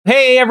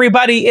Hey,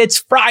 everybody, it's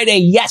Friday.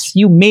 Yes,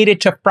 you made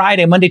it to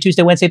Friday, Monday,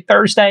 Tuesday, Wednesday,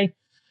 Thursday.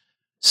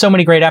 So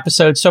many great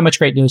episodes, so much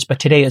great news. But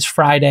today is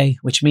Friday,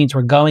 which means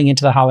we're going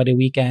into the holiday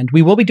weekend.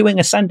 We will be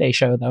doing a Sunday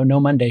show, though, no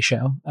Monday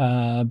show.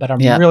 But I'm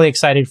really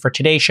excited for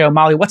today's show.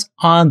 Molly, what's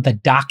on the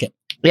docket?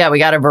 Yeah, we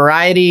got a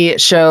variety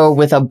show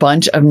with a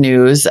bunch of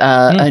news.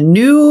 A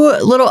new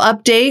little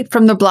update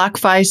from the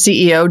BlockFi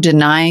CEO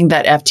denying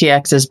that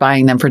FTX is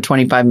buying them for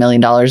 $25 million.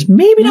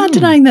 Maybe not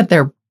denying that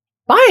they're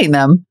buying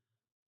them,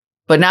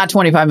 but not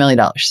 $25 million.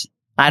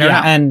 I don't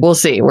know. And we'll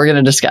see. We're going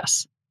to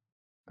discuss.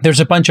 There's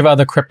a bunch of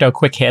other crypto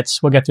quick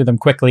hits. We'll get through them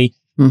quickly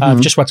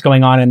of just what's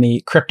going on in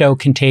the crypto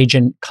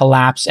contagion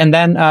collapse. And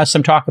then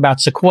some talk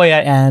about Sequoia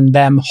and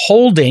them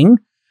holding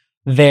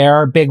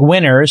their big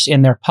winners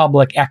in their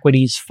public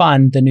equities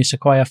fund, the new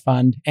Sequoia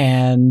fund,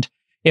 and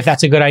if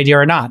that's a good idea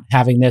or not,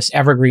 having this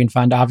evergreen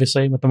fund.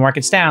 Obviously, with the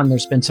markets down,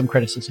 there's been some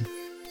criticism.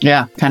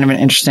 Yeah, kind of an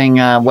interesting,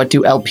 what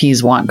do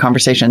LPs want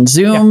conversation.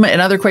 Zoom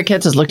and other quick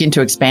hits is looking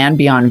to expand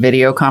beyond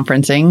video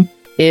conferencing.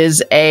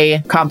 Is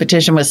a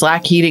competition with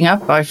Slack heating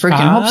up? I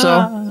freaking hope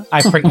so.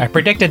 I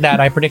predicted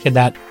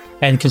that.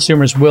 And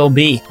consumers will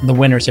be the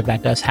winners if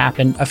that does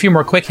happen. A few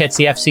more quick hits.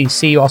 The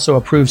FCC also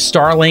approved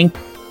Starlink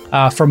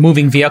for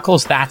moving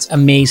vehicles. That's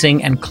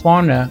amazing. And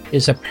Klarna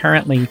is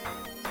apparently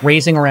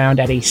raising around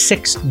at a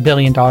 $6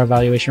 billion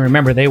valuation.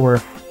 Remember, they were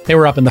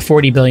up in the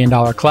 $40 billion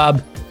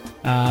club.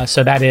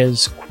 So that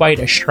is quite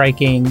a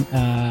striking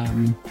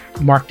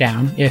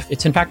markdown if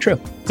it's in fact true.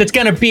 It's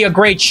going to be a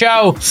great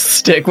show.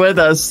 Stick with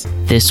us.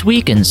 This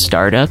Week in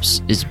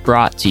Startups is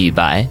brought to you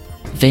by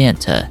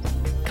Vanta.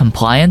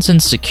 Compliance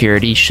and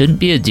security shouldn't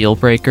be a deal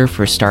breaker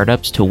for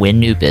startups to win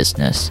new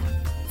business.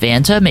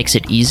 Vanta makes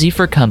it easy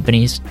for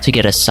companies to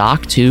get a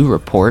SOC 2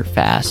 report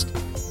fast.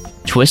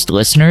 Twist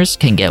listeners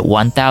can get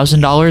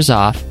 $1,000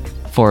 off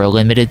for a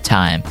limited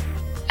time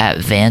at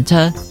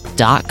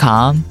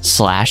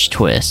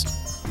vanta.com/twist.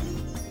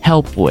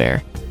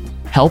 Helpware.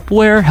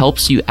 Helpware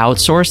helps you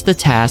outsource the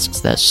tasks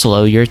that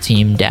slow your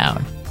team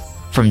down.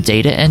 From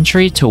data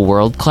entry to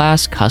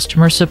world-class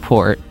customer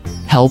support,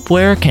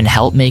 Helpware can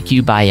help make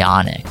you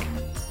bionic.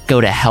 Go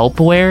to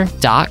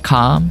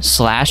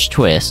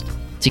helpware.com/twist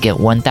to get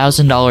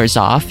 $1,000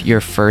 off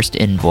your first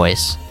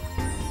invoice.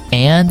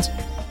 And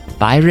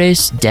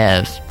Byrace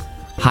Dev.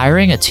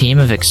 Hiring a team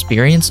of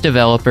experienced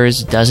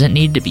developers doesn't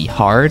need to be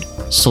hard,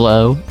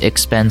 slow,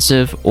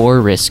 expensive,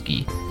 or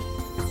risky.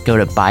 Go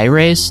to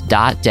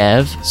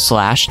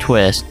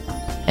byrace.dev/twist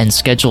and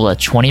schedule a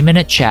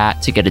 20-minute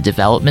chat to get a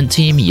development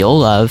team you'll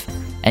love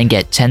and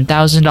get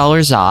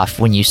 $10,000 off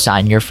when you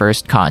sign your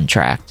first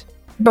contract.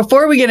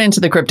 Before we get into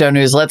the crypto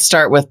news, let's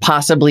start with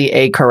possibly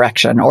a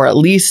correction, or at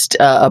least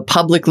a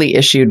publicly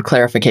issued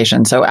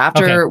clarification. So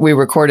after we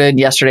recorded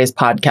yesterday's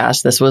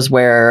podcast, this was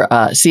where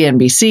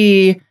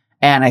CNBC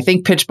and I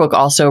think PitchBook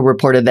also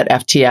reported that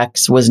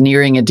FTX was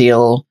nearing a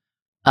deal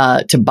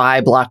to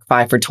buy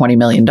BlockFi for $25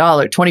 million.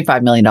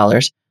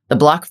 The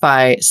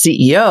BlockFi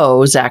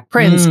CEO, Zach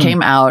Prince,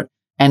 came out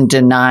and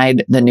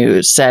denied the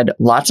news, said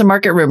lots of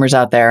market rumors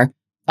out there.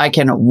 I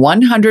can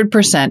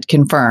 100%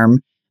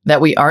 confirm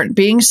that we aren't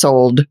being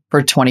sold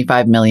for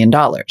 $25 million.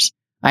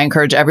 I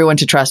encourage everyone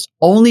to trust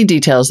only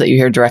details that you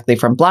hear directly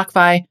from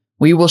BlockFi.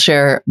 We will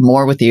share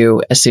more with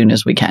you as soon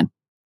as we can.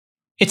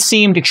 It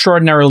seemed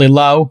extraordinarily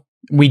low.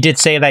 We did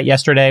say that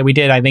yesterday. We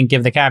did, I think,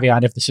 give the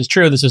caveat, if this is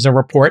true, this is a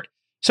report.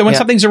 So when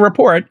something's a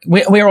report,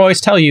 we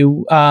always tell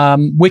you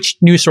which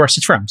news source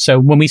it's from. So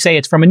when we say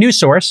it's from a news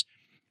source,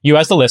 you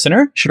as the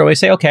listener should always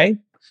say, okay,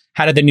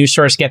 how did the news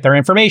source get their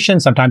information?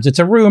 Sometimes it's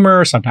a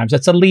rumor, sometimes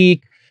it's a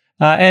leak.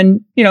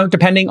 And,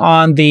 depending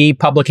on the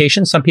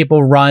publication, some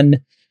people run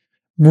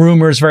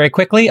rumors very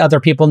quickly. Other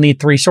people need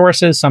 3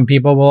 sources. Some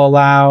people will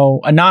allow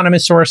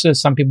anonymous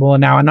sources. Some people will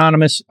allow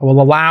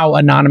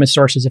anonymous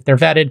sources if they're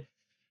vetted.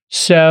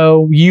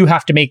 So you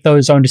have to make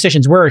those own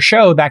decisions. We're a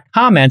show that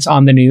comments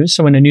on the news.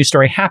 So when a news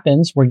story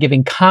happens, we're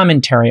giving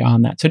commentary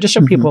on that. So just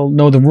so people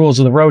know the rules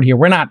of the road here,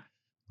 we're not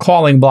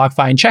calling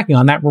BlockFi and checking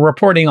on that. We're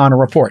reporting on a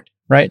report,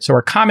 right? So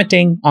we're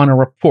commenting on a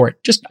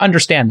report. Just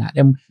understand that.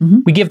 And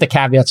we give the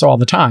caveats all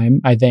the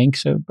time, I think.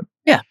 So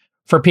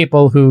for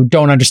people who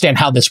don't understand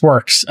how this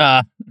works,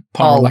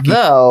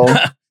 although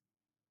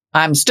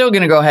I'm still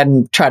going to go ahead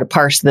and try to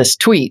parse this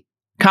tweet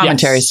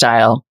commentary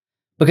style,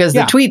 because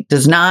the tweet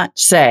does not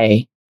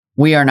say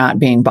we are not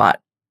being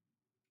bought.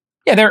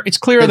 Yeah, it's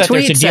clear that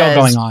there's a deal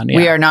going on.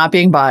 We are not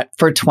being bought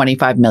for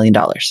 $25 million.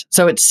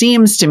 So it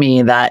seems to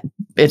me that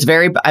it's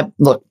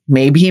look,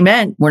 maybe he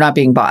meant we're not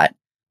being bought,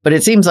 but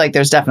it seems like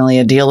there's definitely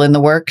a deal in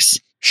the works.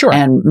 Sure.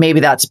 And maybe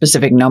that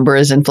specific number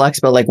is in flux,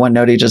 but like one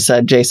note he just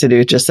said, Jay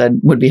Sadu just said,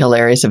 would be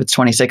hilarious if it's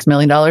 $26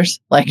 million.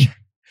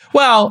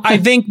 Well, I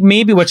think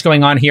maybe what's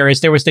going on here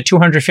is there was the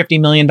 $250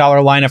 million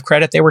line of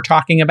credit they were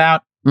talking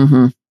about.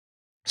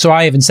 So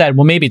I even said,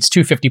 well, maybe it's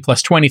 250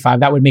 plus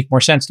 25. That would make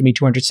more sense to me,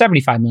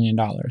 $275 million.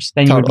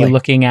 Then you would be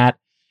looking at,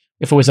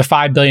 if it was a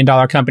 $5 billion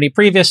company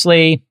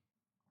previously,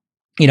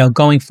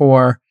 going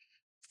for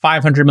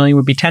 500 million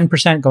would be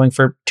 10%, going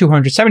for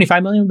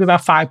 275 million would be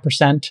about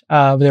 5%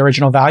 of the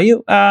original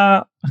value.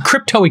 a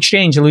crypto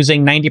exchange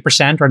losing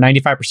 90% or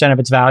 95% of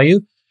its value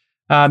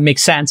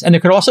makes sense. And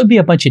there could also be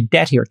a bunch of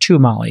debt here too,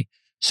 Molly.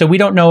 So we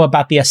don't know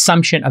about the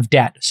assumption of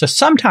debt. So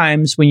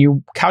sometimes when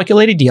you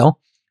calculate a deal,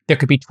 there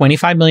could be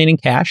 25 million in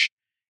cash,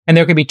 and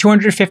there could be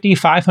 250,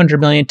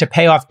 500 million to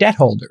pay off debt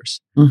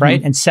holders,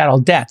 right? And settle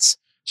debts.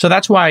 So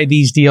that's why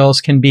these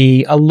deals can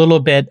be a little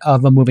bit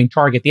of a moving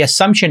target. The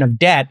assumption of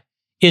debt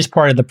is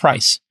part of the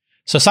price.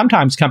 So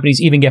sometimes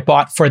companies even get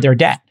bought for their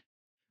debt.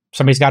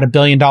 Somebody's got $1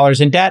 billion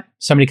in debt.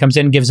 Somebody comes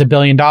in and gives $1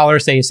 billion.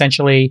 They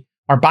essentially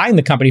are buying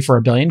the company for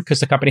 $1 billion because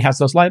the company has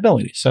those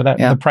liabilities. So that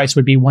the price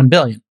would be $1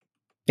 billion.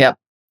 Yep.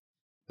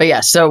 But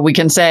yeah, so we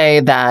can say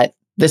that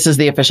this is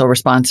the official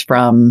response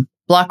from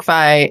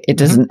BlockFi. It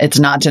doesn't. It's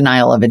not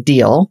denial of a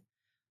deal,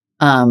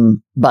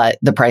 but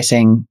the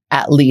pricing,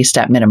 at least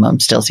at minimum,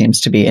 still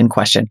seems to be in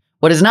question.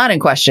 What is not in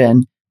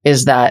question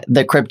is that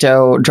the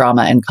crypto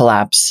drama and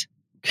collapse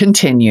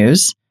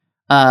continues.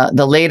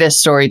 The latest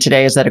story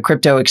today is that a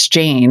crypto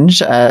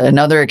exchange,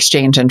 another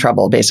exchange in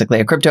trouble, basically,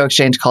 a crypto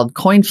exchange called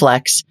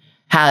CoinFlex,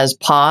 has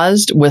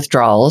paused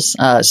withdrawals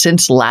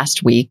since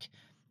last week.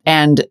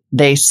 And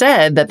they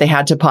said that they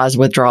had to pause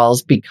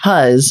withdrawals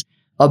because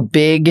a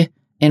big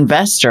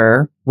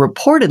investor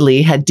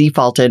reportedly had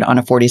defaulted on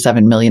a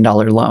 $47 million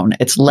loan.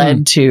 It's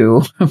led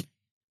to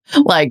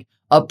like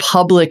a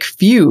public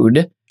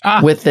feud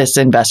with this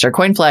investor.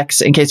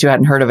 CoinFlex, in case you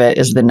hadn't heard of it,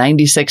 is the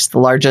 96th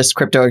largest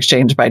crypto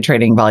exchange by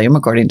trading volume,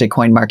 according to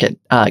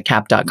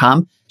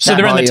coinmarketcap.com. So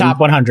they're in the top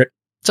 100.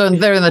 So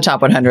they're in the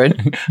top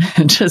 100,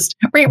 just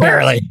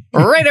barely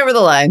right over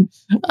the line.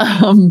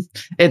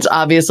 It's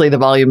obviously the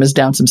volume is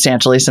down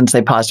substantially since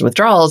they paused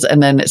withdrawals.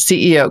 And then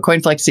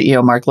CoinFlex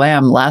CEO Mark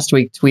Lamb last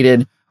week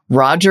tweeted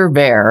Roger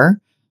Ver,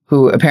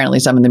 who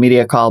apparently some in the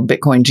media call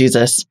Bitcoin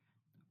Jesus,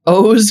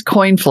 owes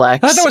CoinFlex. I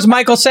thought that was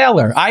Michael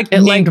Saylor. I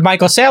named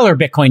Michael Saylor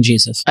Bitcoin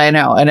Jesus. I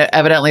know. And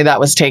evidently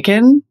that was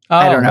taken.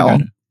 I don't know.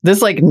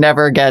 This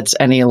never gets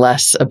any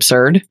less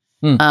absurd.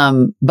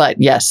 But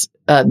yes,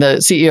 the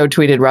CEO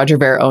tweeted Roger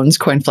Ver owns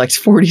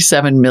CoinFlex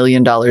 $47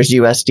 million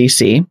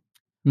USDC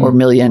or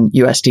million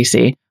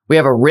USDC. We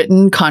have a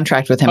written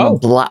contract with him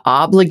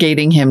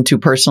obligating him to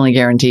personally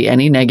guarantee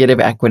any negative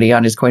equity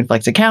on his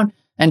CoinFlex account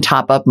and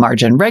top up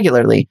margin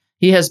regularly.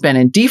 He has been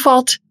in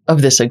default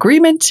of this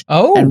agreement,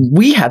 and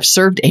we have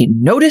served a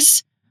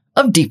notice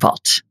of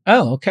default.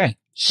 Oh, okay.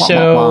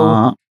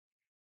 So,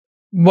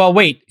 well,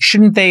 wait,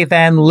 shouldn't they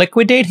then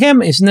liquidate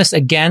him? Isn't this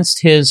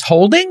against his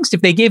holdings?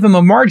 If they gave him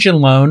a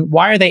margin loan,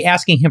 why are they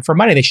asking him for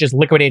money? They should just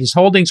liquidate his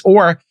holdings.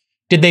 Or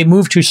did they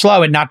move too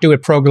slow and not do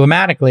it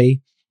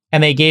programmatically,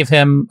 and they gave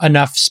him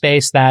enough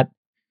space that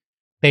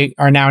they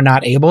are now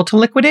not able to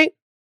liquidate?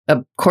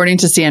 According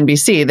to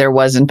CNBC, there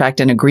was, in fact,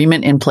 an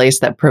agreement in place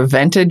that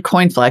prevented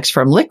CoinFlex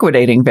from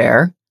liquidating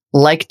Ver,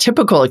 like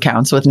typical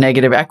accounts with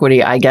negative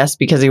equity, I guess,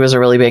 because he was a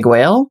really big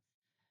whale.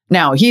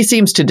 Now, he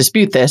seems to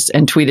dispute this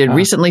and tweeted,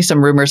 recently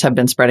some rumors have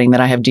been spreading that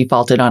I have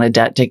defaulted on a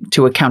debt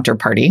to a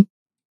counterparty.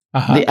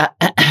 A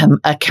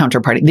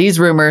counterparty. These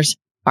rumors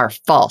are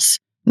false.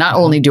 Not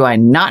only do I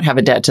not have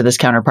a debt to this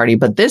counterparty,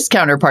 but this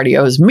counterparty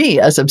owes me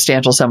a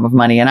substantial sum of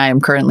money, and I am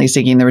currently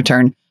seeking the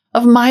return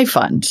of my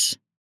funds.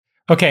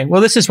 Okay,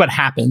 well, this is what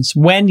happens.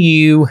 When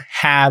you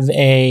have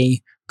a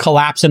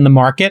collapse in the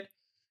market,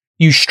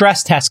 you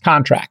stress test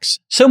contracts.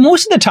 So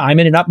most of the time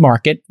in an up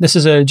market, this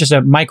is just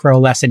a micro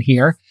lesson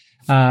here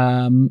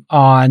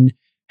on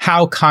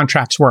how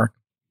contracts work.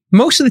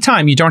 Most of the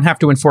time, you don't have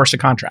to enforce a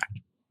contract.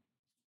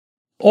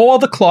 All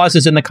the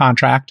clauses in the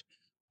contract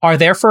are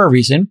there for a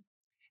reason,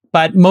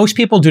 but most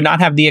people do not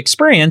have the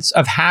experience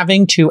of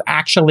having to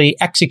actually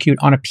execute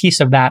on a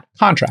piece of that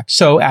contract.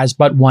 So as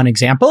but one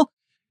example,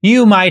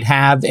 you might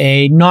have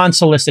a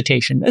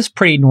non-solicitation. It's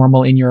pretty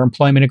normal in your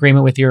employment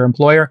agreement with your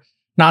employer.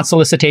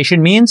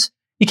 Non-solicitation means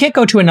you can't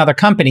go to another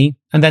company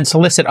and then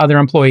solicit other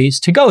employees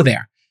to go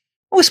there.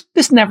 Well,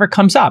 this never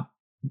comes up.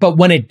 But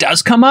when it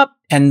does come up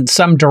and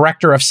some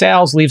director of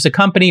sales leaves a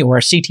company or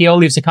a CTO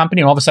leaves a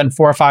company and all of a sudden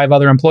 4 or 5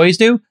 other employees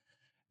do,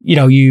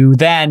 you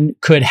then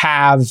could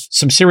have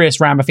some serious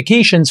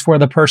ramifications for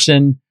the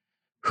person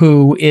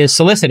who is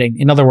soliciting.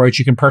 In other words,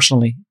 you can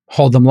personally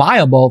hold them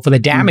liable for the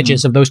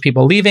damages of those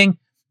people leaving.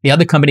 The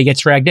other company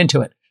gets dragged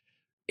into it.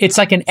 It's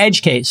like an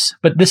edge case,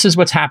 but this is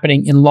what's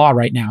happening in law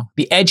right now.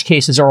 The edge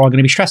cases are all going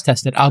to be stress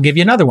tested. I'll give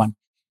you another one.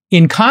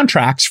 In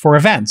contracts for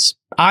events,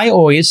 I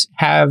always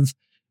have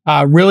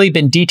really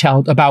been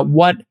detailed about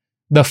what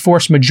the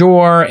force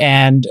majeure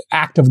and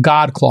act of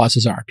God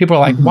clauses are. People are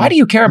like, why do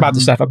you care about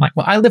this stuff? I'm like,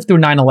 well, I lived through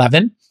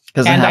 9/11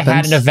 and I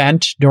had an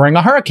event during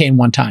a hurricane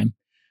one time.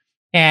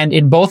 And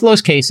in both of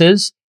those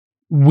cases,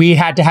 we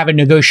had to have a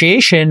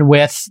negotiation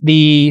with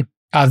the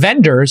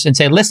vendors and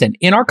say, listen,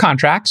 in our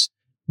contracts,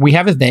 we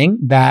have a thing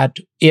that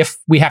if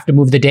we have to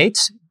move the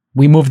dates,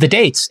 we move the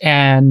dates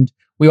and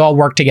we all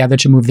work together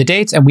to move the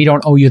dates and we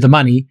don't owe you the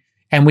money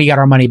and we got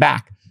our money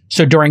back.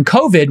 So during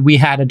COVID, we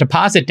had a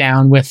deposit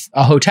down with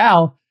a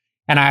hotel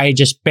and I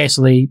just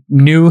basically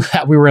knew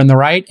that we were in the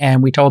right.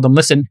 And we told them,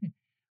 listen,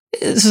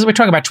 we're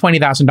talking about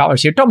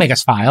 $20,000 here. Don't make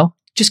us file.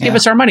 Just give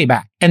us our money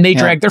back. And they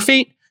dragged their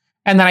feet.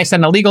 And then I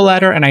sent a legal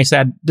letter and I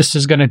said, this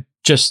is going to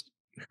just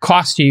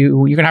cost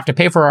you, you're going to have to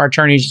pay for our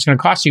attorneys. It's going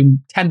to cost you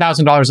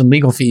 $10,000 in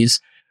legal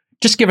fees.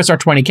 Just give us our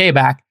 20K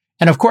back.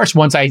 And of course,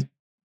 once I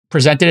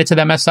presented it to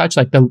them as such,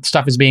 like the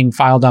stuff is being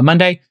filed on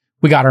Monday,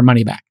 we got our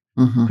money back.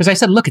 Because I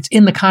said, look, it's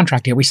in the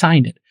contract here. We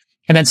signed it.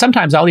 And then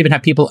sometimes I'll even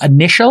have people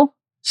initial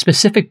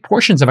specific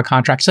portions of a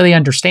contract so they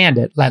understand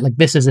it. Like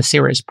this is a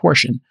serious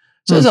portion.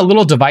 So there's a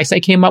little device I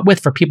came up with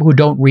for people who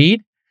don't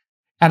read.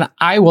 And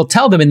I will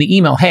tell them in the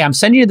email, hey, I'm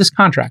sending you this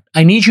contract.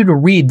 I need you to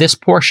read this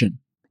portion.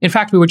 In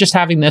fact, we were just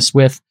having this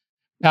with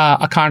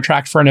a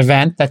contract for an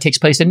event that takes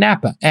place in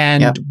Napa.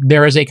 And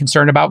there is a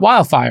concern about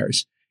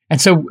wildfires. And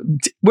so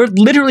we're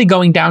literally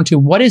going down to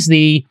what is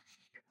the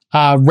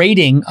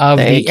rating of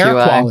the air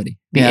quality,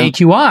 the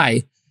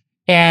AQI.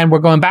 And we're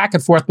going back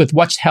and forth with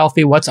what's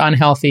healthy, what's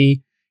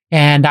unhealthy.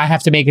 And I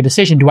have to make a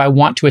decision. Do I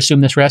want to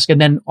assume this risk?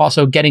 And then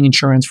also getting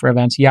insurance for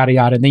events, yada,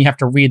 yada. And then you have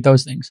to read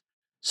those things.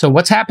 So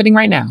what's happening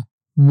right now?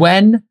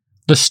 When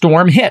the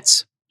storm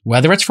hits,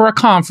 whether it's for a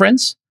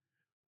conference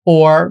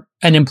or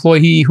an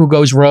employee who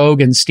goes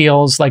rogue and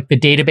steals like the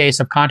database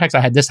of contacts.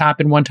 I had this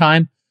happen one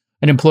time.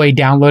 An employee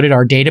downloaded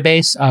our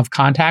database of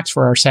contacts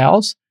for our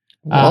sales.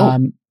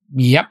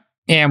 Yep.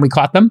 And we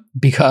caught them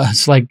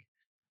because like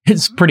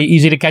it's pretty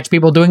easy to catch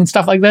people doing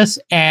stuff like this.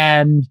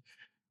 And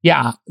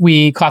yeah,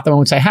 we caught them and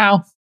would say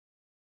how.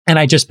 And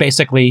I just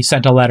basically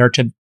sent a letter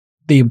to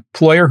the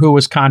employer who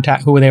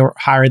they were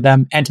hired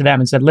them and to them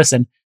and said,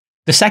 listen,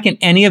 the second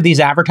any of these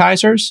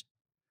advertisers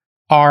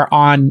are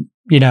on,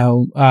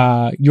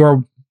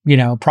 your,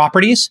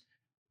 properties,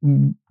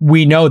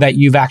 we know that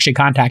you've actually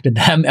contacted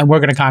them and we're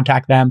going to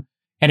contact them.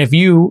 And if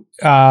you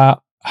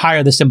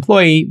hire this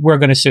employee, we're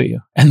going to sue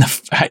you. And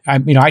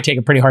I take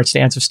a pretty hard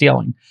stance of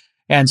stealing.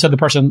 And so the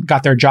person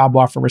got their job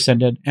offer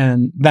rescinded.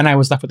 And then I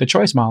was left with the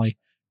choice, Molly.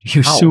 Do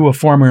you sue a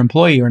former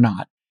employee or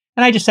not?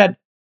 And I just said,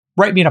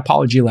 write me an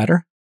apology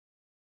letter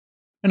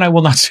and I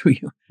will not sue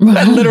you.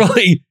 I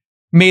literally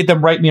made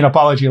them write me an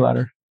apology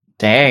letter.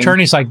 Dang.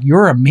 Attorney's like,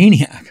 you're a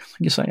maniac.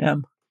 Yes, I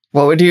am.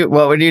 What would you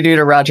do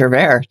to Roger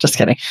Ver? Just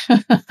kidding.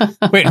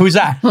 Wait, who's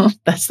that?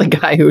 That's the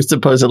guy who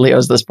supposedly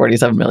owes this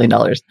 $47 million.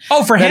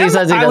 Oh, for him?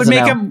 I would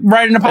make him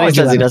write an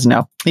apology letter. He says he doesn't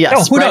know.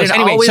 Yes. No, who knows?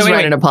 Anyway,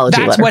 write an apology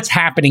letter. That's what's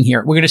happening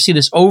here. We're going to see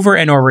this over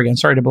and over again.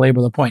 Sorry to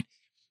belabor the point.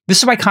 This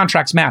is why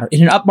contracts matter.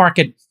 In an up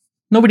market,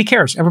 nobody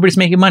cares. Everybody's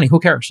making money. Who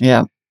cares?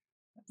 Yeah.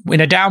 In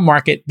a down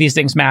market, these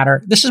things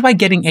matter. This is why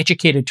getting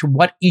educated to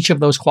what each of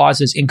those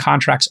clauses in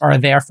contracts are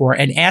there for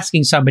and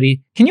asking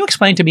somebody, can you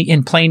explain to me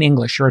in plain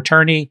English, your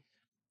attorney,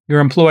 your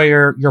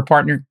employer, your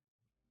partner,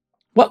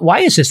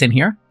 why is this in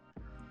here?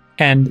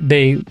 And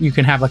you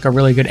can have like a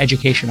really good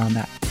education on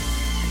that.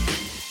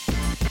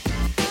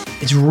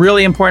 It's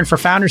really important for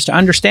founders to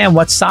understand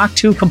what SOC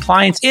 2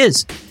 compliance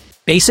is.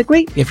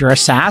 Basically, if you're a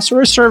SaaS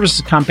or a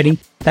services company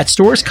that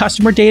stores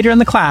customer data in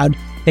the cloud,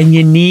 then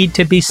you need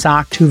to be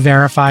SOC 2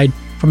 verified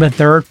from a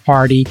third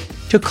party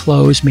to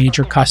close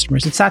major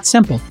customers. It's that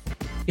simple.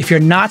 If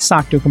you're not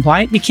SOC 2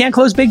 compliant, you can't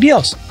close big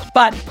deals.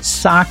 But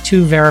SOC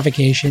 2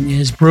 verification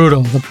is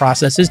brutal. The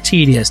process is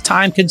tedious,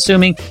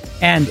 time-consuming,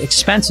 and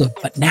expensive.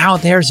 But now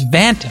there's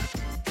Vanta.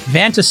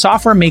 Vanta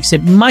software makes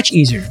it much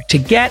easier to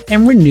get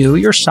and renew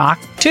your SOC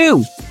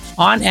 2.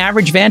 On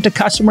average, Vanta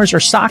customers are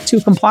SOC 2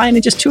 compliant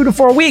in just 2 to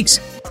 4 weeks,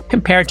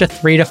 compared to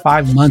 3 to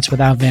 5 months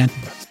without Vanta.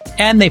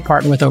 And they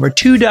partner with over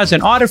 24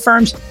 audit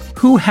firms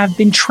who have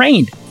been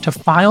trained to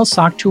file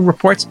SOC 2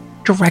 reports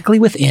directly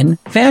within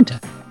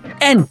Vanta.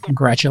 And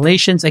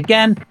congratulations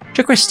again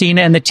to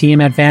Christina and the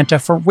team at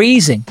Vanta for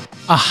raising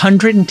a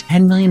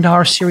 $110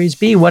 million Series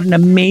B. What an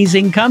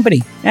amazing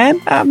company.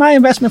 And my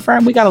investment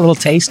firm, we got a little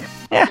taste.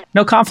 Yeah,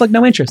 no conflict,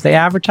 no interest. They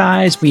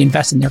advertise, we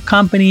invest in their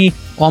company.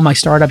 All my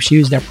startups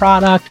use their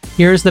product.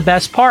 Here's the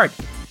best part.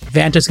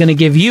 Vanta's going to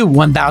give you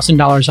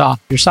 $1,000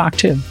 off your SOC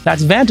 2.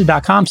 That's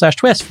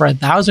vanta.com/twist for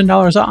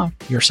 $1,000 off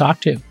your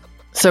SOC 2.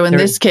 So in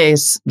this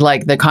case,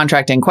 like the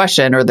contract in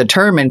question or the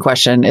term in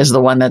question is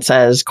the one that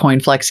says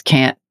CoinFlex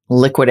can't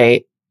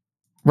liquidate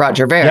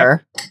Roger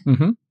Ver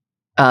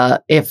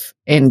if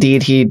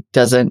indeed he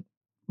doesn't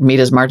meet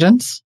his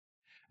margins.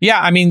 Yeah,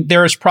 I mean,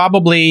 there's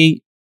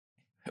probably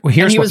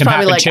here's what can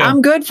happen like, too.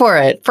 I'm good for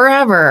it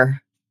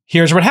forever.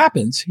 Here's what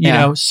happens. You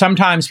know,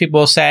 sometimes people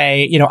will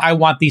say, I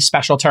want these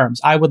special terms.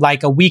 I would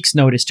like a week's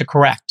notice to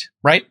correct,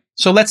 right?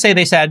 So let's say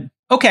they said,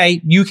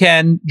 okay, you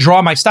can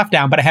draw my stuff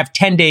down, but I have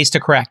 10 days to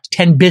correct,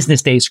 10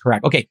 business days to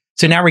correct. Okay,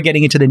 so now we're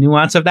getting into the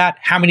nuance of that.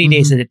 How many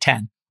days is it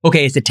 10?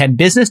 Okay, is it 10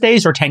 business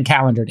days or 10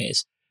 calendar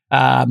days?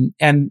 And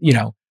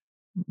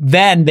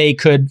then they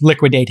could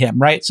liquidate him,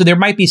 right? So there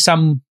might be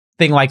something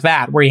like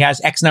that where he has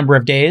X number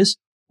of days,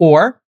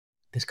 or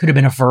this could have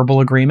been a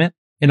verbal agreement.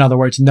 In other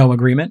words, no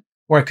agreement.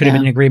 Or it could have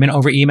been an agreement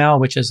over email,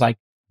 which is like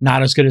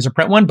not as good as a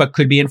print one, but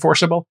could be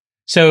enforceable.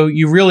 So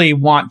you really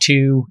want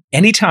to,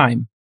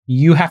 anytime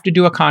you have to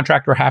do a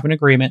contract or have an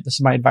agreement, this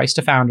is my advice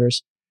to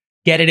founders,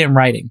 get it in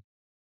writing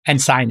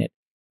and sign it.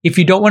 If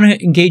you don't want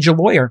to engage a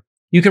lawyer,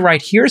 you can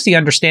write, here's the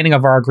understanding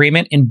of our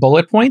agreement in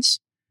bullet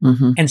points.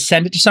 and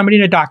send it to somebody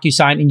in a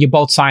DocuSign and you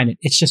both sign it.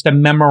 It's just a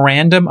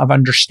memorandum of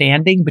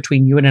understanding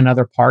between you and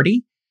another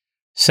party.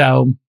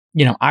 So,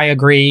 I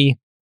agree,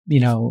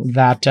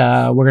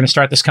 that we're going to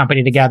start this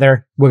company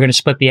together. We're going to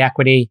split the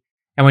equity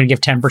and we're going to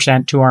give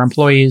 10% to our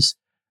employees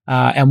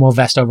and we'll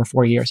vest over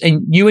 4 years.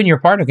 And you and your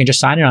partner can just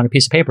sign it on a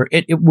piece of paper.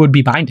 It would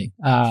be binding.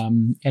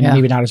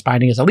 Maybe not as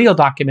binding as a legal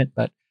document,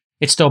 but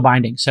it's still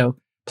binding. So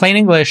plain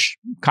English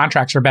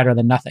contracts are better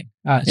than nothing.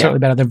 Certainly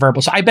better than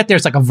verbal. So I bet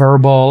there's like a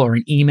verbal or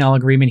an email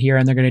agreement here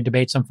and they're going to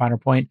debate some finer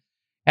point.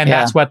 And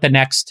that's what the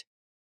next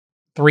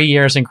 3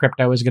 years in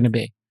crypto is going to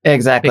be.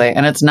 Exactly.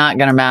 And it's not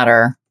going to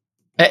matter.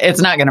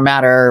 It's not going to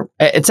matter.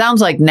 It sounds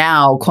like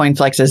now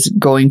CoinFlex is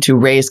going to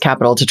raise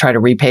capital to try to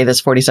repay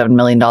this $47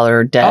 million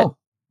debt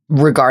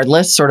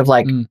regardless, sort of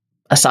like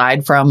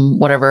aside from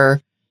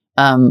whatever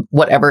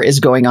is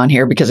going on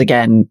here, because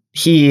again,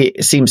 he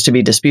seems to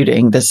be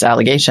disputing this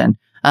allegation.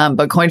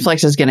 But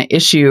CoinFlex is going to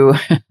issue,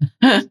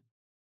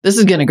 this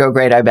is going to go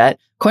great, I bet.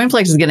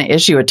 CoinFlex is going to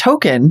issue a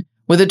token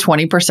with a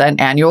 20%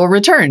 annual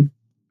return.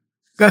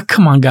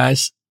 Come on,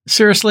 guys.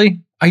 Seriously?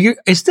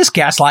 Is this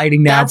gaslighting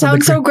now? That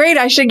sounds so great.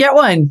 I should get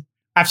one.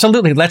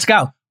 Absolutely. Let's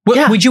go.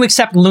 Would you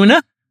accept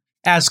Luna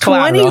as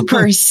collateral?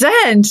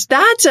 20%?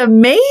 That's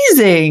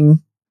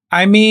amazing.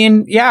 I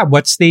mean,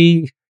 what's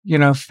the,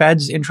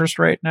 Fed's interest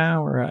rate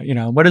now? Or,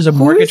 what does a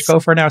mortgage go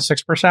for now?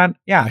 6%?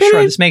 Yeah,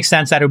 sure. This makes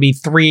sense. That would be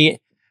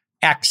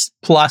 3x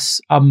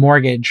plus a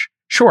mortgage.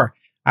 Sure.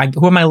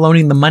 Who am I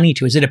loaning the money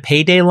to? Is it a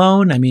payday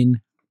loan? I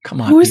mean, come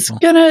on.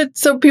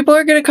 So people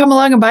are going to come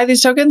along and buy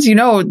these tokens?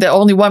 That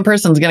only one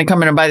person's going to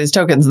come in and buy these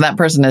tokens, and that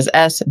person is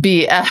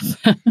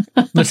SBF.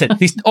 Listen,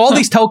 all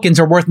these tokens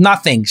are worth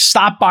nothing.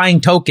 Stop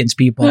buying tokens,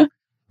 people.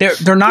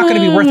 They're not going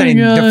to be worth anything.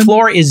 The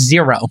floor is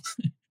zero.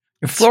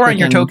 Your floor on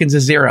your tokens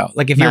is zero.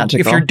 Like if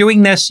you're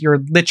doing this, you're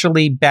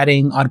literally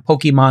betting on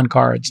Pokemon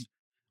cards.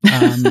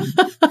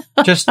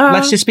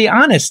 Let's just be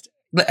honest.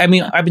 I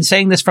mean, I've been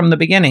saying this from the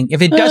beginning.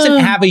 If it doesn't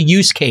have a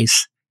use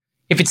case,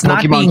 if it's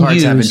not being used, Pokemon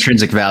cards have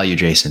intrinsic value,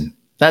 Jason.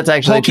 That's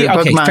actually true.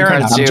 Pokemon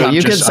cards do.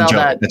 You can sell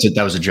that.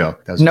 That was a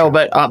joke.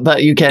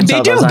 But you can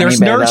sell those on eBay. There's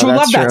nerds who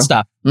love that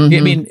stuff. I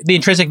mean, the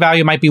intrinsic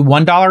value might be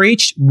 $1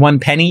 each, 1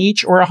 penny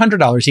each, or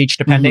 $100 each,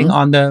 depending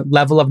on the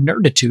level of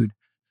nerditude.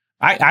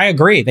 I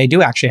agree. They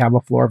do actually have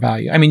a floor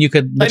value. I mean, you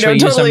could literally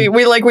totally.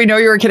 We know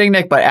you were kidding,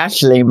 Nick, but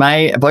actually,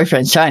 my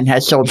boyfriend's son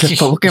has sold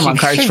Pokemon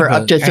cards for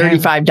up to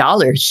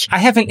 $35. I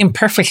have an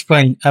imperfect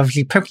one of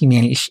the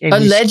Pokemon. A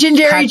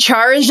legendary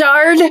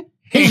Charizard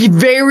is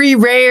very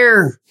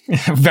rare.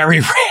 Very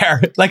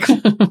rare. Like,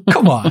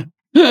 come on.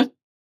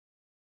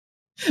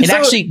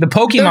 Actually, the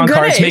Pokemon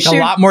cards make a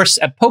lot more.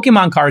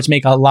 Pokemon cards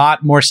make a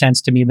lot more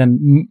sense to me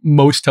than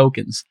most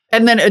tokens.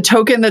 And then a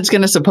token that's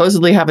going to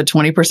supposedly have a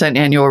 20%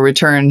 annual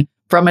return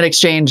from an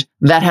exchange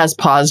that has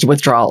paused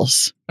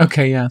withdrawals.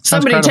 Okay, yeah.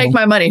 Somebody take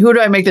my money. Who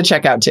do I make the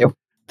check out to?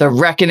 The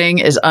reckoning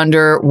is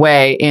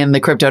underway in the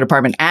crypto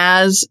department.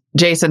 As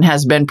Jason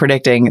has been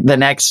predicting, the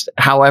next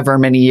however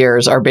many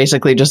years are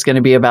basically just going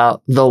to be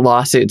about the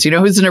lawsuits. You know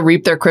who's going to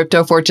reap their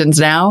crypto fortunes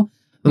now?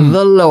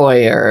 The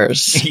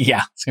lawyers.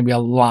 Yeah, it's going to be a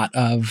lot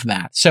of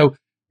that. So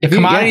the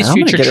Commodities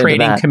Future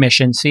Trading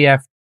Commission,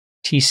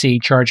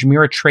 CFTC, charged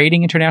Mira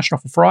Trading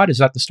International for fraud. Is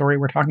that the story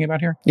we're talking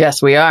about here?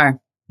 Yes, we are.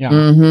 Yeah.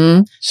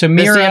 Mm-hmm. So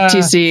Mira, the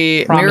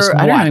CFTC,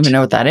 I don't even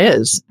know what that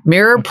is.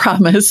 Mira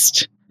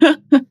promised.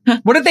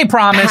 What did they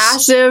promise?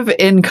 Passive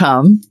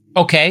income.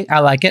 Okay, I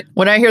like it.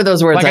 When I hear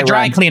those words, like a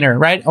dry cleaner,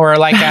 right? Or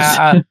like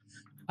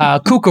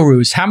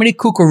kookaroos. How many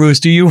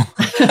kookaroos do you?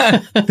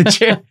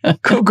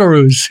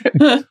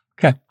 Kookaroos.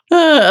 Okay.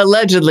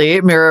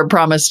 Allegedly, Mira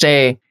promised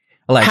a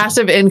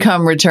passive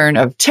income return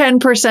of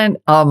 10%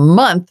 a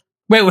month.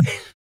 Wait.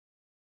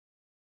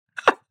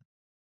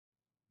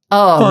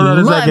 Hold on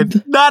a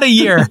second. Not a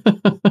year.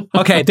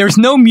 Okay, there's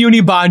no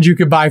muni bond you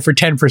could buy for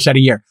 10% a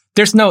year.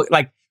 There's no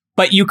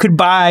but you could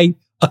buy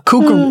a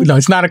kookaroo. No,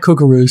 it's not a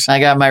kookaroos.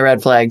 I got my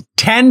red flag.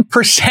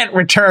 10%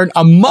 return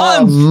a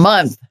month. A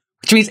month.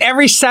 Which means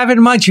every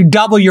 7 months you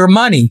double your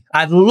money.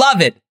 I love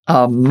it.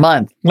 A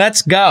month.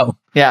 Let's go.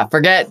 Yeah,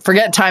 forget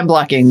time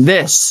blocking.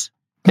 This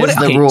is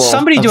the rule.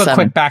 Somebody do a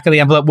quick back of the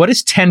envelope. What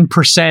is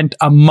 10%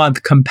 a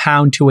month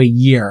compound to a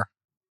year?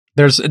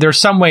 There's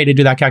some way to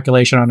do that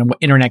calculation on an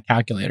internet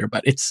calculator,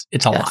 but it's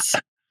a lot.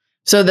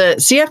 So the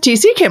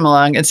CFTC came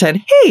along and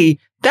said, hey,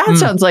 that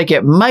sounds like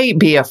it might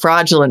be a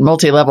fraudulent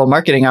multi-level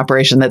marketing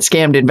operation that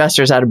scammed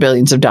investors out of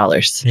billions of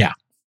dollars. Yeah.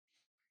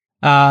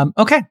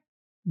 Okay.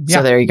 Yeah.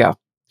 So there you go.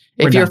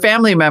 If your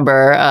family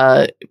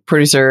member,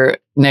 producer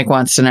Nick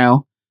wants to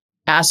know,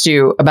 asked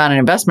you about an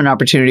investment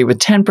opportunity with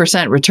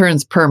 10%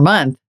 returns per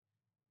month,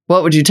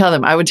 what would you tell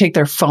them? I would take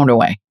their phone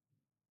away.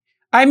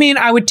 I mean,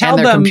 I would tell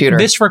them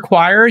this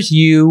requires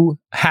you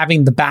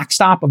having the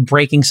backstop of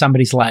breaking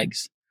somebody's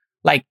legs.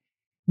 Like,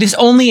 this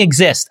only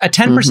exists. A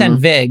 10%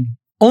 VIG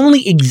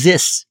only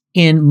exists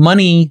in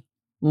money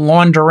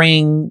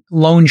laundering,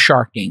 loan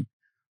sharking.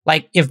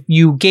 Like, if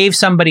you gave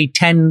somebody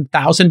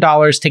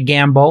 $10,000 to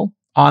gamble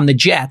on the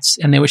Jets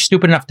and they were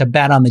stupid enough to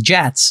bet on the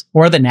Jets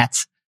or the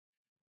Nets,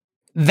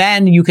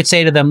 then you could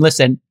say to them,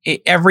 listen,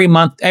 every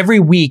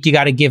week, you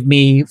got to give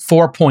me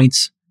 4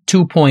 points,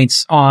 2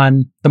 points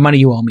on the money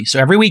you owe me. So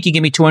every week you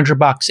give me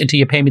 $200 until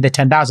you pay me the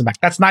 10,000 back.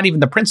 That's not even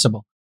the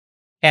principal.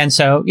 And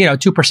so,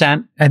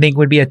 2%, I think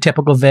would be a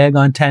typical VIG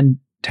on 10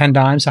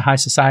 dimes, a high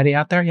society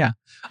out there. Yeah.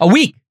 A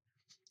week,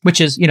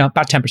 which is,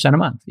 about 10% a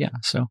month. Yeah.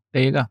 So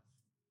there you go.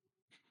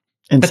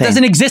 Insane. That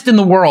doesn't exist in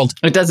the world.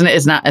 It doesn't.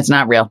 It's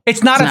not real.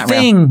 It's not a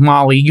thing, real.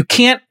 Molly. You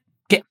can't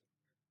get.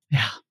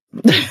 Yeah.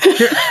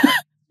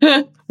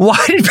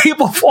 Why did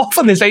people fall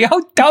for this? Like,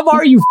 how dumb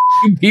are you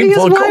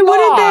people? Because why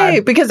wouldn't they?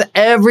 Because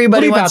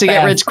everybody wants to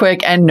get rich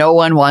quick and no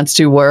one wants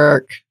to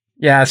work.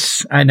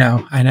 Yes, I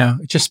know.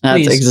 Just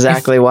That's please.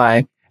 Exactly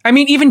why. I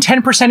mean, even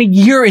 10% a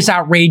year is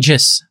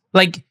outrageous.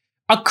 Like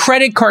a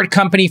credit card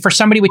company for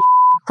somebody with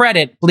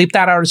credit, bleep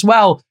that out as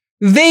well.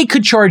 They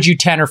could charge you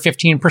 10 or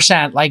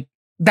 15%. Like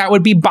that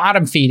would be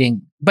bottom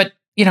feeding. But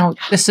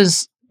this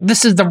is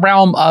the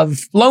realm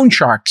of loan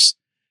sharks.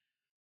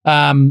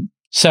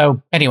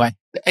 So anyway,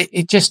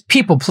 it just,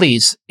 people,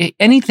 please,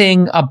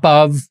 anything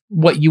above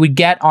what you would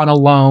get on a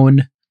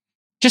loan,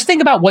 just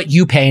think about what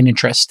you pay in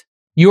interest.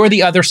 You're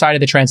the other side of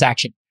the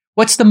transaction.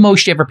 What's the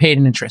most you ever paid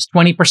in interest?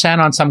 20%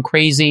 on some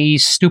crazy,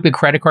 stupid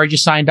credit card you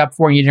signed up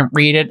for and you didn't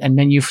read it, and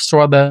then you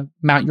saw the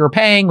amount you were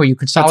paying, or you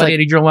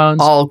consolidated your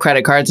loans? All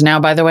credit cards now,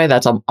 by the way.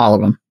 That's all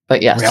of them.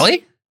 But yes.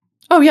 Really?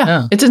 Oh,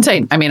 yeah. It's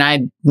insane. I mean,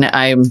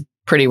 I'm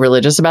pretty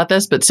religious about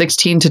this, but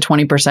 16 to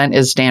 20%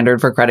 is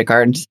standard for credit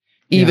cards,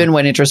 even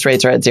when interest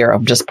rates are at zero.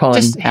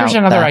 Here's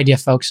another idea,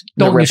 folks.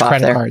 Don't use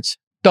credit cards.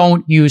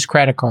 Don't use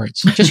credit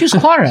cards. Just use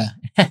Klarna.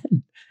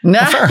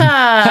 That's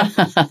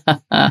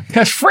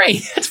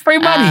free. It's free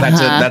money.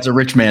 That's a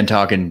rich man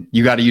talking.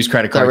 You got to use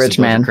credit cards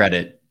to build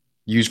credit.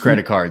 Use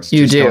credit cards.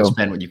 You do. Don't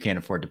spend what you can't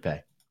afford to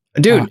pay.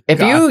 Dude,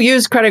 if you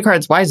use credit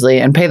cards wisely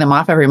and pay them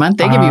off every month,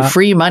 they give you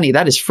free money.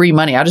 That is free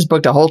money. I just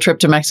booked a whole trip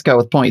to Mexico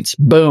with points.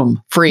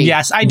 Boom. Free.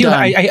 Yes, I do.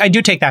 I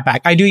do take that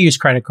back. I do use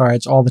credit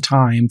cards all the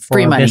time for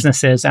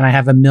businesses, and I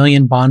have 1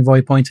 million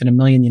Bonvoy points and 1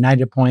 million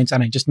United points,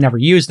 and I just never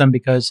use them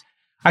because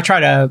I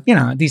try to,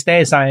 these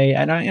days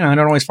I don't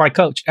always fly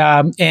coach.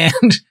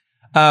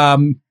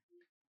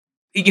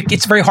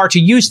 It's very hard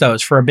to use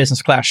those for a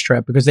business class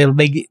trip because they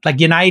like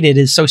United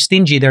is so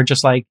stingy. They're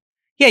just like,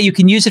 yeah, you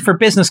can use it for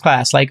business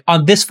class, like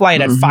on this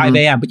flight at 5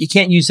 a.m., but you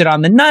can't use it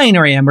on the 9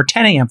 a.m. or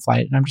 10 a.m.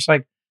 flight. And I'm just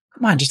like,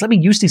 come on, just let me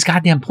use these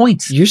goddamn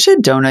points. You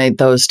should donate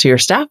those to your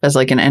staff as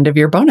like an end of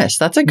year bonus.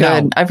 That's a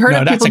good, I've heard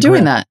of people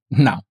doing that.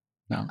 No.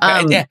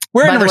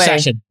 We're in a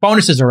recession.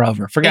 Bonuses are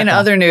over. Forget that. In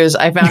other news,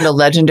 I found a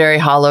legendary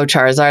Hollow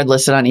Charizard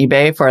listed on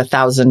eBay for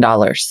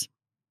 $1,000.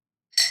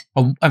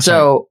 Oh, I'm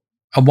sorry.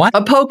 A what?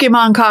 A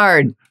Pokemon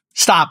card.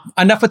 Stop.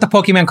 Enough with the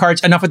Pokemon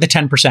cards. Enough with the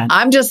 10%.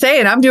 I'm just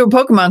saying, I'm doing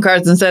Pokemon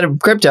cards instead of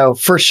crypto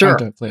for sure.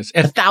 Please.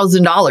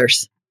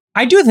 $1,000.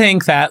 I do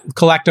think that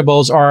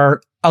collectibles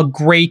are a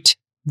great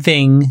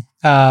thing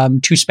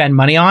to spend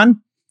money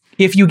on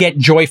if you get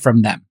joy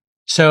from them.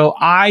 So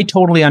I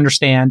totally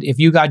understand if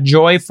you got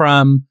joy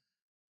from,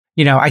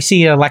 I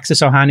see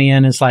Alexis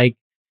Ohanian is like,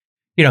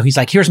 he's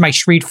like, here's my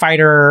Street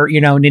Fighter,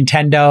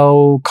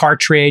 Nintendo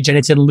cartridge and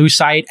it's in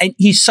lucite. And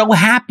he's so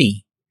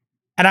happy.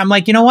 And I'm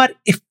like, you know what?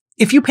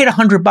 If you paid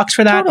 $100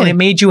 for that and it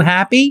made you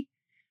happy,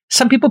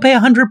 some people pay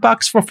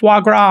 $100 for foie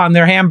gras on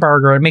their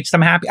hamburger. It makes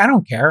them happy. I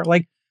don't care.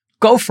 Like,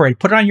 go for it.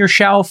 Put it on your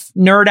shelf.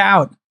 Nerd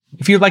out.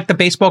 If you like the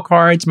baseball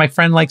cards, my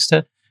friend likes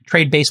to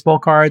trade baseball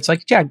cards.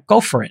 Like, yeah, go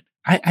for it.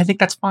 I think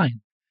that's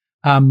fine.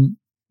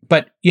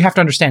 But you have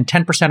to understand,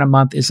 10% a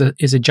month is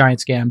a giant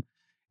scam.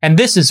 And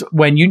this is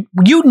when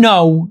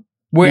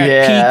we're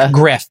at peak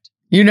grift.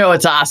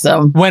 It's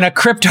awesome. When a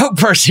crypto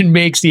person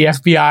makes the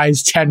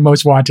FBI's 10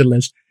 most wanted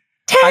list.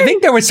 10? I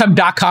think there were some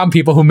 .com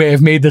people who may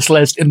have made this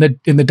list in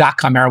the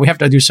 .com era. We have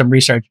to do some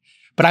research.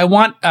 But I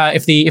want,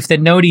 if the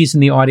noties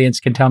in the audience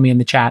can tell me in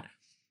the chat,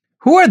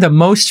 who are the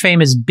most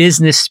famous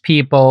business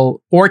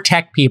people or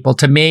tech people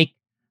to make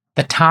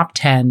the top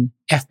 10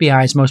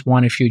 FBI's most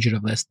wanted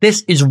fugitive list?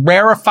 This is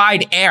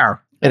rarefied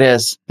air. It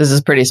is. This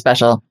is pretty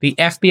special. The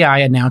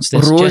FBI announced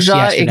this just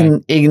yesterday.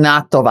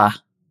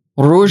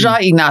 Ruja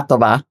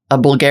Ignatova, a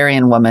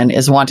Bulgarian woman,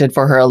 is wanted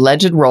for her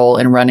alleged role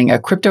in running a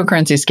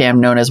cryptocurrency scam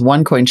known as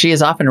OneCoin. She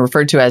is often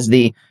referred to as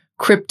the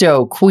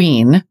crypto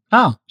queen.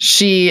 Oh.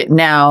 She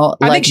now...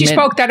 I think she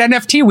spoke at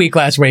NFT week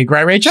last week,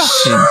 right, Rachel?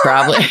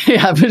 Probably.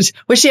 Yeah,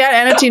 was she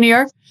at NFT New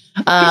York?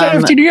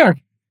 NFT New York.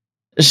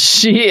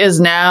 She is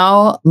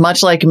now,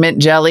 much like Mint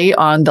Jelly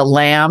on the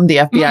lam. The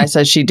FBI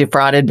says she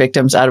defrauded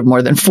victims out of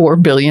more than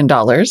 $4 billion.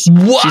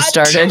 What? She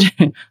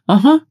started...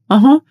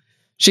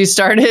 She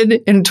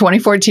started in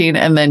 2014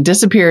 and then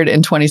disappeared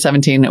in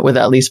 2017 with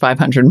at least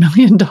 $500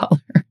 million.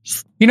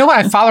 You know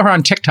what? I follow her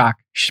on TikTok.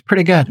 She's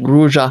pretty good.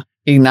 Ruja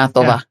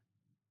Ignatova. Yeah.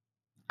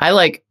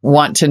 I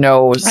want to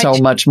know so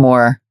much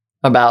more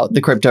about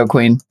the crypto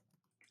queen.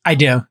 I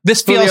do.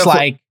 This feels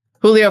like...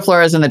 Julio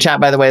Flores in the chat,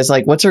 by the way, is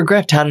like, what's her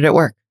grift? How did it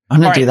work?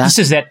 I'm going to do that. This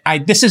is it.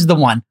 This is the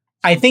one.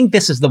 I think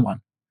this is the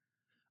one.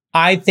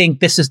 I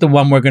think this is the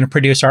one we're going to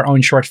produce our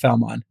own short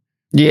film on.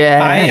 Yeah.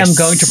 I am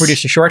going to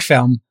produce a short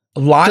film.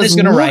 Lon is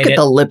going to write it. Look at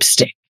the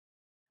lipstick.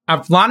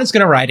 Lana's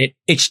going to write it.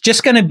 It's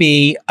just going to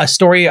be a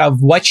story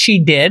of what she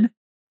did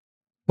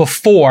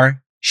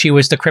before she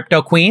was the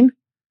crypto queen.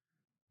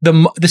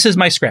 This is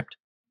my script.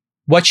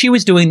 What she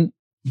was doing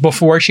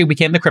before she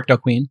became the crypto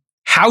queen,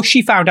 how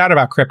she found out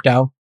about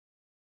crypto,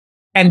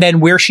 and then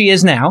where she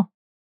is now.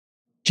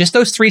 Just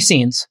those 3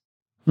 scenes,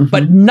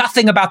 but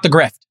nothing about the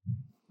grift.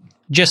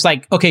 Just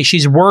like, okay,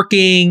 she's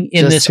working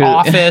in this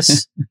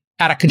office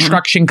at a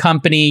construction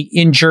company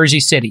in Jersey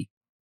City,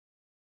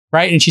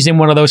 right? And she's in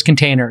one of those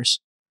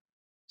containers.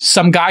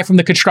 Some guy from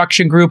the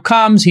construction group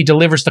comes, he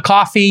delivers the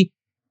coffee,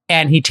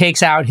 and he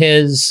takes out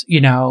his,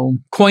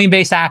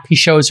 Coinbase app. He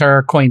shows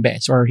her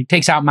Coinbase, or he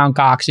takes out Mt.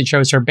 Gox and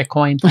shows her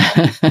Bitcoin.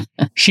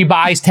 She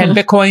buys 10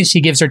 Bitcoins.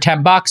 He gives her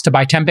 $10 to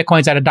buy 10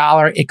 Bitcoins at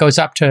 $1. It goes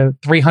up to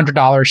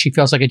 $300. She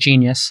feels like a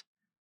genius.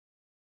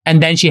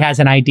 And then she has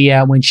an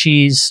idea when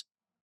she's,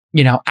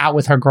 out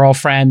with her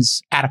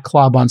girlfriends at a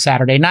club on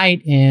Saturday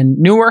night in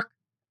Newark.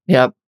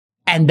 Yep.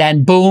 And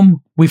then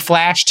boom, we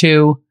flash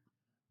to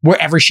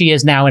wherever she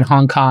is now in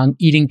Hong Kong,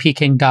 eating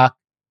Peking duck,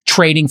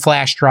 trading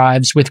flash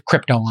drives with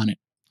crypto on it.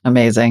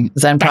 Amazing.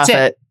 Zen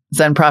Prophet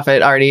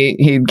already,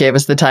 he gave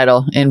us the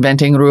title,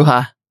 Inventing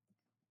Ruha.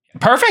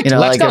 Perfect.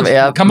 Let's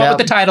go. Come up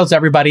with the titles,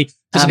 everybody.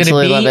 This is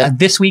going to be a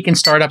This Week in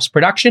Startups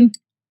production.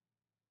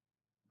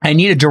 I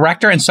need a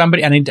director and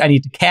somebody, I need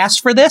to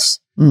cast for this.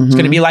 It's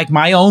going to be like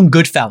my own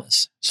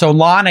Goodfellas. So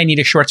Lon, I need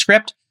a short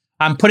script.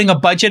 I'm putting a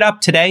budget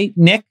up today.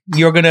 Nick,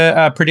 you're going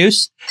to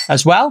produce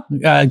as well.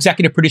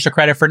 Executive producer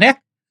credit for Nick.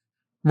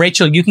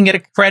 Rachel, you can get a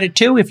credit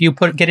too if you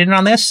get in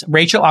on this.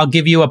 Rachel, I'll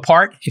give you a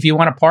part if you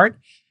want a part.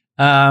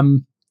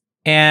 And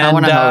I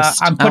want to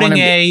host. I'm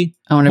putting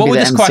what would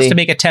this cost to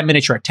make a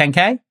 10-minute short?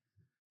 $10K?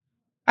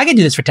 I can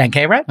do this for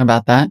 $10K, right?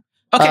 About that.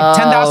 Okay,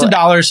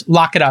 $10,000.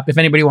 Lock it up if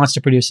anybody wants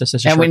to produce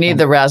this. And we need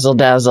the razzle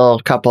dazzle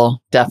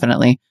couple,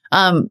 definitely.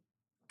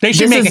 They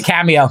should make a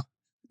cameo.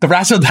 The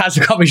razzle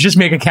dazzle couple should just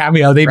make a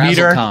cameo. They meet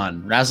her.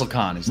 Razzle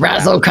Khan.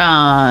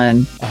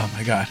 Oh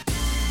my God.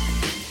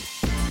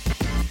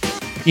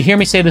 You hear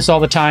me say this all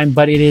the time,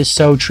 but it is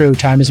so true.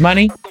 Time is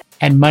money,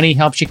 and money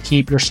helps you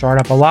keep your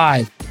startup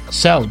alive.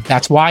 So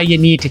that's why you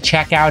need to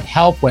check out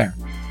Helpware.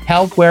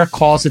 Helpware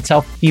calls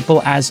itself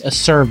people as a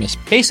service.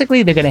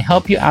 Basically, they're going to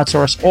help you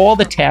outsource all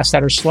the tasks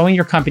that are slowing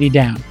your company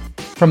down,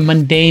 from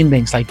mundane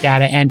things like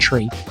data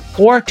entry,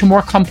 or to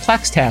more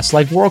complex tasks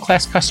like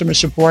world-class customer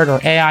support or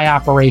AI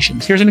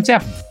operations. Here's an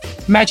example.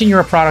 Imagine you're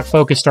a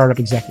product-focused startup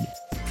executive,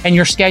 and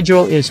your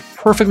schedule is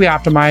perfectly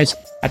optimized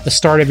at the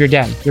start of your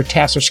day. Your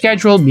tasks are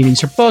scheduled,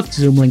 meetings are booked,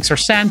 Zoom links are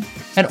sent,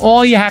 and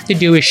all you have to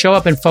do is show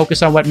up and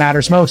focus on what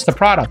matters most, the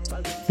product.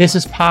 This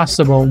is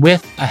possible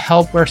with a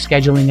Helpware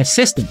scheduling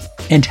assistant.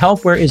 And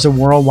Helpware is a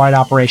worldwide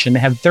operation. They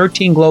have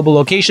 13 global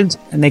locations,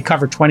 and they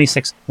cover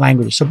 26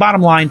 languages. So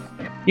bottom line,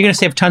 you're going to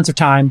save tons of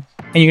time,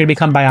 and you're going to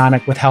become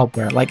bionic with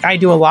Helpware. Like I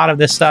do a lot of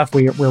this stuff.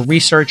 We're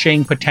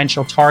researching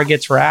potential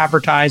targets for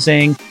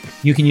advertising.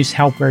 You can use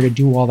Helpware to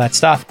do all that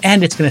stuff,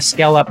 and it's going to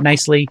scale up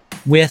nicely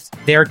with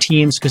their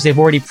teams because they've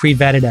already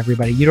pre-vetted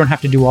everybody. You don't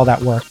have to do all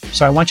that work.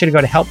 So I want you to go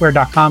to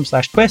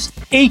helpware.com/twist,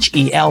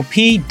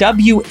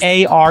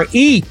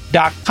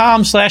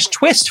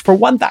 HELPWARE.com/twist for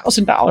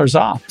 $1,000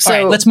 off. So all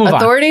right, let's move on.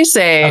 Authorities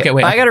say, okay,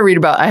 wait. I had to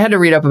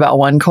read up about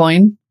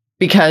OneCoin,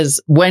 because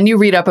when you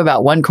read up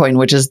about OneCoin,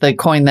 which is the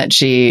coin that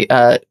she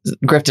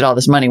grifted all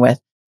this money with,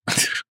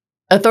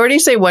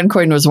 authorities say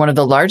OneCoin was one of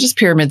the largest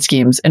pyramid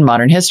schemes in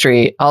modern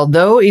history.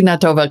 Although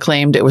Ignatova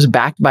claimed it was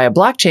backed by a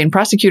blockchain,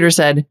 prosecutors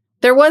said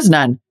there was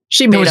none.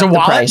 She made up the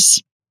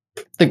price.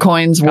 The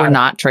coins were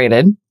not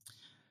traded.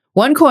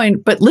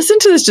 OneCoin, but listen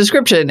to this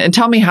description and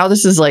tell me how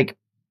this is like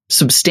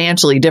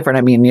substantially different.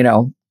 I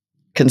mean,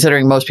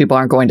 considering most people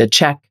aren't going to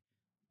check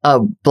a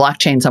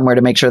blockchain somewhere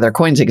to make sure their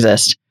coins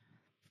exist.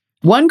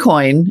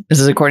 OneCoin, this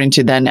is according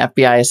to then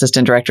FBI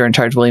Assistant Director in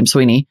Charge William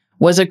Sweeney,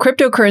 was a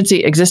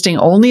cryptocurrency existing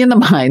only in the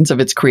minds of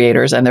its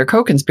creators and their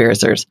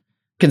co-conspirators.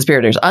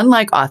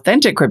 Unlike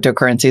authentic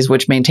cryptocurrencies,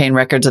 which maintain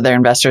records of their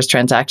investors'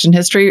 transaction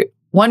history,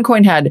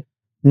 OneCoin had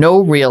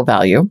no real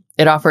value.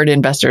 It offered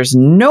investors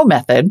no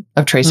method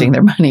of tracing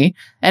their money,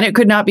 and it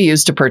could not be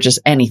used to purchase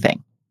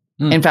anything.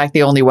 In fact,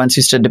 the only ones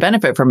who stood to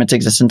benefit from its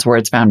existence were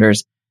its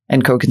founders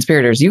and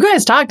co-conspirators. You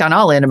guys talked on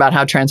All In about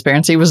how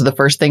transparency was the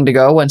first thing to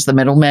go once the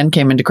middlemen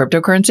came into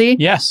cryptocurrency.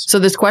 Yes. So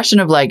this question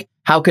of like,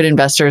 how could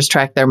investors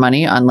track their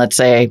money on, let's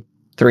say,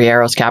 Three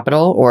Arrows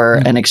Capital or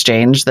an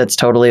exchange that's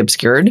totally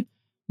obscured?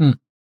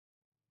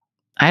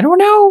 I don't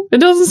know. It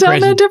doesn't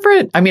sound that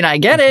different. I mean, I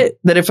get it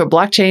that if a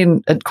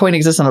coin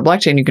exists on the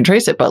blockchain, you can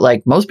trace it, but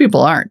like most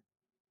people aren't.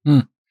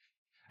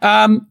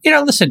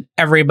 Listen,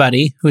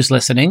 everybody who's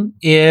listening,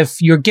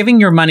 if you're giving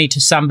your money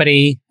to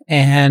somebody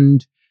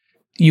and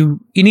you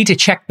need to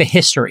check the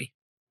history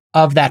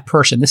of that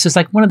person. This is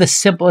like one of the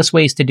simplest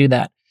ways to do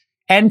that,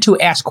 and to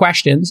ask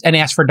questions and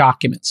ask for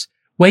documents.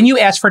 When you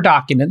ask for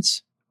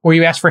documents or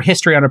you ask for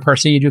history on a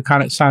person, you do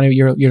kind of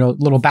your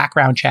little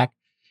background check.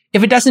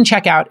 If it doesn't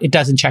check out, it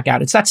doesn't check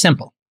out. It's that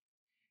simple.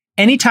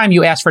 Anytime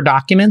you ask for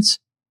documents,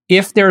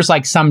 if there's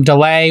like some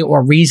delay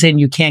or reason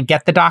you can't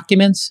get the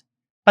documents,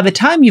 by the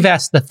time you've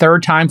asked the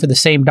third time for the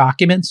same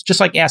documents,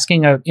 just like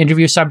asking an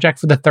interview subject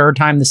for the third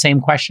time the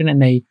same question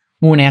and they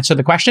won't answer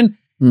the question,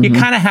 you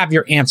kind of have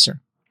your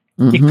answer.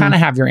 You kind of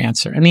have your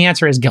answer. And the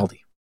answer is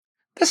guilty.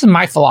 This is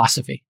my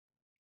philosophy.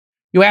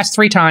 You ask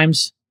 3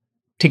 times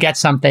to get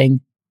something.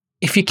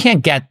 If you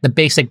can't get the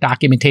basic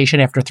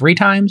documentation after 3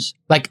 times,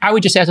 like I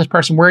would just ask this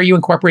person, where are you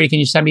incorporated? Can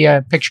you send me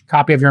a picture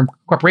copy of your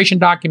incorporation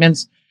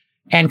documents?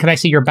 And can I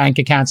see your bank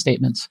account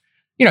statements?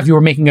 You know, if you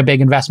were making a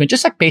big investment,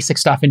 just like basic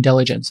stuff in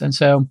diligence. And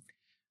so,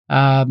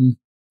 and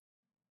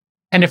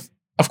if,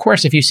 of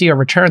course, if you see a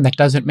return that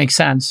doesn't make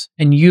sense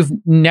and you've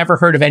never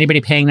heard of anybody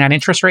paying that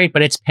interest rate,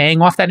 but it's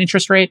paying off that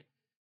interest rate,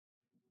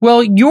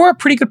 well, you're a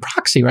pretty good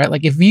proxy, right?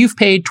 Like if you've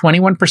paid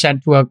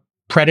 21% to a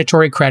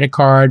predatory credit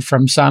card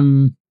from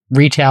some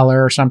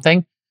retailer or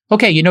something,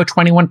 okay, you know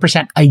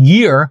 21% a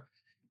year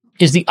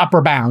is the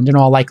upper bound in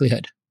all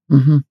likelihood.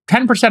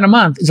 10% a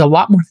month is a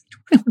lot more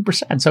than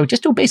 21%. So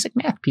just do basic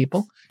math,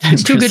 people.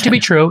 It's too good to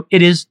be true.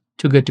 It is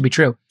too good to be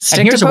true. Stick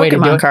and here's to Pokemon a way to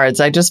do it. Cards.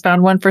 I just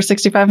found one for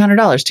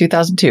 $6,500,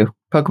 2002.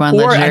 Pokemon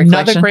or Legendary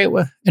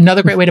Collection.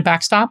 Another great way to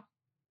backstop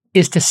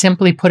is to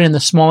simply put in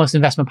the smallest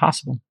investment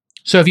possible.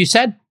 So if you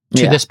said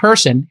to this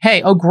person,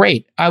 hey, oh,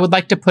 great, I would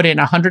like to put in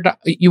 $100.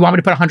 You want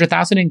me to put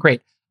 $100,000 in?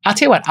 Great. I'll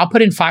tell you what, I'll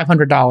put in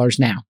 $500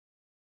 now.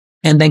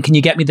 And then can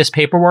you get me this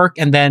paperwork?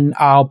 And then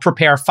I'll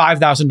prepare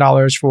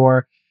 $5,000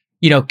 for,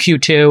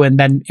 Q2. And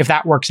then if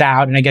that works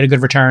out and I get a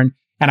good return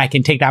and I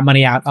can take that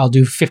money out, I'll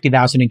do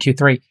 $50,000 in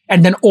Q3.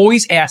 And then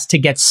always ask to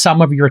get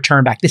some of your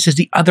return back. This is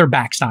the other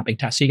backstopping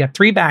test. So you got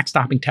 3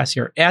 backstopping tests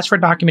here. Ask for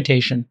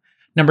documentation.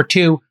 Number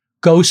 2,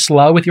 go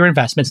slow with your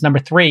investments. Number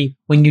 3,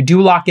 when you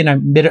do lock in a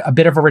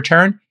bit of a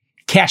return,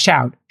 cash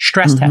out,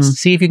 stress test,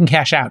 see if you can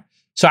cash out.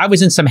 So I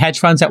was in some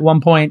hedge funds at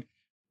one point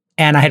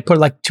and I had put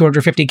like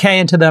 $250K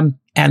into them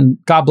and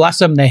God bless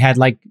them, they had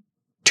like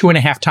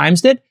 2.5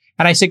 times it.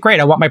 And I said, great,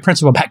 I want my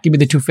principal back. Give me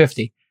the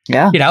 $250.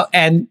 Yeah.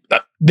 And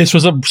this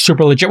was a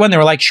super legit one. They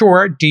were like,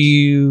 sure. Do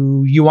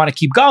you want to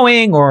keep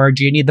going or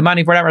do you need the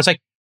money for whatever? I was like,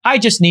 I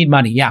just need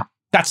money. Yeah,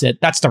 that's it.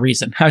 That's the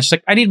reason. I was just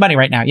like, I need money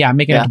right now. Yeah, I'm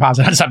making a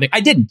deposit on something. I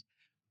didn't.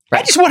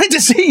 Right. I just wanted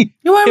to see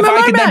if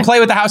I could then play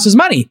with the house's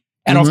money.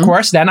 And of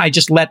course, then I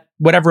just let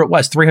whatever it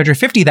was,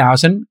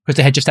 $350,000, because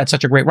they had just had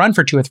such a great run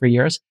for 2 or 3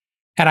 years.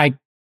 And I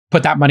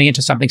put that money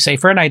into something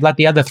safer and I let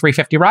the other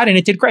 $350 ride and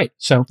it did great.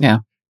 So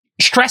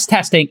stress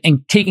testing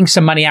and taking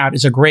some money out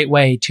is a great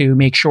way to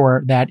make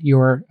sure that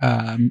your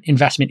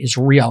investment is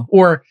real.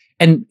 Or,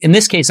 and in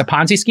this case, a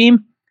Ponzi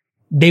scheme,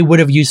 they would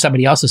have used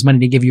somebody else's money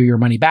to give you your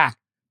money back.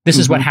 This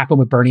is what happened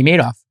with Bernie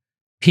Madoff.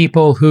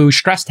 People who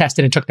stress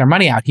tested and took their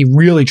money out, he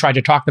really tried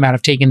to talk them out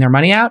of taking their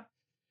money out.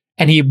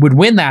 And he would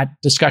win that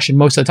discussion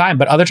most of the time.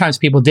 But other times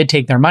people did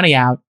take their money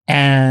out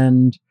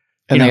and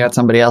they got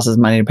somebody else's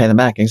money to pay them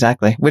back.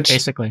 Exactly. Which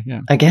basically,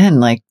 again,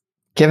 like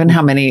given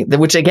how many,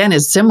 which again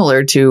is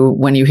similar to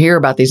when you hear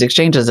about these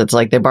exchanges, it's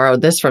like they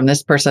borrowed this from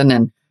this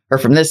person or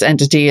from this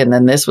entity. And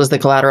then this was the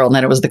collateral and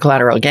then it was the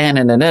collateral again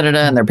and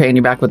and they're paying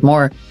you back with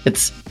more.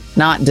 It's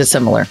not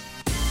dissimilar.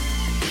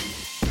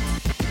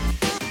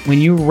 When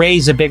you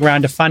raise a big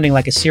round of funding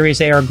like a Series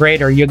A or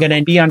greater, you're going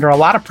to be under a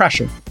lot of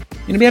pressure.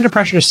 You're going to be under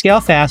pressure to scale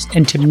fast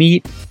and to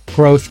meet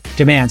growth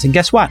demands. And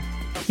guess what?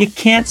 You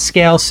can't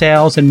scale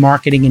sales and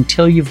marketing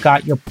until you've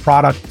got your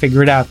product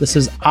figured out. This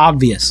is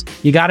obvious.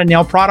 You got to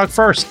nail product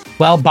first.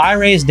 Well, Buy,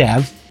 Raise,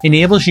 Dev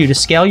enables you to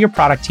scale your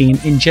product team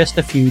in just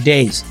a few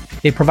days.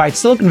 They provide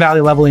Silicon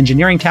Valley level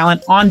engineering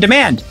talent on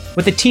demand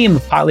with a team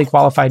of highly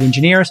qualified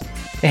engineers.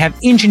 They have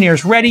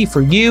engineers ready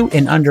for you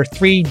in under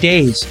 3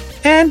 days.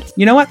 And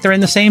you know what? They're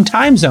in the same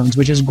time zones,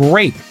 which is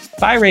great.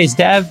 Buy, Raise,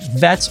 Dev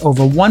vets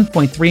over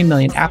 1.3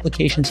 million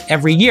applications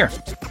every year,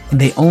 and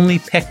they only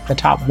pick the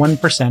top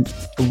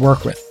 1% to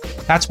work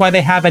with. That's why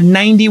they have a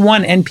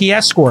 91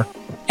 NPS score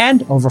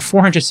and over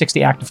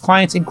 460 active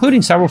clients,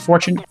 including several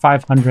Fortune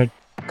 500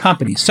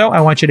 companies. So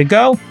I want you to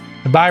go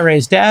to Buy,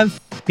 Raise, Dev,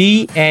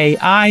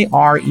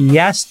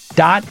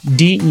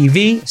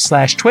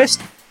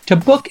 BAIRES.dev/twist to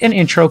book an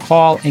intro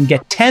call and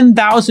get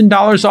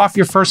 $10,000 off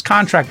your first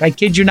contract. I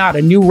kid you not,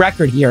 a new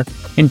record here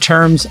in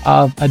terms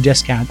of a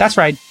discount. That's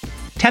right,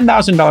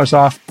 $10,000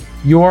 off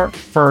your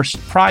first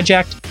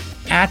project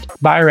at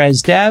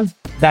BuyResDev.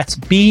 That's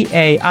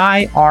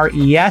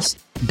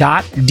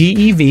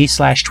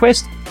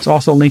BAIRES.dev/twist. It's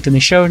also linked in the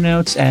show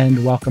notes.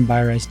 And welcome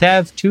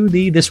BuyResDev to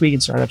the This Week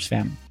in Startups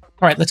family.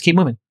 All right, let's keep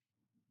moving.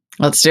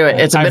 Let's do it.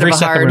 It's a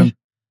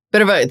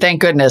bit of a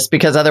thank goodness,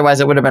 because otherwise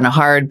it would have been a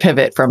hard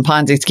pivot from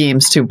Ponzi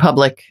schemes to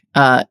public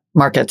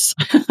markets.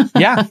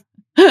 Yeah.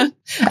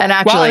 And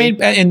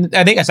actually, and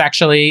I think that's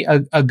actually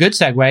a good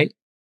segue.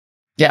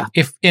 Yeah.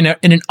 If in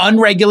an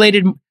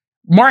unregulated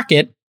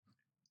market,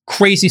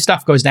 crazy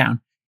stuff goes down.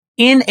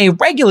 In a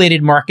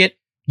regulated market,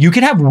 you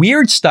can have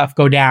weird stuff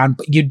go down,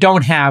 but you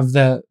don't have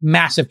the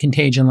massive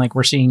contagion like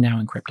we're seeing now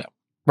in crypto.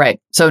 Right.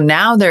 So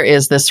now there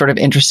is this sort of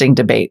interesting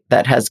debate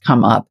that has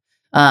come up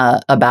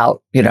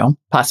about,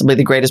 possibly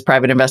the greatest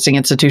private investing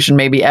institution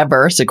maybe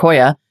ever,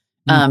 Sequoia.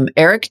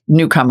 Eric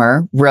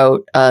Newcomer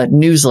wrote a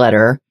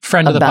newsletter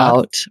friend of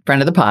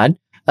the pod,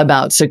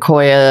 about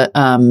Sequoia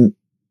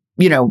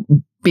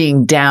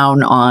being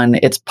down on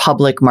its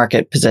public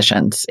market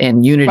positions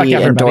in Unity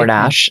and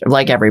DoorDash,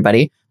 like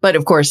everybody. But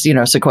of course,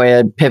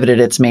 Sequoia pivoted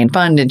its main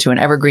fund into an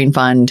evergreen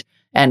fund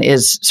and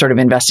is sort of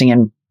investing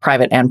in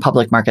private and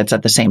public markets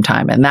at the same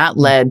time. And that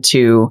led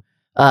to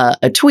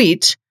a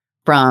tweet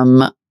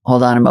from,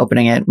 hold on, I'm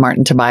opening it,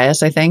 Martin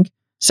Tobias, I think,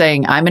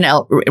 saying,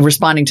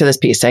 responding to this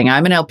piece, saying,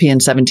 I'm an LP in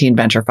 17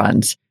 venture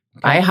funds.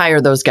 Okay. I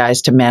hire those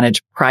guys to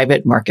manage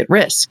private market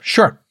risk.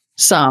 Sure.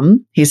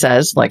 Some, he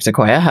says, like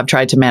Sequoia, have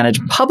tried to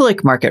manage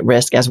public market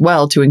risk as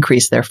well to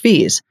increase their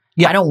fees.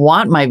 Yeah. I don't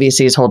want my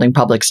VCs holding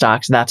public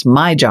stocks. That's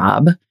my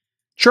job.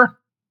 Sure.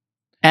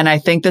 And I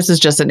think this is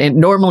just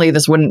normally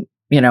this wouldn't,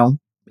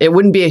 it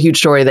wouldn't be a huge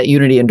story that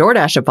Unity and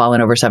DoorDash have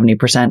fallen over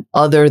 70%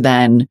 other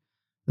than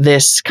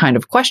this kind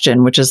of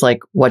question, which is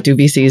like, what do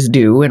VCs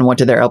do and what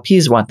do their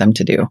LPs want them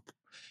to do?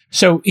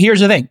 So here's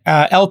the thing.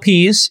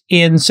 LPs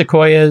in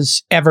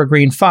Sequoia's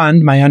Evergreen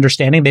Fund, my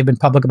understanding, they've been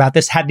public about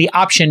this, had the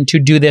option to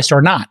do this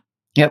or not.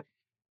 Yep.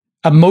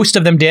 Most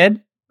of them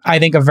did. I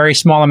think a very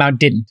small amount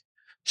didn't.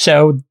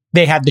 So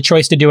they had the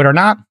choice to do it or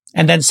not.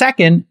 And then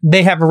second,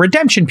 they have a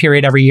redemption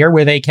period every year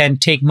where they can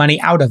take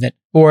money out of it,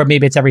 or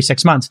maybe it's every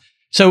 6 months.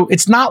 So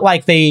it's not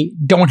like they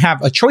don't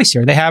have a choice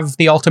here. They have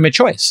the ultimate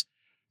choice.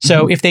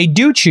 So if they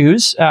do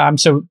choose,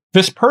 so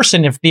this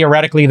person, if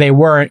theoretically they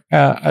were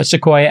a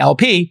Sequoia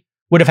LP,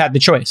 would have had the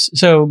choice.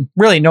 So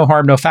really no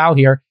harm, no foul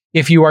here.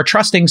 If you are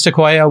trusting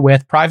Sequoia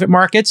with private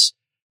markets,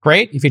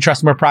 great. If you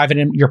trust them with private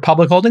and your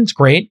public holdings,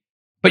 great.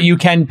 But you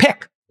can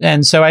pick.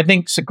 And so I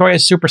think Sequoia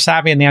is super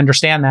savvy and they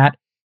understand that.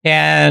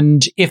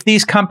 And if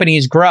these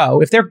companies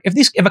grow, if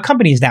a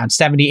company is down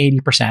 70,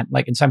 80%,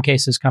 like in some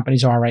cases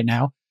companies are right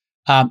now,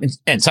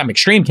 in some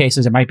extreme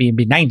cases, it might be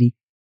 90.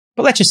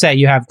 But let's just say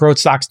you have growth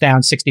stocks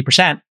down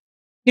 60%.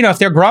 If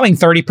they're growing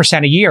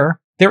 30% a year,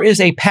 there is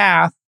a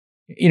path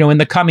in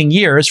the coming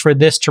years for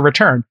this to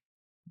return.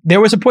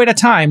 There was a point of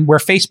time where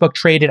Facebook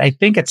traded, I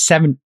think, at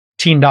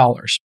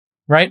 $17,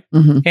 right?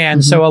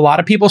 So a lot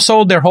of people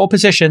sold their whole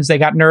positions. They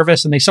got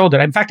nervous and they sold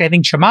it. In fact, I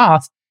think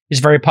Chamath is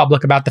very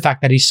public about the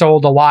fact that he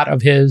sold a lot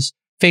of his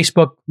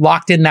Facebook,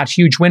 locked in that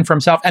huge win for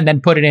himself, and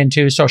then put it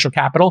into social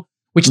capital,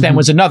 which then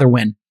was another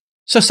win.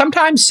 So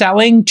sometimes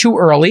selling too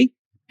early,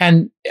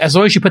 and as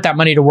long as you put that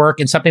money to work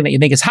in something that you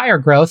think is higher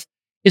growth,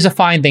 is a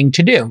fine thing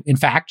to do. In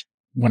fact,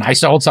 when I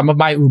sold some of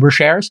my Uber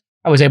shares,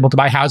 I was able to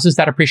buy houses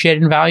that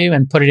appreciated in value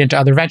and put it into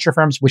other venture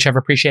firms, which have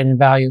appreciated in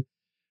value.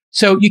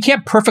 So you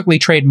can't perfectly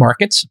trade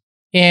markets,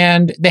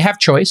 and they have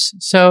choice.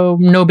 So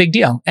no big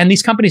deal. And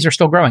these companies are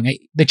still growing.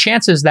 The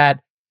chances that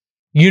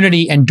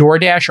Unity and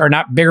DoorDash are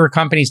not bigger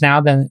companies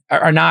now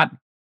are not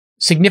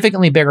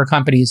significantly bigger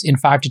companies in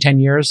 5 to 10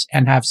 years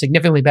and have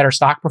significantly better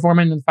stock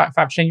performance in 5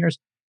 to 10 years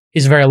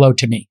is very low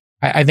to me.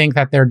 I think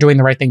that they're doing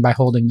the right thing by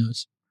holding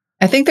those.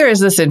 I think there is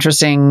this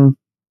interesting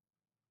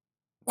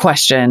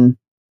question.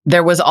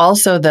 There was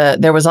also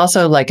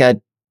like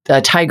a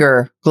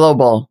Tiger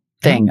Global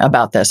thing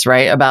about this,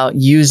 right? About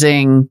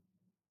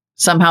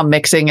somehow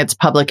mixing its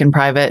public and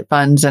private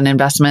funds and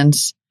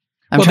investments.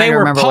 They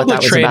were public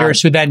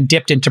traders who then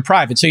dipped into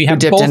private. So you have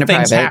both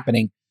things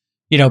happening.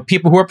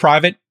 People who are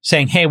private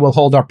saying, hey, we'll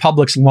hold our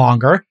publics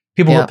longer.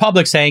 People who are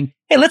public saying,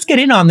 hey, let's get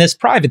in on this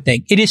private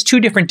thing. It is two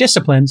different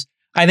disciplines.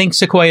 I think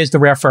Sequoia is the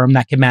rare firm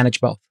that can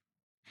manage both.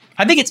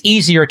 I think it's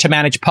easier to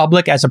manage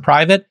public as a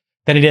private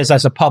than it is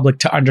as a public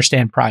to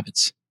understand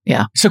privates.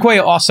 Yeah.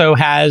 Sequoia also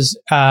has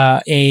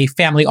a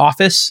family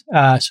office,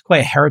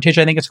 Sequoia Heritage,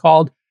 I think it's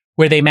called,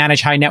 where they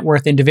manage high net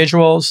worth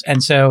individuals.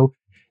 And so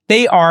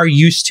they are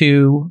used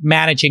to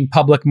managing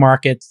public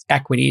markets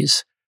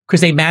equities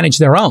because they manage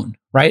their own,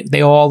 right?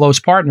 All those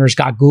partners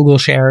got Google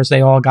shares.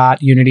 They all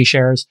got Unity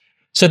shares.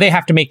 So they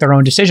have to make their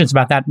own decisions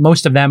about that.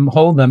 Most of them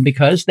hold them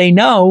because they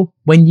know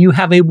when you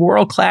have a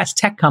world-class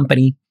tech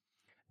company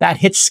that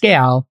hits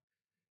scale,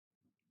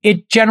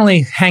 it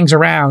generally hangs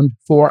around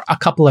for a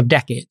couple of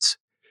decades.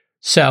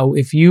 So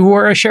if you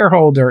were a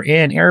shareholder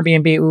in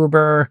Airbnb,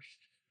 Uber,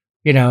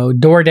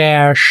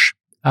 DoorDash,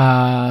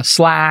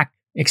 Slack,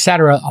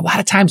 etc., a lot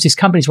of times these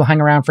companies will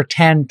hang around for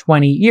 10,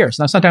 20 years.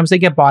 Now, sometimes they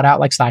get bought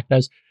out like Slack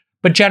does,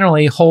 but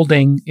generally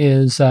holding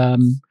is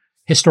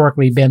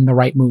historically been the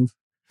right move.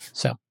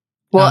 So,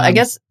 well, I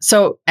guess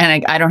so.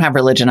 And I don't have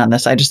religion on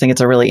this. I just think it's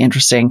a really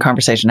interesting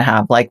conversation to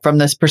have, like from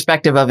this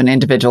perspective of an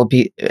individual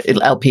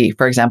LP,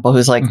 for example,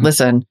 who's like,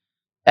 listen,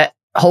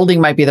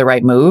 holding might be the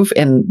right move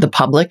in the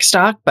public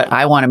stock, but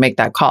I want to make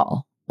that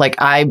call.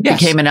 Like I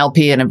became an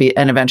LP in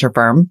a venture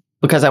firm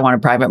because I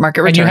wanted private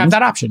market returns. And you have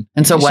that option.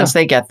 And so once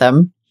they get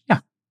them,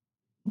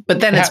 but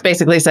then it's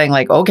basically saying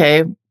like,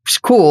 okay,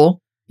 cool,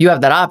 you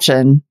have that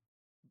option.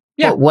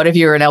 Yeah. But what if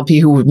you're an LP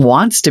who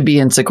wants to be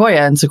in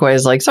Sequoia and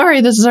Sequoia's like, sorry,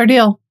 this is our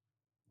deal.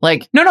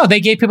 Like, no,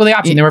 they gave people the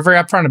option. They were very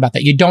upfront about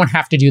that. You don't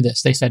have to do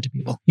this. They said to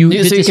people, you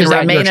can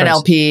remain an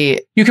LP.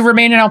 You can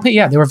remain an LP.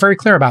 Yeah, they were very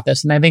clear about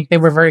this, and I think they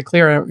were very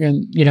clear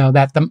in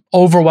that the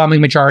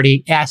overwhelming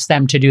majority asked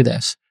them to do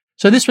this.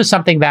 So this was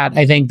something that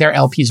I think their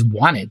LPs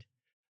wanted,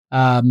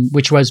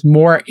 which was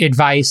more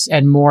advice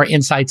and more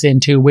insights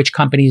into which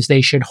companies they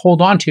should hold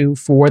on to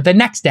for the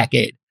next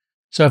decade.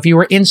 So if you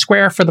were in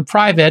Square for the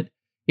private,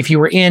 if you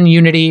were in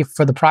Unity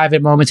for the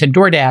private moments and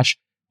DoorDash,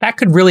 that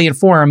could really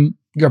inform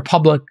your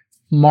public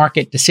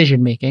market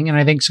decision making. And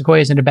I think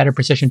Sequoia is in a better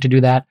position to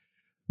do that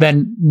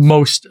than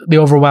the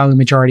overwhelming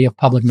majority of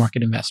public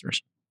market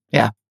investors.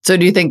 Yeah. So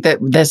do you think that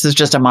this is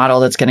just a model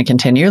that's going to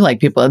continue?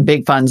 Like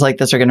big funds like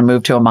this are going to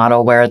move to a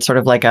model where it's sort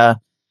of like a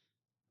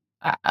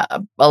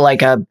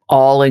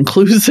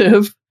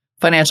all-inclusive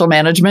financial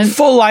management?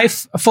 Full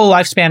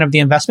lifespan of the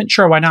investment.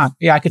 Sure, why not?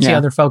 Yeah, I could see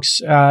other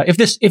folks.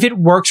 If it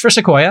works for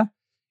Sequoia,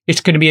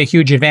 it's going to be a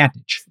huge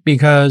advantage,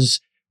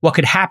 because what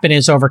could happen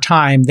is over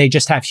time, they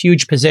just have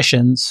huge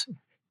positions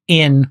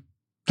in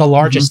the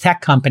largest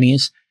tech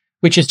companies,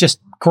 which is just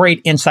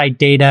great insight,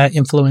 data,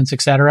 influence,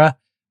 et cetera.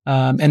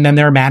 And then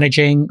they're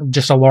managing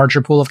just a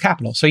larger pool of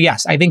capital. So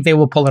yes, I think they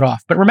will pull it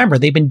off. But remember,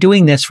 they've been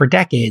doing this for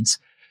decades.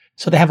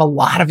 So they have a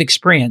lot of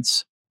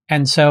experience.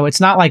 And so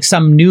it's not like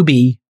some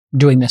newbie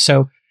doing this.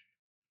 So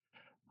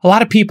a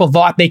lot of people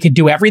thought they could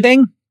do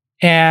everything,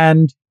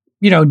 and,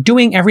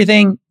 doing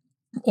everything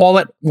all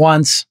at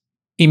once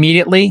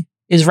immediately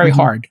is very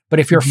hard. But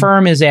if your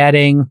firm is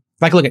adding,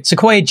 look at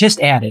Sequoia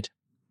just added.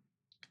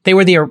 They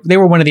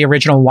were one of the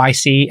original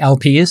YC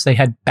LPs. They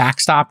had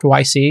backstopped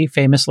YC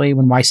famously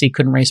when YC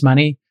couldn't raise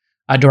money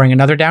during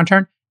another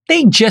downturn.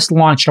 They just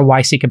launched a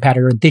YC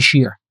competitor this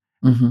year.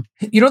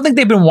 You don't think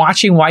they've been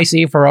watching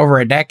YC for over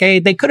a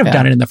decade? They could have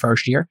done it in the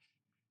first year.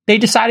 They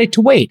decided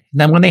to wait. And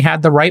then when they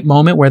had the right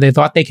moment where they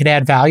thought they could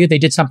add value, they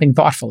did something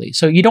thoughtfully.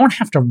 So you don't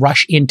have to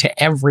rush into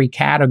every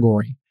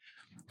category.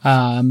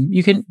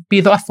 You can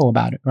be thoughtful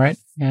about it, right?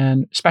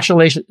 And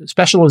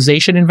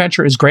specialization in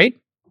venture is great.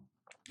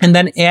 And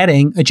then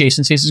adding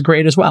adjacencies is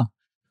great as well.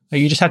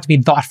 You just have to be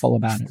thoughtful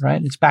about it, right?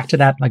 It's back to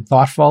that,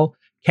 thoughtful.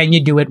 Can you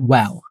do it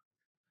well?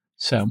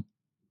 So,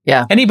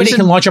 yeah, anybody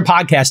can launch a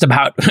podcast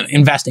about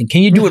investing.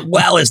 Can you do it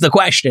well is the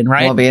question,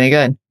 right? Won't be any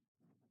good.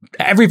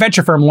 Every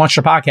venture firm launched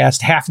a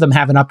podcast. Half of them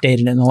haven't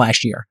updated it in the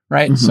last year,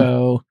 right?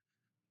 So,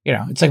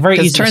 it's very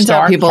easy to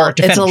start, hard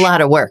to finish. It's a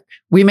lot of work.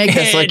 We make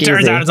this look easy. It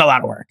turns out it's a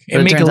lot of work. It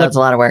turns out it's a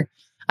lot of work.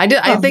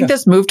 I think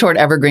this move toward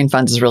evergreen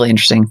funds is really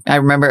interesting.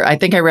 I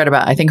think I read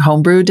about,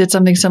 Homebrew did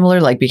something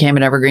similar, became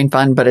an evergreen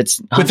fund, but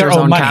it's with their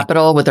own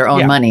capital, with their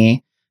own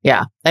money.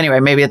 Yeah. Anyway,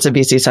 maybe it's a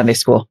VC Sunday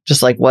school,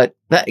 just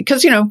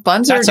because,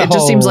 funds it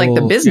just seems like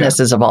the business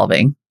is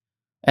evolving,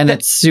 and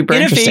it's super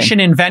interesting. Innovation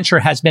in venture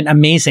has been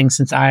amazing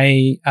since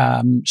I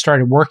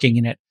started working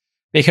in it,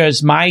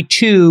 because my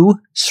two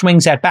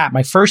swings at bat,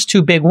 my first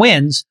two big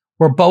wins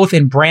were both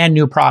in brand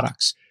new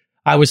products.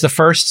 I was the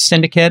first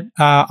syndicate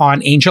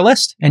on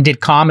AngelList and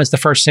did Calm as the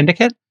first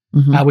syndicate,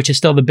 which is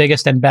still the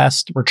biggest and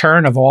best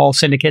return of all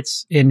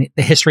syndicates in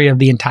the history of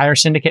the entire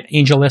syndicate,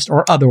 AngelList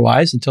or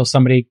otherwise, until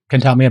somebody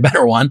can tell me a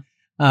better one.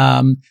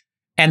 And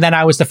then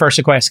I was the first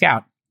Sequoia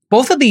Scout.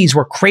 Both of these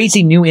were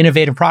crazy new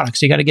innovative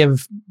products. You got to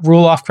give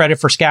Roelof credit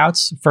for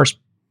Scouts, first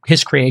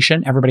his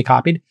creation, everybody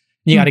copied.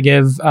 You got to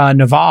give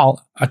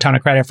Naval a ton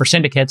of credit for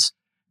syndicates.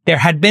 There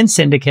had been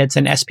syndicates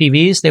and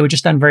SPVs. They were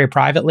just done very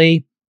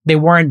privately. They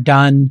weren't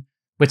done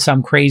with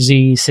some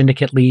crazy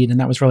syndicate lead. And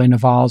that was really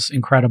Naval's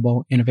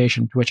incredible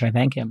innovation, to which I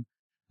thank him.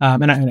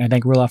 And I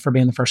thank Roelof for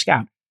being the first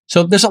Scout.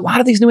 So there's a lot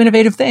of these new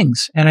innovative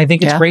things. And I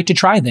think it's great to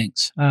try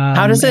things.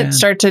 How does it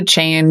start to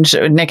change?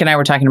 Nick and I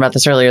were talking about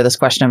this earlier, this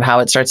question of how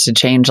it starts to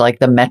change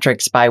the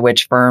metrics by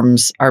which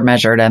firms are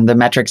measured and the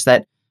metrics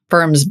that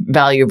firms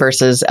value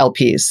versus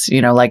LPs.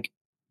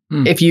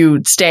 If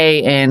you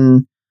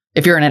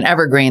if you're in an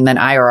evergreen, then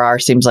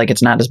IRR seems like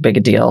it's not as big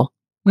a deal.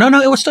 No,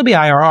 it will still be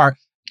IRR.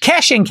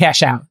 Cash in,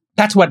 cash out.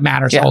 That's what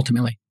matters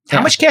ultimately.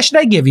 How much cash did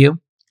I give you?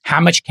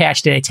 How much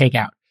cash did I take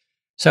out?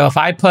 So if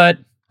I put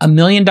 $1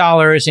 million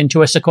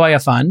into a Sequoia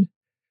fund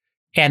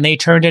and they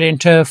turned it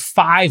into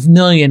 $5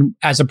 million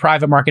as a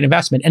private market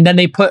investment, and then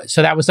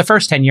so that was the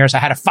first 10 years, I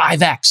had a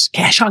 5x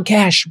cash on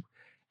cash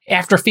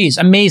after fees.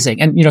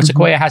 Amazing. And,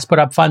 Sequoia has put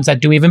up funds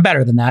that do even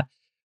better than that.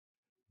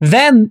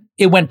 Then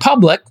it went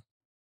public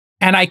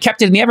and I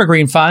kept it in the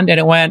evergreen fund, and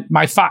it went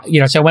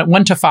so it went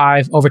 1 to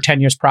 5 over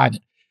 10 years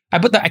private.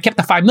 I kept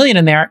the 5 million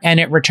in there, and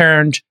it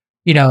returned,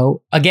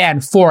 again,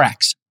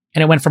 4x,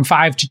 and it went from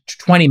 5 to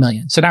 20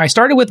 million. So now I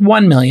started with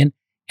 1 million,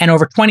 and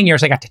over 20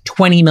 years, I got to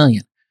 20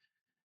 million.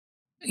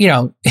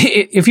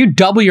 If you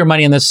double your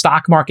money in the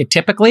stock market,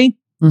 typically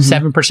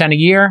 7% a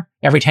year,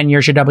 every 10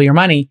 years, you double your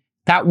money.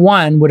 That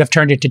 1 would have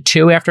turned into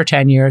 2 after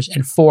 10 years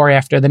and 4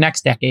 after the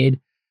next decade.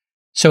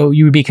 So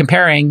you would be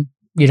comparing,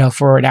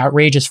 for an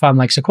outrageous fund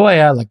like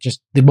Sequoia,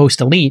 just the most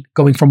elite,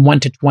 going from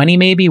 1 to 20,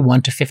 maybe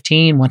 1 to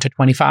 15, 1 to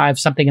 25,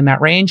 something in that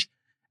range,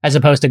 as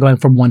opposed to going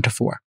from 1 to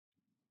 4.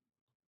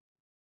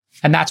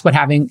 And that's what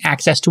having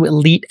access to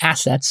elite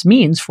assets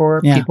means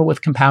for people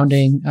with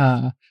compounding,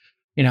 and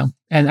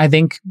I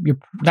think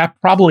that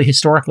probably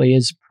historically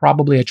is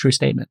probably a true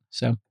statement.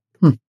 So,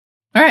 all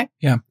right.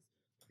 Yeah.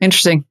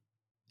 Interesting.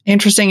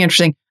 And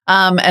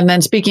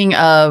then speaking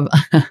of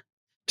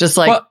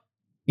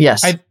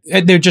yes.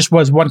 There just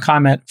was one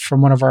comment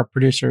from one of our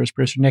producers.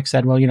 Producer Nick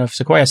said, well, if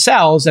Sequoia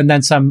sells and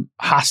then some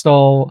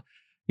hostile,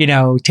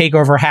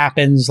 takeover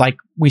happens, like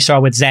we saw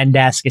with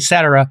Zendesk, et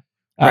cetera,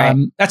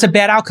 That's a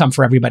bad outcome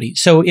for everybody.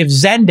 So if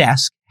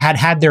Zendesk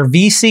had their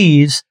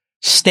VCs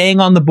staying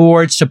on the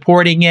board,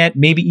 supporting it,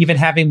 maybe even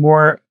having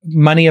more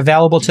money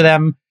available to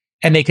them,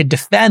 and they could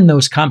defend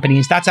those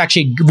companies, that's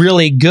actually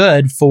really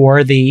good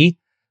for the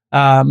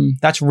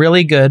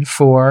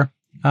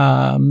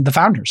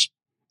founders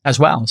as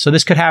well. So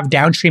this could have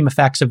downstream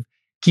effects of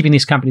keeping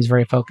these companies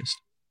very focused.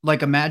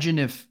 Like, imagine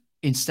if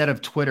instead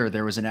of Twitter,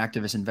 there was an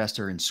activist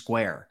investor in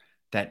Square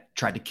that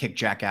tried to kick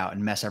Jack out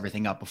and mess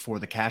everything up before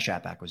the Cash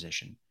App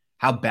acquisition.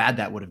 How bad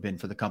that would have been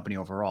for the company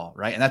overall,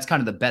 right? And that's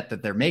kind of the bet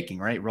that they're making,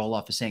 right?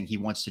 Roloff is saying he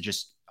wants to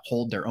just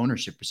hold their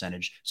ownership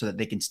percentage so that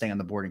they can stay on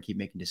the board and keep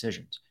making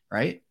decisions,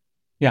 right?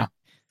 Yeah.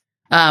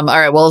 All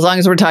right. Well, as long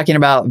as we're talking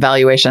about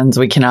valuations,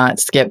 we cannot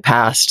skip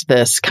past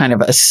this kind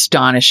of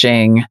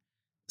astonishing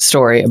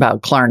story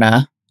about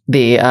Klarna,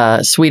 the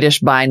Swedish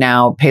buy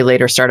now, pay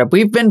later startup.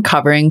 We've been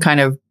covering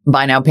kind of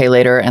buy now, pay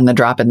later and the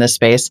drop in this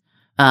space.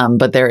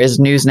 But there is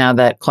news now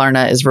that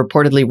Klarna is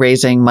reportedly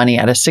raising money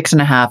at a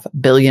 $6.5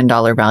 billion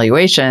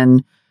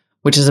valuation,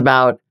 which is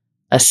about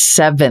a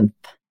seventh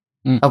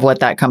of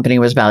what that company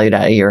was valued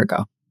at a year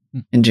ago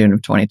in June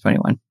of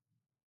 2021.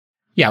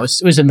 Yeah,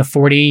 it was in the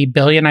 40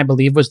 billion, I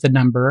believe, was the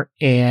number.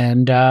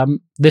 And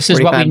this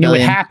is what we knew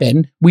would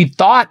happen. We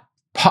thought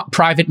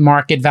private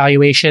market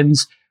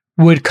valuations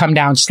would come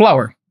down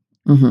slower.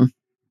 Mm-hmm.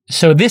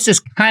 So this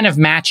is kind of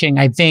matching,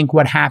 I think,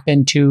 what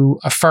happened to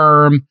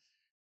Affirm,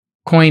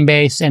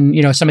 Coinbase,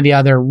 and some of the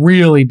other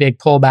really big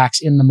pullbacks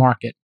in the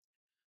market.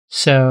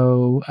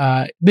 So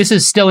this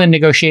is still in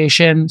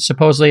negotiation.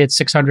 Supposedly it's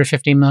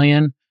 650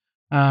 million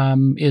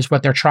is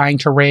what they're trying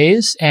to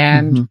raise.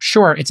 And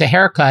sure, it's a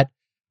haircut.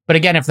 But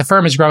again, if the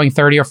firm is growing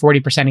 30 or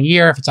 40% a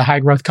year, if it's a high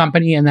growth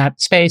company in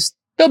that space,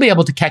 they'll be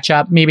able to catch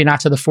up, maybe not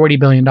to the $40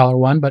 billion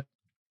one, but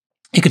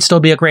it could still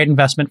be a great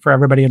investment for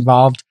everybody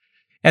involved.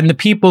 And the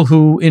people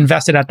who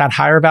invested at that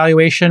higher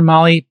valuation,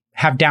 Molly,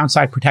 have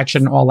downside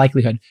protection in all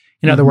likelihood.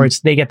 In other words,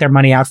 they get their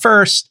money out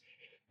first.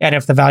 And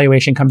if the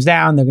valuation comes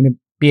down, they're going to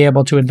be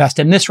able to invest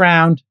in this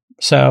round.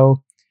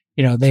 So,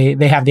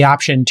 they have the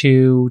option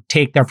to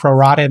take their pro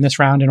rata in this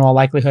round in all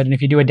likelihood. And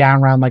if you do a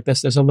down round like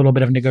this, there's a little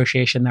bit of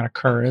negotiation that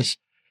occurs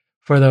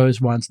for those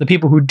ones. The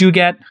people who do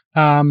get,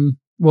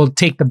 will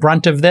take the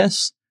brunt of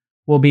this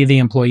will be the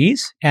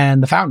employees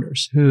and the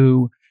founders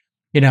who,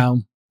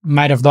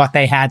 might have thought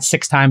they had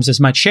 6 times as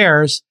much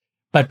shares,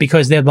 but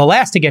because they're the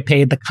last to get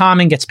paid, the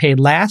common gets paid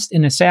last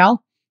in a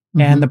sale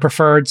and the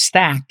preferred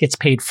stack gets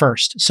paid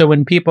first. So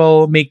when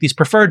people make these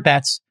preferred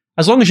bets,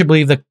 as long as you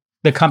believe that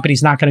the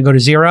company's not going to go to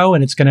zero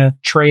and it's going to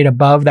trade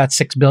above that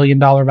 $6 billion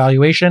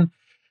valuation,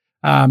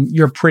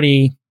 you're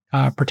pretty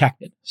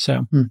protected.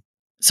 So.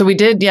 So we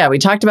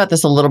talked about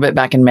this a little bit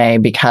back in May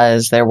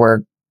because there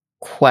were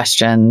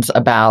questions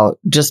about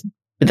just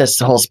this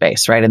whole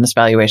space, right? In this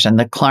valuation,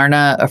 the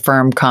Klarna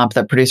Affirm comp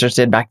that producers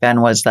did back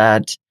then was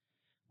that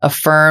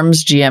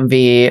Affirm's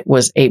GMV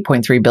was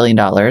 $8.3 billion,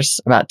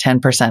 about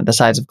 10% the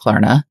size of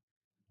Klarna,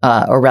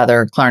 or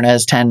rather Klarna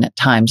is 10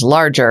 times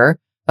larger.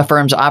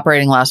 Affirm's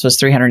operating loss was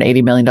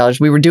 $380 million.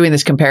 We were doing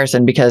this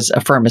comparison because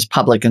Affirm is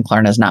public and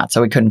Klarna is not.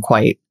 So we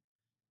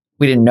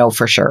didn't know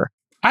for sure.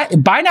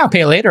 Buy now,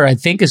 pay later, I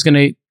think is going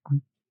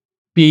to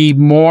be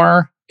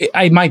more,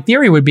 my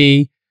theory would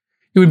be,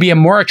 it would be a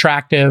more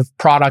attractive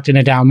product in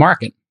a down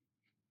market.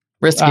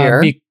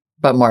 Riskier,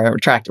 but more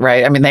attractive,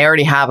 right? I mean, they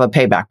already have a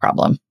payback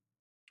problem.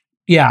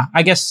 Yeah,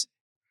 I guess.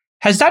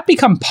 Has that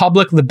become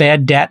public, the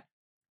bad debt?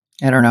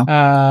 I don't know.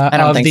 I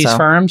don't think these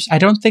firms? I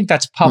don't think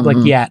that's public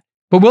yet.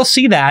 But we'll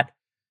see that.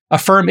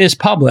 Affirm is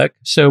public,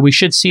 so we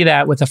should see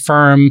that with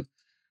Affirm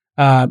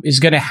is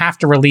going to have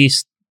to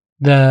release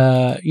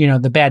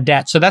the bad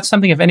debt. So that's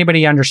something, if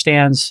anybody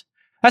understands,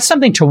 that's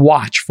something to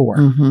watch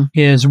for,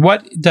 is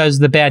what does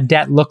the bad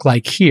debt look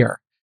like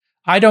here?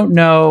 I don't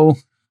know.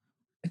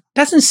 It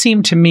doesn't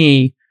seem to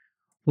me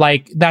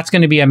like that's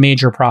going to be a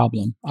major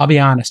problem. I'll be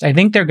honest. I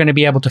think they're going to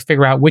be able to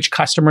figure out which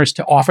customers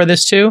to offer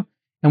this to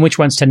and which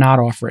ones to not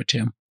offer it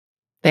to.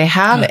 They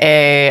have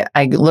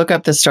I look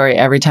up this story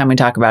every time we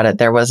talk about it.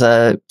 There was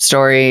a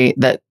story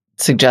that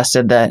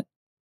suggested that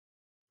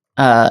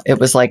it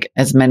was like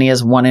as many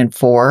as 1 in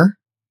 4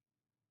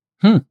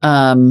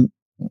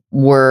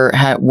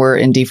 were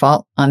in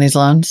default on these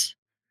loans.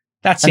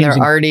 That seems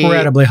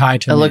incredibly high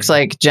to me. It looks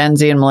like Gen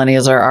Z and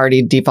millennials are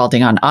already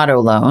defaulting on auto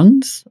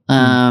loans.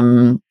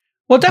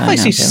 We'll definitely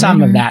see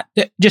some of that.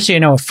 Just so you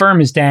know,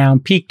 Affirm is down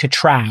peak to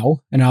trough,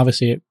 and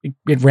obviously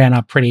it ran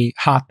up pretty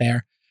hot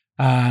there,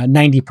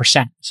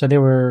 90%. So they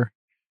were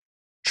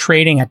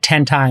trading at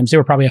 10 times. They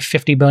were probably a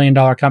 $50 billion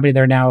company.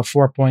 They're now a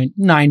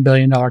 $4.9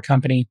 billion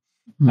company.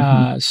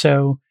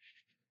 So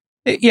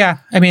yeah,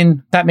 I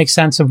mean, that makes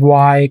sense of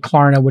why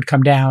Klarna would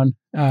come down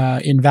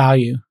in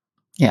value.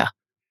 Yeah.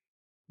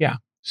 Yeah.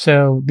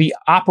 So the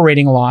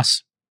operating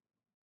loss,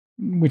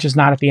 which is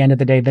not at the end of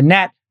the day the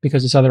net,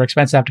 because this other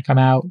expenses have to come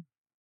out.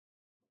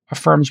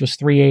 Affirm's was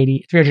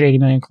 380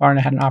 million. Klarna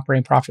had an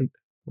operating profit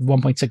of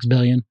 1.6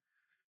 billion.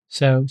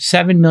 So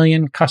 7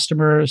 million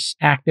customers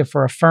active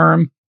for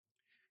Affirm.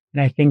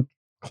 And I think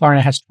Klarna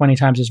has 20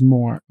 times as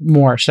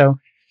more. So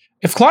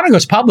if Klarna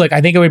goes public,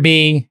 I think it would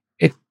be,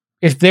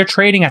 if they're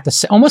trading at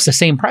almost the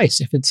same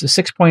price, if it's a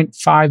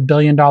 $6.5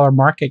 billion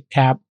market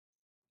cap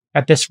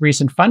at this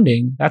recent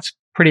funding, that's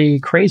pretty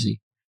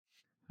crazy.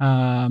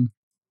 Klarna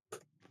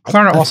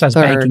also has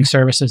banking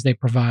services they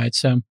provide.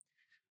 So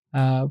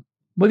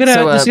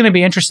this is going to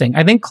be interesting.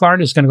 I think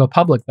Klarna is going to go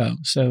public though.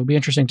 So it'll be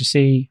interesting to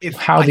see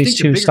how these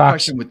two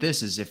stocks. The question with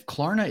this is if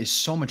Klarna is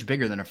so much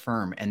bigger than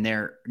Affirm and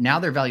their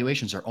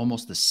valuations are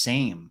almost the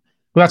same.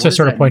 Well, that's what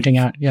sort of pointing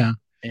out. Yeah.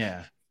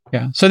 Yeah.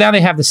 Yeah. So now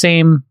they have the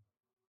same.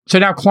 So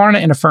now Klarna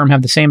and Affirm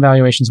have the same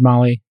valuations,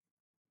 Molly,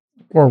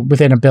 or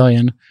within $1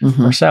 billion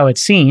or so, it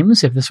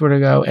seems, if this were to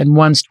go. And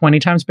one's 20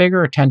 times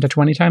bigger or 10 to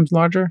 20 times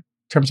larger in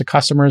terms of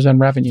customers and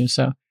revenue.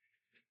 So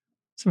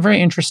it's a very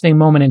interesting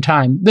moment in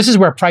time. This is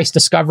where price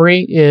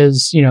discovery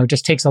is,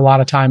 just takes a lot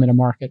of time in a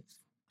market.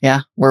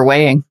 Yeah, we're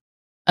weighing.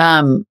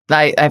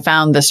 I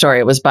found the story.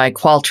 It was by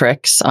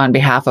Qualtrics on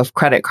behalf of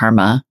Credit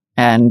Karma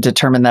and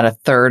determined that a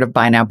third of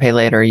buy now, pay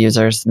later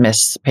users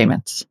miss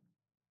payments.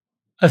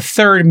 A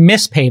third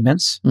miss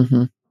payments,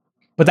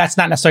 but that's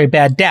not necessarily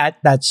bad debt.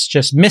 That's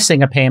just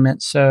missing a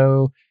payment. So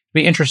it'll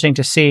be interesting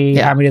to see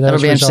how many of those.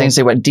 It'll be interesting to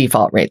see what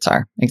default rates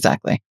are.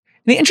 Exactly.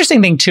 The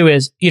interesting thing too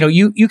is,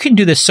 you can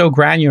do this so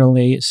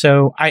granularly.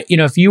 So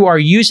if you are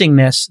using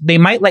this, they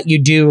might let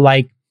you do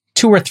like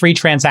 2 or 3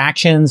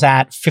 transactions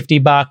at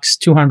 $50,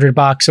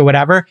 $200 or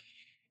whatever.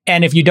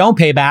 And if you don't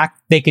pay back,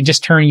 they can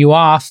just turn you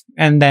off.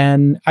 And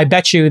then I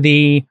bet you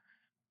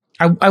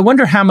I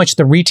wonder how much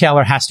the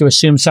retailer has to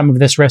assume some of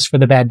this risk for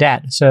the bad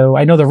debt. So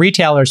I know the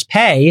retailers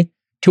pay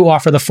to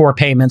offer the 4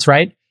 payments,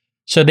 right?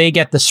 So they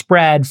get the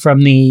spread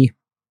from the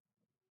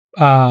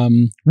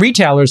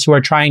retailers who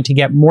are trying to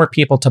get more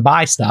people to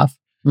buy stuff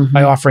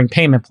by offering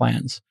payment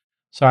plans.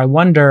 So I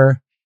wonder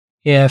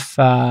if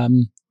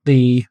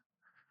the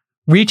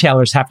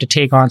retailers have to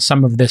take on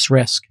some of this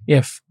risk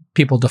if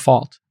people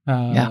default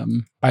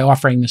by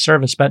offering the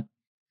service. But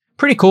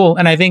pretty cool.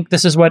 And I think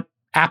this is what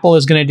Apple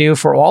is going to do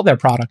for all their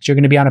products. You're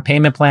going to be on a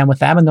payment plan with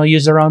them and they'll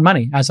use their own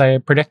money. As I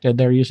predicted,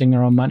 they're using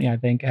their own money, I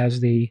think, as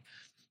the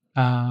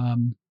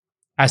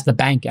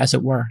bank, as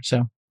it were.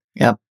 So,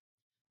 yep.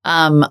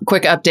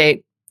 Quick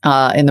update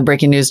in the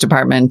breaking news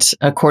department.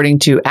 According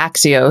to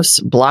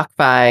Axios,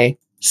 BlockFi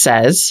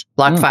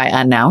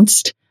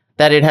announced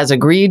that it has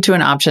agreed to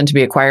an option to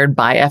be acquired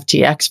by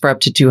FTX for up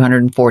to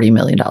 $240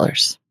 million.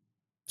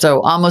 So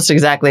almost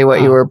exactly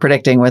what you were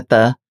predicting with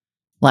the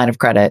line of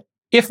credit.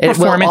 If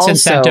performance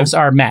incentives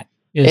are met.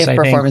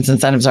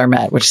 Incentives are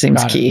met, which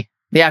seems key.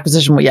 The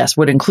acquisition,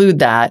 would include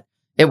that.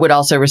 It would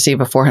also receive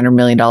a $400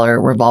 million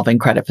revolving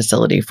credit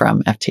facility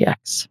from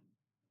FTX.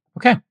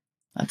 Okay.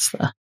 That's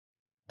the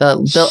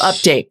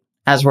update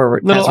as we're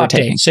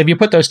taking. So if you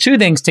put those two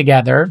things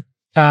together,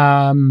 it's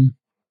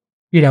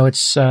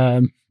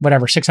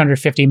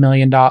 $640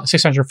 million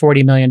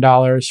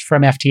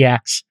from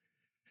FTX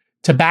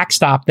to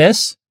backstop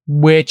this,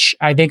 which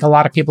I think a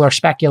lot of people are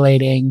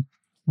speculating.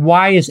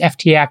 Why does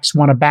FTX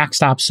want to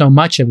backstop so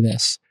much of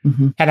this?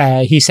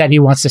 And he said he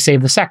wants to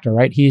save the sector,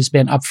 right? He's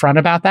been upfront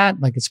about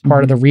that. Like it's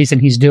part of the reason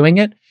he's doing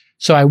it.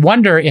 So I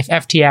wonder if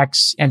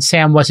FTX and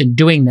Sam wasn't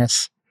doing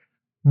this,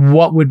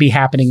 what would be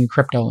happening in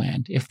crypto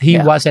land if he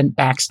wasn't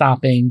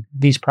backstopping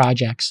these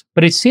projects?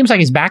 But it seems like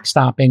he's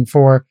backstopping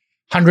for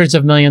hundreds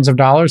of millions of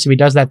dollars. If he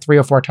does that 3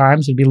 or 4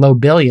 times, it'd be low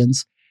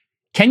billions.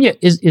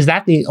 Is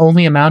that the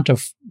only amount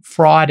of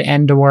fraud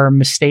and or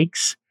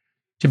mistakes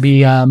to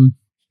be generous?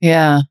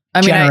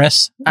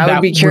 I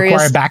would be curious.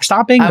 Require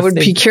backstopping. I would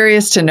be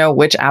curious to know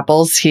which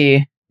apples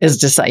he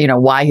is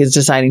why he's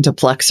deciding to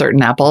pluck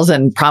certain apples,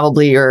 and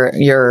probably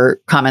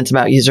your comments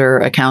about user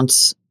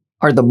accounts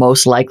are the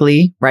most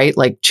likely, right?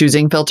 Like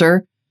choosing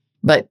filter.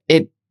 But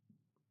it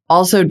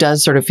also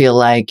does sort of feel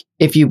like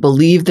if you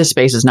believe the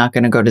space is not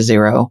going to go to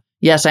zero,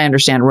 yes, I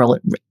understand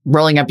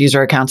rolling up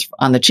user accounts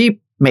on the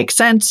cheap makes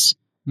sense.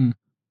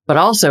 But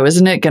also,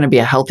 isn't it going to be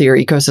a healthier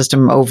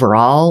ecosystem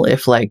overall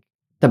if like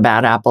the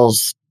bad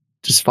apples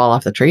just fall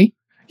off the tree?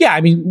 Yeah.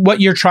 I mean, what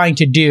you're trying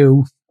to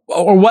do,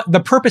 or what the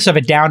purpose of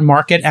a down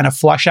market and a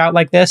flush out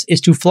like this is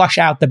to flush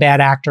out the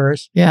bad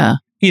actors. Yeah.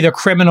 Either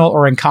criminal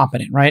or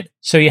incompetent, right?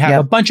 So you have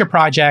a bunch of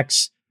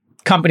projects,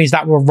 companies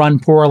that were run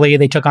poorly,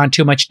 they took on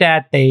too much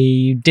debt,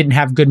 they didn't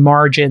have good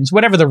margins,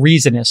 whatever the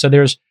reason is. So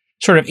there's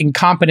sort of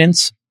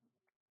incompetence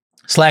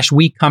 /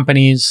 weak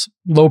companies,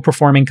 low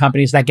performing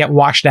companies that get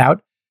washed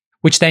out,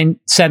 which then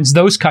sends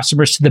those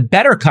customers to the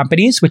better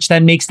companies, which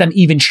then makes them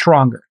even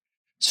stronger.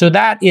 So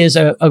that is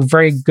a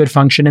very good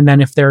function. And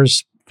then if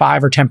there's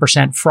 5 or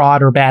 10%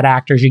 fraud or bad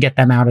actors, you get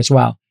them out as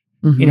well.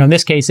 In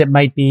this case, it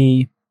might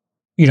be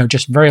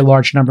just very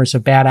large numbers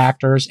of bad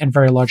actors and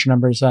very large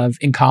numbers of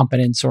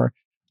incompetence or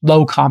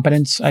low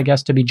competence, I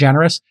guess, to be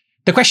generous.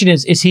 The question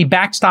is he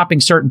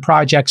backstopping certain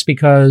projects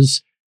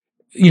because,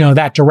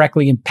 that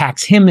directly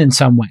impacts him in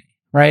some way,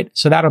 right?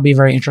 So that'll be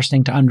very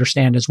interesting to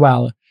understand as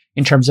well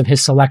in terms of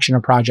his selection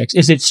of projects.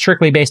 Is it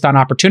strictly based on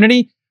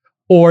opportunity,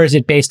 or is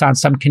it based on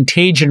some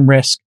contagion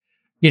risk,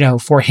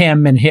 for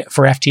him and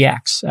for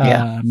FTX?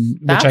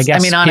 Which I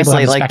guess people have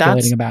been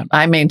speculating about.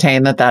 I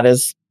maintain that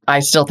is I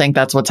still think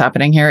that's what's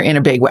happening here in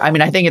a big way. I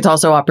mean, I think it's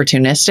also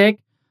opportunistic,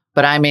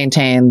 but I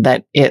maintain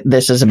that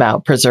this is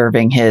about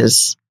preserving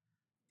his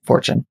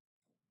fortune,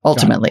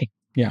 ultimately.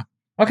 Yeah.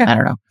 Okay. I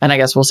don't know. And I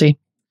guess we'll see.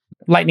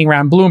 Lightning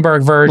round.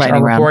 Bloomberg, Verge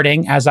are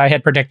reporting, as I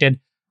had predicted,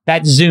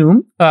 that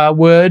Zoom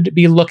would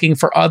be looking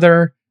for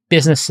other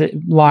business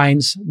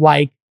lines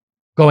like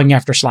going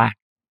after Slack.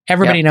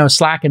 Everybody knows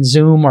Slack and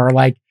Zoom are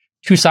like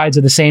two sides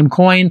of the same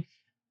coin.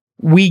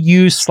 We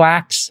use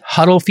Slack's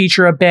Huddle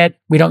feature a bit.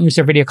 We don't use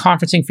their video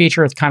conferencing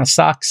feature. It kind of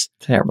sucks.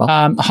 Terrible.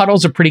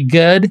 Huddles are pretty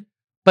good,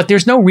 but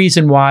there's no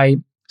reason why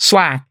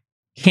Slack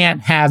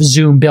can't have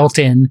Zoom built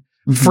in,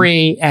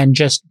 free and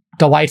just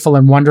delightful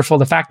and wonderful.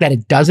 The fact that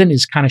it doesn't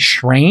is kind of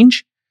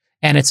strange,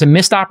 and it's a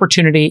missed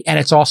opportunity, and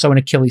it's also an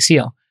Achilles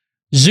heel.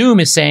 Zoom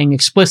is saying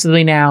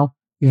explicitly now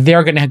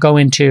they're going to go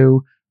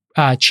into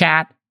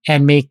chat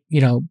and make,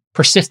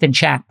 persistent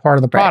chat part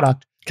of the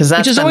product. Because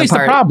that's which is always the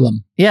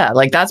problem. Yeah,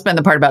 like that's been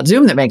the part about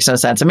Zoom that makes no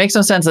sense. It makes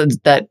no sense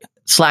that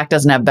Slack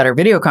doesn't have better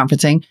video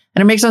conferencing,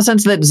 and it makes no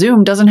sense that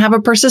Zoom doesn't have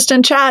a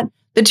persistent chat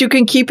that you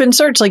can keep in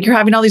search. Like you're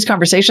having all these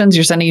conversations,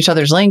 you're sending each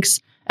other's links,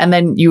 and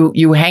then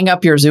you hang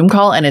up your Zoom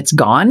call and it's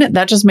gone.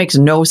 That just makes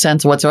no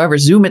sense whatsoever.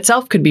 Zoom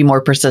itself could be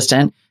more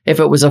persistent if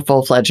it was a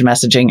full-fledged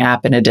messaging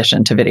app in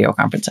addition to video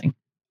conferencing.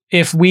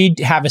 If we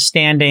have a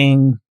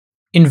standing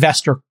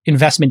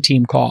investment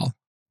team call,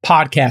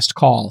 podcast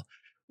call,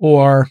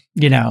 or,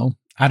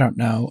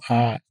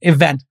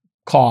 event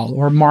call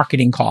or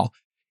marketing call.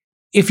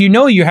 If you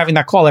know you're having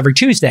that call every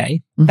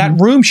Tuesday, that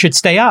room should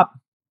stay up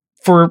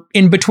for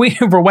in between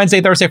for Wednesday,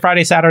 Thursday,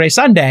 Friday, Saturday,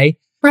 Sunday.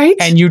 Right.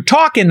 And you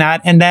talk in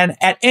that. And then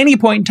at any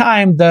point in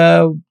time,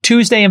 the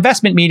Tuesday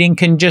investment meeting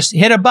can just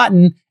hit a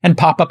button and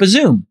pop up a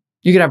Zoom.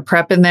 You can have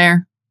prep in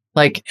there.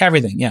 Like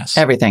everything. Yes.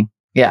 Everything.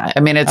 Yeah. I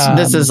mean,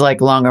 this is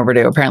like long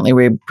overdue. Apparently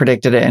we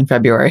predicted it in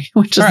February,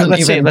 which is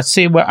let's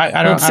see what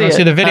I don't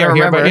see the video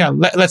here,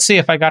 but let's see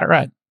if I got it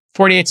right.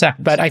 48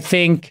 seconds. But I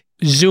think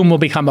Zoom will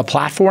become a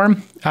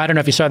platform. I don't know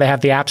if you saw they have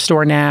the App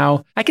Store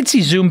now. I can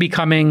see Zoom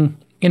becoming,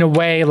 in a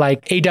way,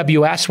 like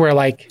AWS, where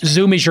like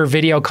Zoom is your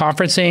video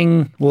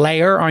conferencing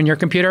layer on your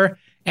computer,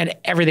 and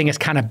everything is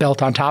kind of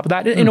built on top of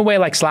that in a way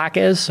like Slack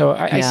is. So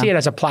I see it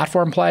as a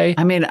platform play.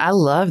 I mean, I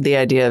love the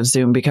idea of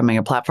Zoom becoming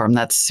a platform.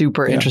 That's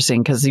super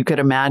interesting because you could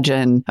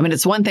imagine, I mean,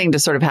 it's one thing to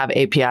sort of have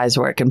APIs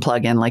where it can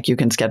plug in, like you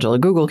can schedule a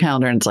Google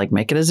Calendar and it's like,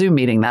 make it a Zoom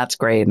meeting. That's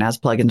great. And has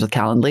plugins with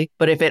Calendly.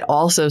 But if it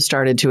also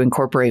started to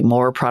incorporate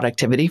more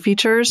productivity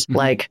features,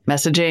 like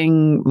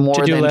messaging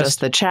more than just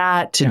the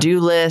chat, to-do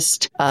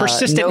list,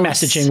 persistent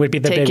messaging would be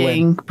the big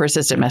win.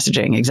 Persistent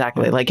messaging,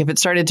 exactly. Like if it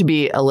started to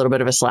be a little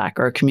bit of a Slack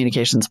or a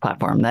communications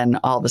platform, then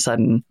all of a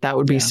sudden that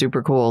would be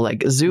super cool.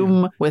 Like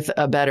Zoom with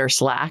a better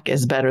Slack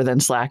is better than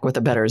Slack with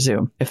a better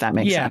Zoom, if that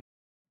makes sense.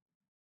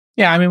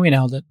 Yeah, I mean, we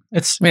nailed it.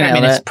 It's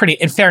pretty,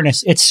 in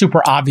fairness, it's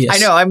super obvious. I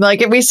know. I'm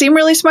like, we seem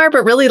really smart,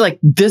 but really like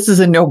this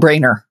is a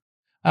no-brainer.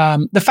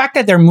 The fact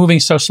that they're moving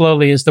so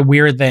slowly is the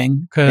weird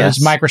thing because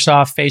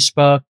Microsoft,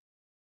 Facebook,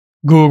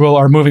 Google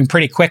are moving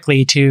pretty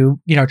quickly to,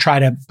 try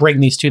to bring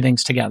these two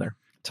things together.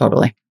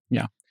 Totally.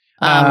 Yeah.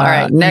 All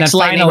right. Next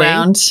lightning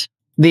round.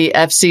 The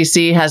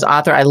FCC has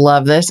authorized, I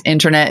love this,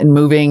 internet and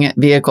moving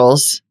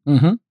vehicles,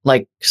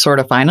 like sort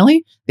of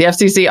finally. The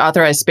FCC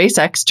authorized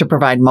SpaceX to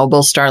provide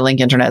mobile Starlink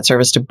internet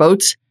service to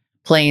boats,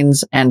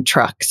 planes, and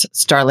trucks.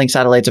 Starlink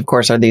satellites, of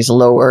course, are these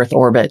low Earth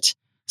orbit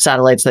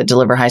satellites that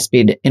deliver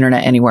high-speed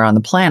internet anywhere on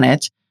the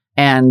planet.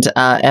 And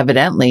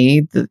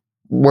evidently,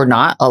 we're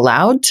not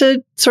allowed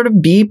to sort of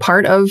be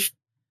part of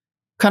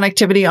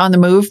connectivity on the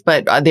move.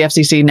 But the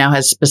FCC now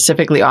has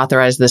specifically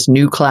authorized this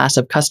new class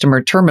of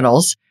customer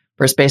terminals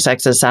for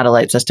SpaceX's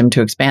satellite system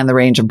to expand the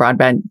range of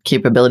broadband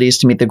capabilities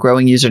to meet the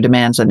growing user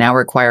demands that now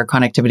require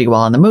connectivity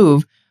while on the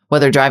move,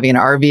 whether driving an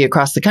RV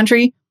across the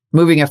country,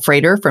 moving a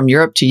freighter from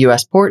Europe to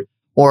U.S. port,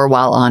 or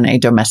while on a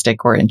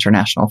domestic or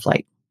international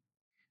flight.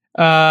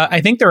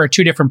 I think there are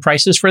two different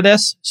prices for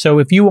this. So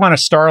if you want a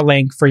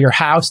Starlink for your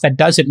house that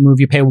doesn't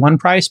move, you pay one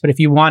price. But if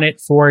you want it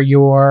for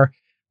your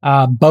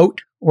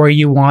boat or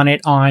you want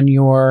it on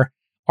your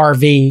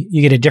RV,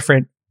 you get a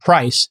different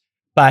price.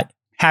 But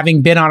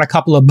having been on a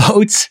couple of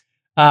boats,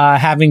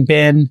 having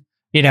been,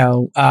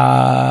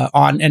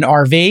 on an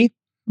RV,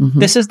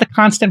 this is the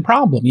constant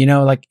problem.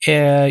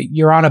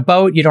 You're on a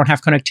boat, you don't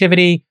have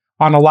connectivity.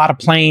 On a lot of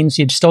planes,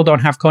 you still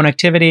don't have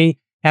connectivity.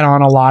 And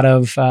on a lot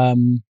of,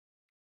 RVs,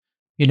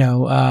 you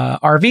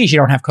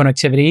don't have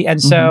connectivity.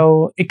 And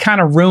so it kind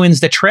of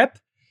ruins the trip.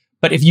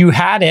 But if you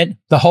had it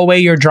the whole way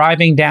you're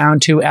driving down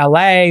to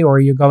LA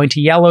or you're going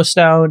to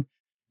Yellowstone,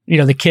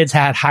 the kids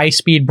had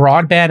high-speed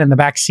broadband in the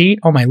back seat.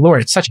 Oh my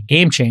Lord, it's such a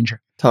game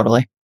changer.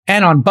 Totally.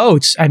 And on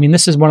boats, I mean,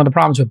 this is one of the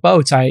problems with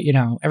boats.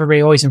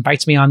 Everybody always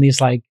invites me on these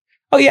like,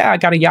 oh yeah, I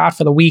got a yacht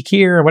for the week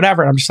here or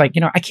whatever. And I'm just like,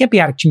 I can't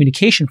be out of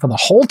communication for the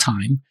whole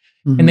time.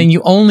 And then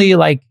you only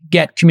like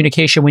get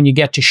communication when you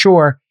get to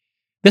shore.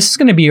 This is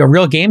going to be a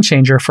real game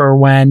changer for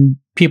when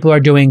people are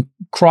doing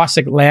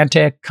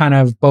cross-Atlantic kind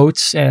of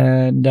boats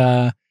and,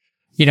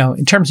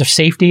 in terms of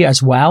safety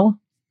as well.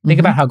 Think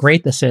about how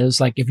great this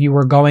is. Like if you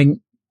were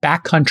going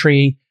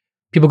backcountry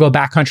people go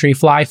backcountry,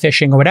 fly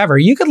fishing or whatever,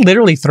 you could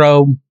literally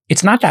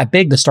it's not that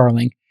big, the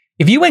Starlink.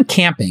 If you went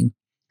camping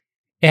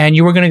and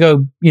you were going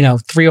to go,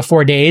 3 or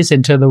 4 days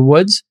into the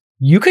woods,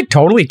 you could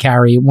totally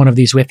carry one of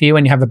these with you,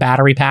 and you have a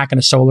battery pack and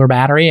a solar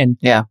battery, and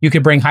you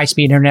could bring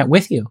high-speed internet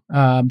with you.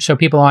 So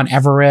people on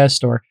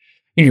Everest, or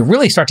you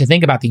really start to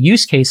think about the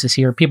use cases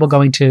here, people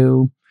going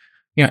to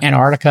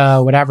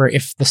Antarctica, whatever,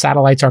 if the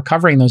satellites are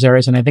covering those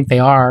areas, and I think they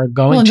are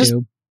going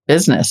to.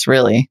 Business,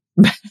 really.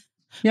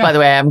 By the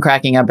way, I'm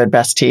cracking up at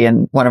Best Tea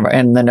and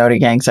in the Noti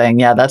gang saying,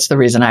 that's the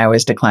reason I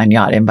always decline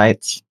yacht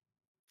invites.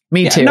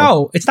 Me too.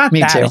 No, it's not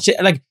that. It's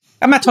just, like,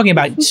 I'm not talking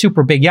about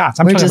super big yachts.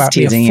 I'm talking about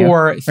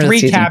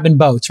three cabin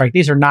boats, right?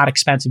 These are not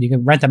expensive. You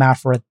can rent them out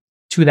for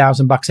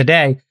 $2,000 a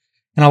day.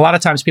 And a lot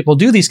of times people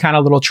do these kind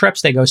of little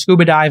trips. They go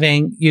scuba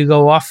diving. You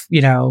go off,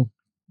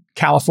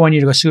 California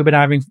to go scuba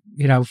diving,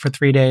 for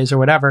 3 days or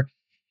whatever.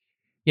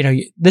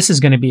 This is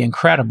going to be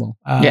incredible.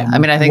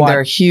 I think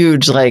they're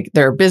huge, like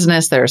their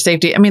business, their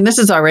safety. I mean, this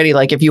is already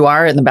like, if you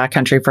are in the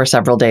backcountry for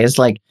several days,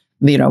 like,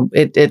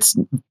 it's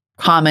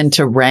common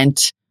to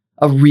rent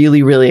a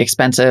really, really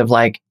expensive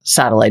like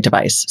satellite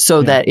device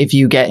so that if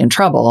you get in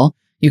trouble,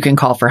 you can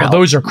call for help.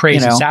 Those are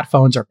crazy. Sat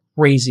phones are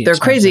crazy. They're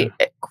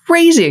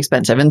crazy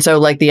expensive. And so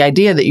like the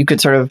idea that you could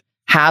sort of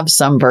have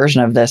some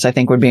version of this, I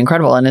think would be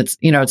incredible. And it's,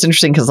 it's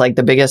interesting because like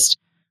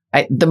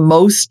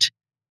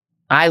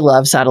I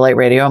love satellite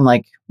radio. I'm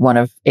like one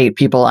of 8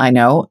 people I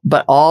know,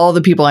 but all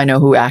the people I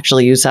know who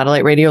actually use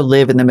satellite radio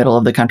live in the middle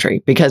of the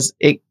country because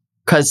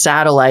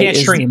satellite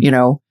is,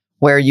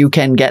 where you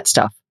can get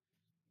stuff.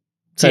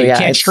 So you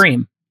can't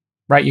stream,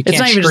 right? It's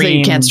not even just that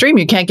you can't stream.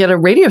 You can't get a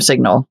radio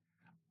signal.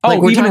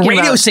 Even a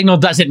radio signal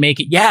doesn't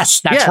make it.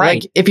 Yes, that's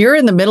right. Like if you're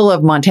in the middle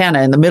of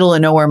Montana, in the middle of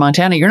nowhere,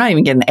 Montana, you're not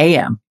even getting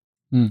AM.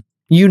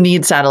 You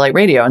need satellite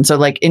radio. And so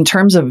like in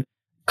terms of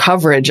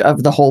coverage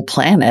of the whole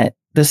planet,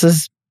 this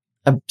is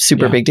a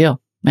super big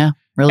deal. Yeah,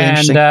 really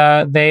interesting.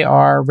 And they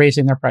are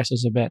raising their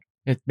prices a bit.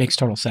 It makes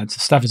total sense. The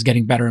stuff is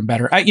getting better and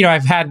better.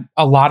 I've had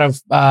a lot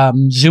of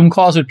Zoom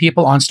calls with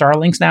people on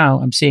Starlinks now.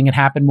 I'm seeing it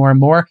happen more and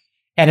more.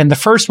 And in the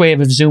first wave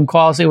of Zoom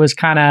calls, it was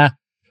kind of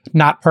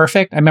not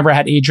perfect. I remember I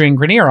had Adrian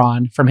Grenier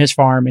on from his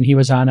farm, and he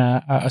was on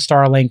a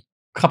Starlink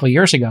a couple of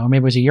years ago,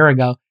 maybe it was a year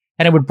ago,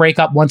 and it would break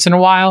up once in a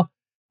while.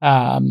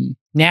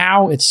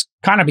 Now it's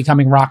kind of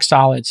becoming rock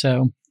solid.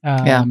 So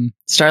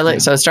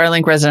Starlink. So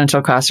Starlink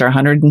residential costs are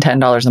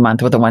 $110 a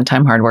month with a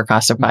one-time hardware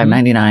cost of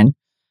 $599.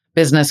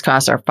 Business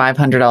costs are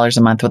 $500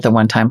 a month with a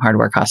one-time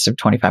hardware cost of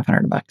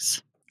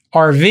 $2,500.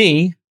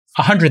 RV.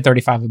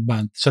 $135 a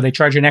month. So they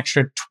charge an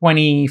extra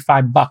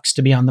 $25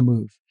 to be on the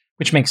move,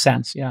 which makes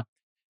sense. Yeah.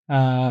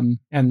 And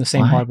the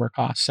same hardware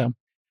cost. So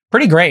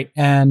pretty great.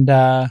 And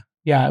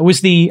it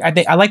was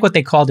I like what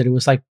they called it. It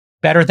was like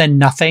better than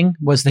nothing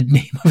was the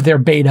name of their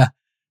beta.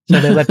 So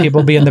they let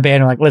people be in the beta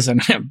and like,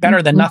 listen,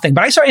 better than nothing.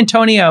 But I saw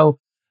Antonio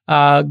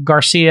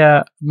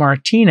Garcia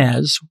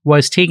Martinez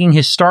was taking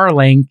his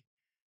Starlink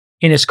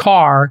in his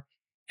car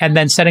and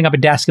then setting up a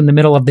desk in the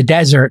middle of the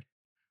desert.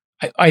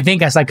 I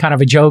think as like kind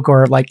of a joke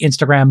or like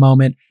Instagram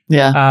moment,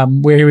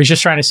 where he was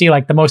just trying to see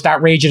like the most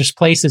outrageous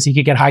places he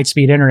could get high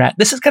speed internet.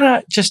 This is going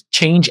to just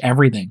change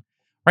everything.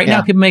 Right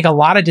now, people make a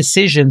lot of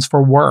decisions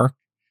for work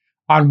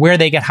on where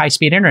they get high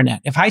speed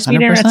internet. If high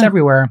speed internet's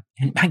everywhere,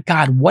 and my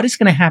God, what is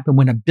going to happen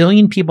when 1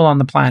 billion people on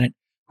the planet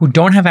who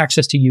don't have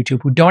access to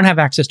YouTube, who don't have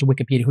access to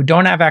Wikipedia, who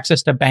don't have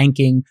access to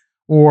banking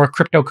or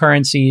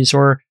cryptocurrencies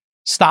or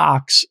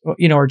stocks,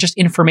 or just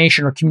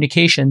information or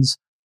communications,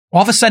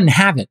 all of a sudden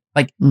have it,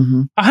 like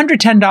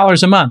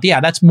 $110 a month.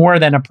 Yeah, that's more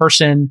than a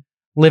person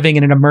living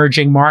in an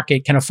emerging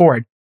market can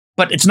afford.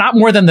 But it's not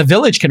more than the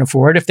village can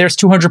afford. If there's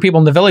 200 people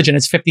in the village and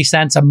it's 50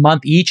 cents a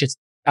month each, it's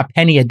a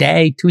penny a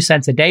day, 2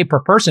 cents a day per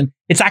person.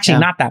 It's actually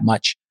not that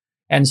much.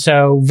 And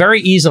so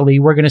very easily,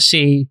 we're going to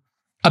see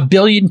 1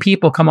 billion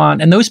people come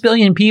on. And those 1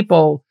 billion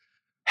people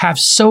have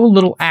so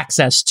little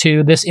access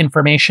to this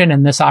information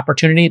and this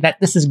opportunity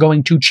that this is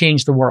going to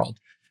change the world.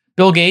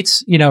 Bill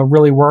Gates,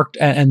 really worked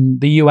and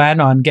the UN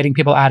on getting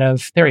people out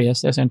of, there he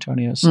is, there's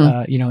Antonio's,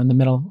 in the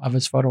middle of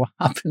his photo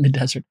op in the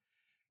desert.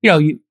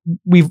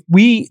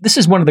 This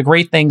is one of the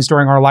great things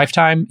during our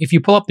lifetime. If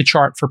you pull up the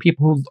chart for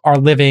people who are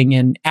living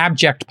in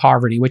abject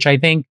poverty, which I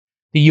think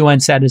the UN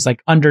said is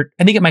like I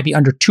think it might be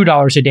under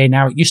 $2 a day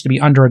now. It used to be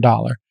under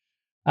 $1.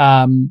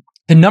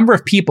 The number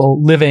of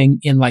people living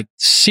in like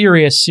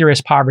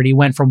serious poverty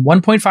went from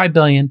 1.5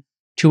 billion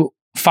to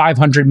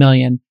 500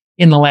 million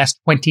in the last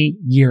 20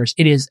 years.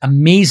 It is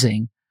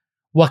amazing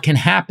what can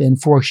happen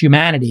for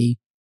humanity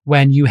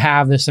when you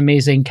have this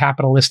amazing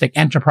capitalistic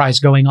enterprise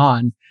going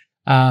on.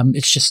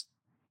 This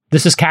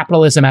is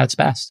capitalism at its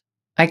best.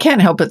 I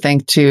can't help but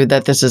think too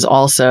that this is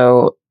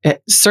also,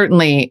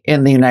 certainly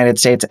in the United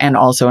States and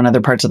also in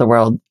other parts of the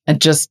world,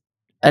 just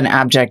an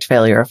abject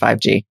failure of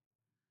 5G.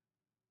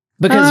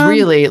 Because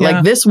really,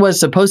 like this was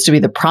supposed to be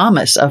the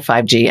promise of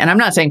 5G. And I'm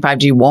not saying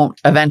 5G won't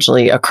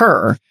eventually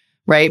occur,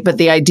 right? But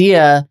the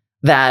idea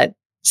that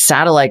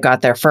satellite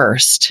got there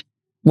first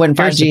when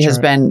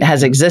 5G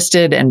has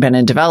existed and been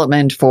in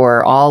development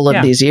for all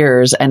of these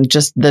years, and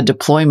just the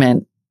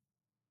deployment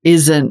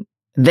isn't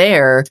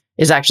there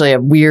is actually a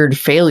weird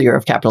failure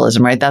of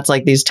capitalism, right? That's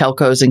like these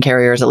telcos and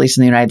carriers, at least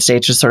in the United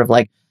States, just sort of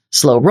like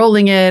slow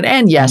rolling it.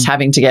 And yes,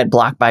 having to get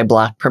block by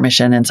block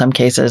permission in some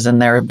cases.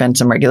 And there have been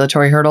some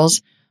regulatory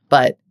hurdles,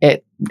 but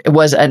it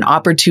was an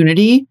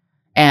opportunity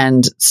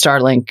and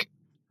Starlink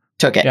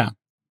took it. Yeah.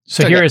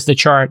 So here is the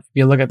chart. If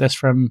you look at this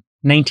from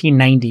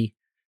 1990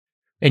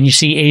 and you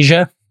see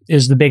Asia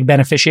is the big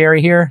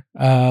beneficiary here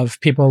of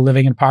people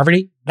living in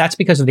poverty. That's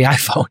because of the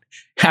iPhone,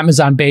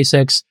 Amazon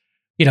Basics,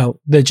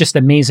 the just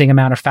amazing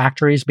amount of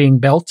factories being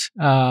built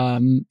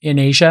in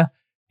Asia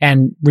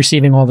and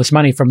receiving all this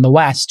money from the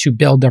West to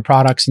build their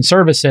products and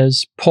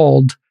services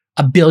pulled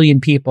 1 billion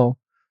people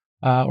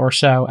or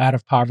so out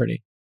of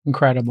poverty.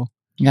 Incredible.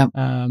 Yep.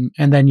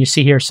 And then you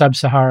see here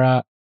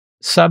Sub-Saharan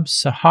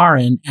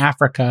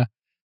Africa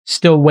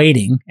still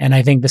waiting. And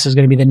I think this is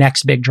going to be the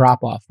next big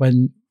drop off.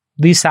 When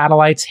these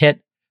satellites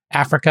hit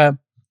Africa,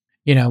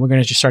 we're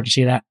going to just start to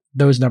see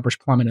those numbers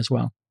plummet as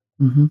well.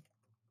 Mm-hmm.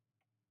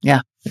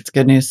 Yeah, it's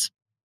good news.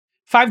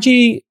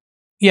 5G,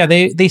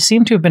 they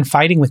seem to have been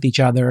fighting with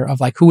each other of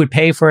like who would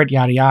pay for it,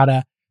 yada,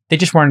 yada. They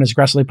just weren't as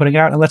aggressively putting it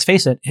out. And let's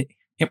face it,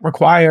 it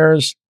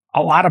requires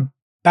a lot of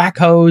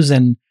backhoes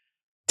and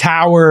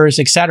towers,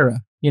 et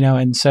cetera,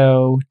 and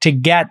so to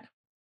get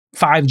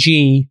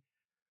 5G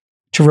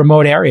to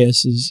remote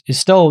areas is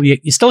still, you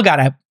still got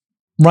to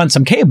run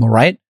some cable,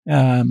 right?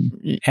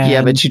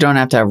 But you don't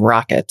have to have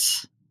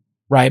rockets.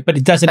 Right, but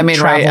it doesn't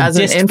travel, right, as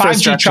an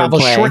infrastructure 5G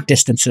travels play, short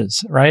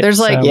distances, right? There's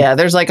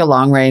there's like a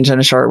long range and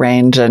a short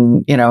range.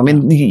 And,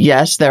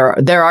 yes, there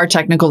are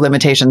technical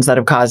limitations that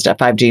have caused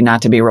 5G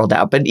not to be rolled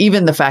out. But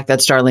even the fact that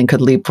Starlink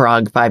could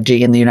leapfrog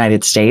 5G in the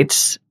United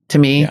States, to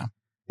me,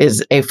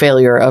 is a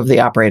failure of the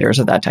operators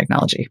of that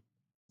technology.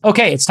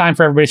 Okay, it's time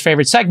for everybody's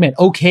favorite segment,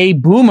 OK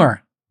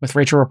Boomer, with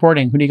Rachel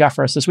reporting. Who do you got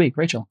for us this week,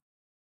 Rachel?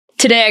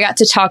 Today, I got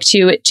to talk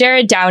to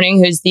Jared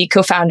Downing, who's the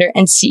co-founder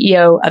and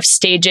CEO of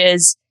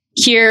Stages.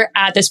 Here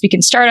at This Week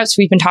in Startups,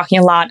 we've been talking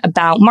a lot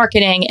about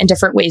marketing and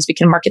different ways we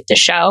can market the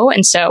show.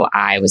 And so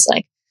I was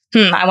like,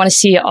 I want to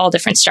see all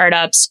different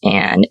startups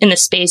and in the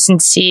space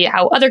and see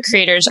how other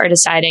creators are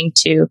deciding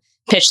to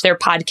pitch their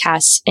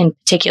podcasts in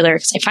particular.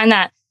 Because I find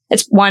that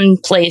it's one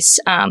place,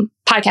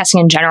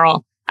 podcasting in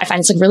general, I find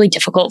it's like really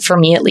difficult for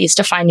me at least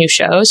to find new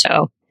shows.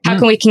 So how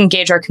can we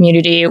engage our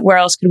community? Where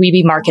else could we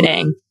be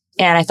marketing?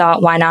 And I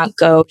thought, why not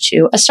go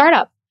to a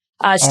startup?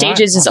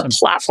 Stages is a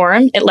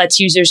platform. It lets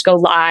users go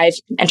live,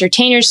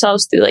 entertain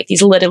yourselves through like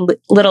these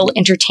little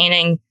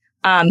entertaining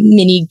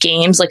mini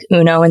games like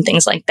Uno and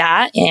things like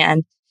that.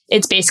 And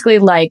it's basically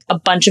like a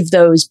bunch of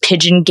those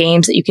pigeon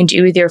games that you can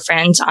do with your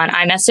friends on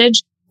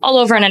iMessage all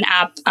over in an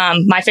app.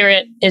 My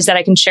favorite is that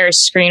I can share a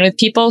screen with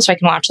people so I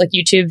can watch like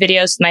YouTube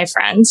videos with my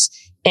friends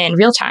in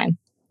real time.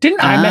 Didn't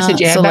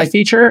iMessage add that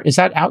feature? Is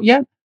that out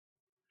yet?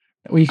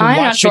 Where you can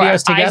watch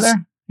videos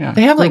together? Yeah.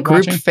 They have like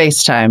group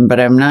FaceTime, but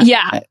I'm not.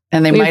 Yeah.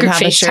 And they might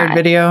have a shared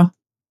video.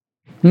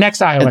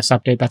 Next iOS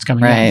update that's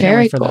coming. Right.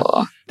 Very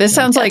cool. This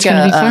sounds like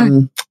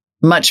a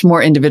much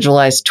more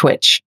individualized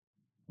Twitch.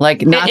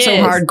 Like not so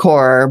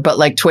hardcore, but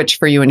like Twitch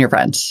for you and your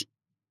friends.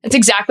 That's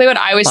exactly what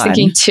I was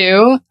thinking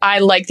too. I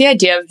like the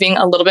idea of being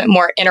a little bit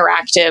more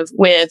interactive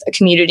with a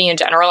community in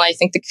general. I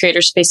think the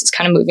creator space is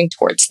kind of moving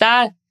towards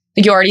that.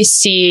 You already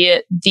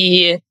see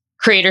the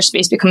creator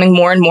space becoming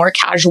more and more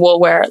casual,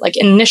 where like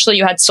initially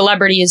you had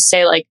celebrities,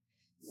 say like,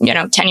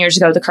 10 years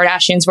ago, the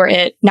Kardashians were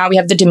it. Now we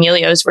have the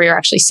D'Amelios, where you're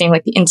actually seeing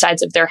like the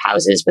insides of their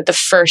houses with the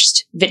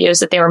first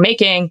videos that they were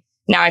making.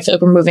 Now I feel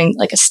like we're moving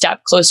like a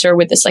step closer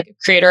with this like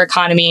creator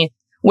economy,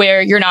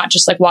 where you're not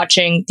just like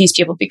watching these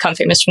people become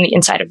famous from the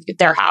inside of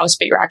their house,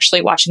 but you're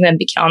actually watching them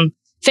become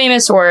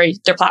famous, or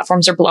their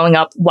platforms are blowing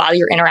up while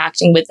you're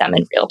interacting with them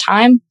in real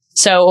time.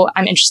 So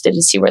I'm interested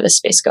to see where this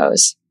space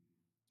goes.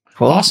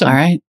 Cool. Awesome. All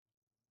right.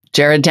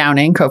 Jared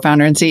Downing,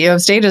 co-founder and CEO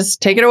of Stages.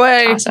 Take it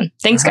away. Awesome.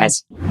 Thanks,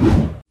 guys.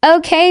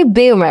 Okay,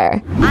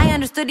 Boomer. I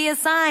understood the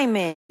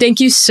assignment. Thank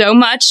you so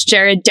much,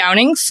 Jared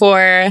Downing,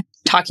 for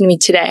talking to me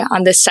today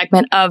on this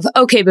segment of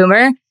Okay,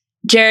 Boomer.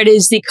 Jared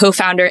is the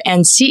co-founder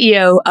and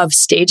CEO of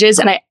Stages.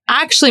 And I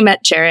actually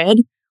met Jared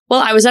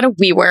while I was at a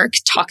WeWork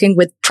talking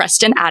with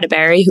Preston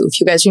Atterbury, who,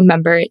 if you guys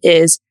remember,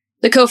 is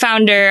the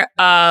co-founder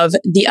of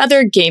the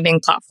other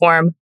gaming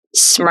platform,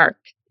 Smirk,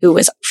 who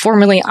was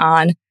formerly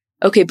on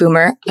Okay,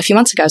 Boomer a few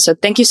months ago. So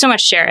thank you so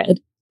much, Jared.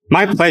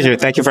 My pleasure.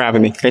 Thank you for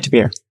having me. Great to be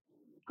here.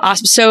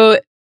 Awesome. So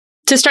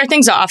to start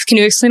things off, can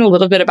you explain a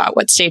little bit about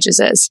what Stages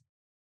is?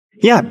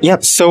 Yeah.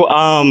 So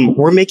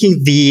we're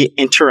making the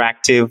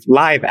interactive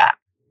live app.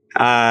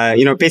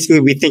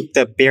 Basically we think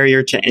the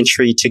barrier to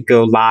entry to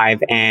go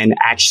live and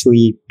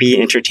actually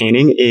be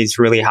entertaining is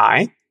really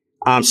high.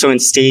 So in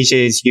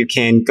Stages, you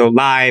can go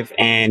live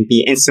and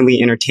be instantly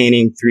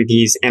entertaining through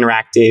these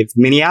interactive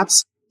mini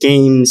apps,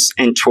 games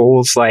and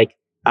tools like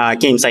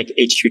games like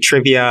HQ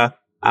Trivia,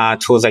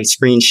 tools like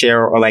Screen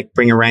Share, or like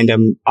bring a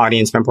random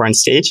audience member on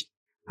stage.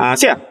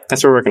 So yeah,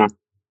 that's what we're working on.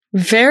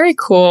 Very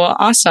cool.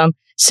 Awesome.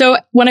 So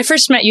when I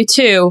first met you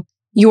too,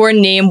 your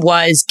name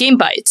was Game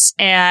Bites,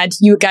 and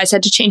you guys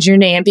had to change your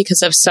name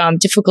because of some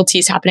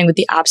difficulties happening with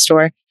the App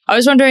Store. I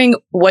was wondering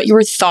what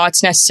your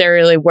thoughts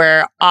necessarily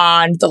were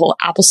on the whole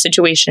Apple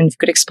situation. If you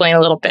could explain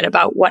a little bit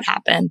about what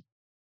happened.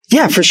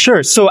 Yeah, for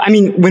sure. So, I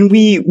mean, when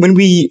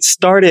we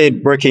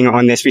started working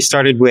on this, we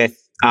started with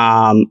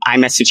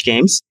iMessage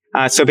games.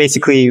 So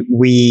basically,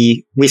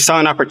 we saw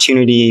an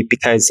opportunity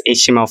because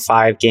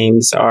HTML5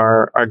 games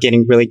are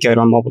getting really good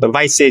on mobile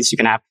devices. You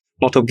can have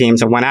multiple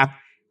games on one app.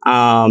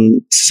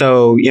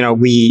 So,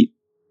 we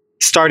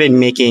started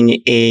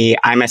making a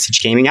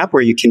iMessage gaming app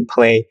where you can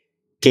play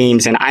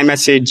games in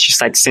iMessage, just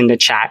like send a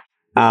chat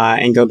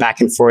and go back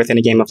and forth in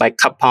a game of like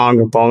cup pong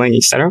or bowling,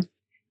 etc.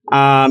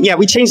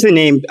 We changed the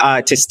name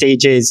to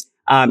Stages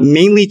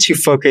mainly to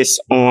focus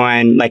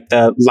on like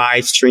the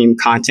live stream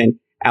content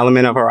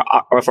element of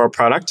our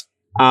product,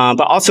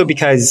 but also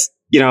because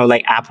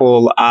like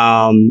Apple,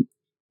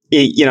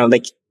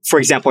 like for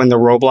example in the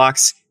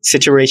Roblox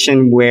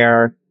situation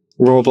where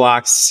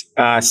Roblox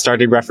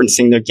started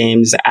referencing their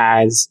games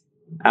as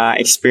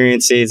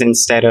experiences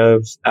instead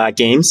of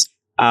games.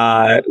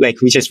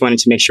 Like we just wanted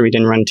to make sure we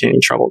didn't run into any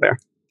trouble there.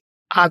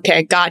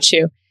 Okay, got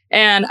you.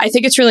 And I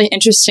think it's really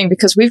interesting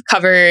because we've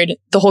covered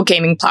the whole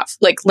gaming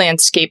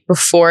landscape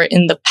before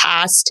in the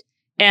past.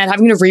 And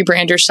having to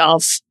rebrand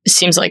yourself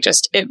seems like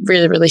it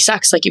really, really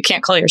sucks. Like you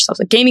can't call yourself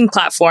a gaming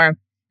platform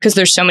because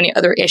there's so many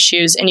other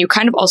issues. And you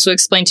kind of also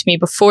explained to me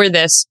before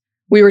this,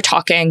 we were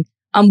talking,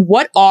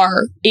 what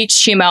are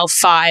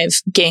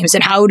HTML5 games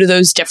and how do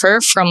those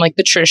differ from like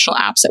the traditional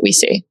apps that we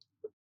see?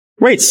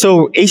 Right.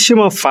 So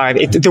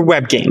HTML5, they're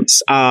web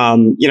games.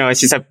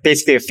 It's just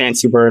basically a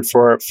fancy word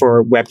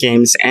for web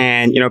games.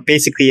 And,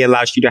 basically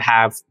allows you to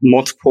have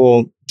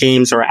multiple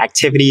games or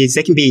activities.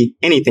 They can be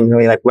anything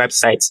really, like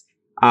websites,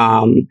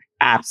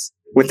 apps,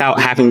 without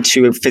having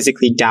to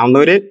physically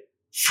download it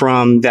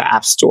from the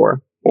App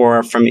Store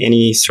or from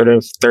any sort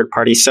of third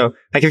party. So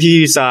like if you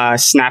use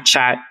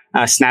Snapchat,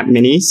 Snap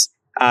Minis,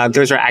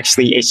 those are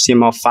actually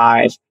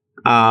HTML5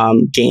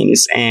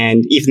 games,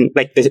 and even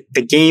like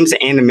the games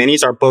and the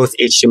minis are both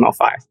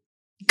HTML5.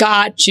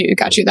 Got you.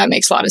 That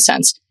makes a lot of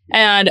sense.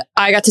 And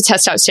I got to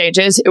test out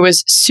Stages. It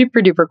was super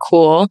duper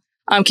cool.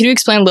 Can you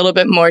explain a little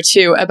bit more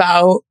too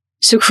about,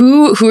 so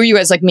who are you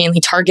guys like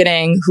mainly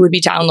targeting? Who would be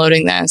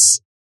downloading this?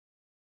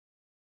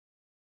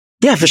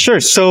 Yeah, for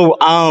sure. So,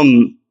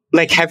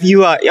 like have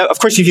you, of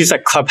course you've used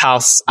like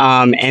Clubhouse,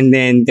 and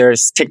then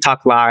there's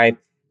TikTok Live,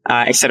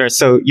 etc.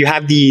 So you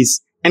have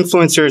these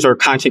influencers or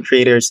content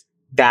creators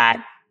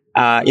that,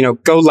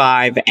 go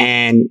live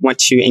and want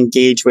to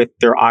engage with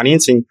their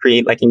audience and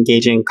create like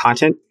engaging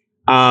content.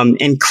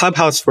 In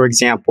Clubhouse, for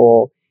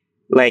example,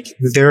 like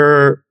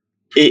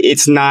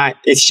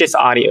it's just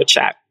audio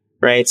chat,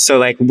 right? So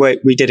like what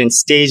we did in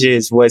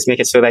Stages was make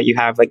it so that you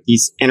have like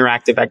these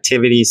interactive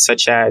activities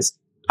such as,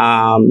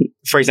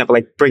 for example,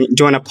 like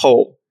doing a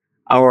poll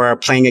or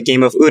playing a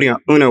game of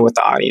Uno with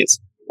the audience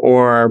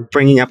or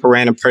bringing up a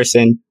random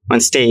person on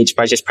stage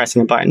by just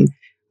pressing a button.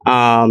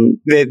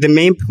 The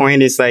main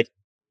point is like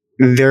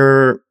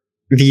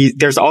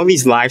there's all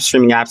these live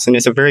streaming apps and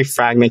it's a very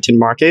fragmented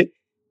market,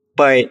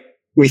 but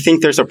we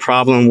think there's a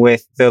problem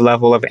with the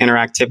level of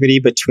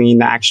interactivity between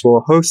the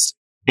actual host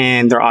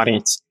and their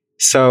audience.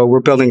 So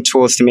we're building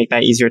tools to make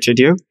that easier to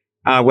do,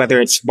 whether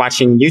it's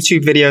watching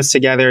YouTube videos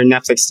together,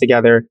 Netflix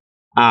together,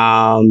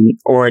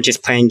 or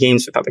just playing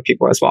games with other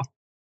people as well.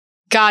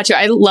 Gotcha.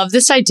 I love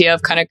this idea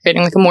of kind of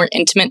creating like a more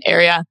intimate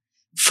area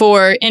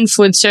for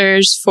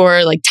influencers,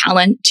 for like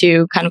talent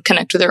to kind of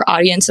connect with their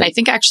audience. And I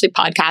think actually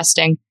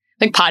podcasting,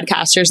 like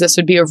podcasters, this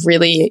would be a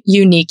really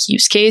unique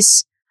use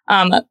case.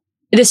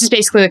 This is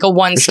basically like a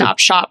one-stop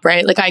shop,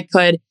 right? Like I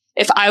could,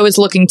 if I was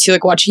looking to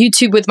like watch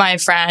YouTube with my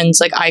friends,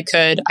 like I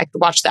could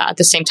watch that at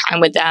the same time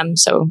with them.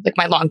 So like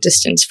my long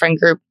distance friend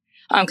group,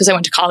 because I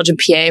went to college in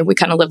PA, we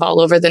kind of live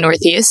all over the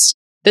Northeast.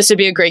 This would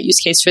be a great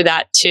use case for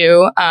that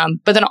too.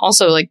 But then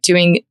also like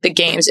doing the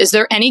games. Is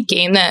there any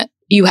game that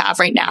you have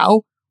right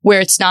now where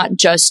it's not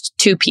just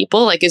two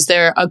people? Like, is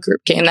there a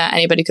group game that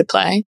anybody could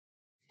play?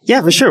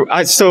 Yeah, for sure.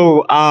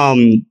 So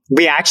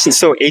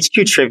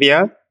HQ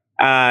Trivia,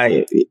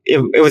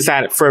 it was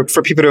that for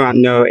people who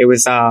don't know, it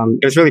was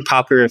really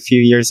popular a few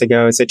years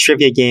ago. It's a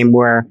trivia game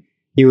where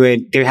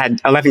they had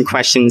 11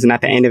 questions, and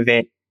at the end of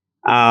it,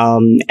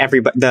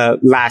 the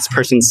last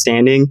person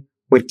standing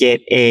would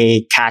get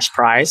a cash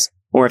prize,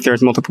 or if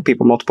there's multiple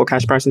people, multiple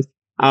cash prizes.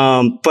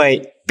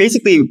 But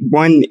basically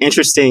one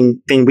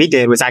interesting thing we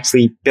did was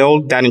actually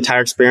build that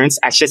entire experience.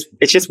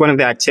 It's just one of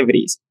the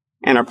activities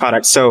in our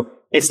product. So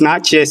it's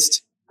not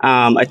just,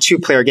 a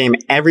 2-player game.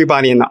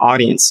 Everybody in the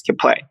audience can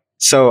play.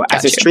 So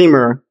as a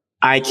streamer,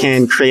 I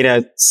can create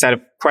a set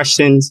of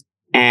questions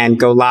and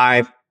go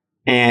live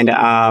and,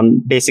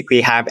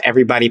 basically have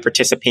everybody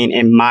participate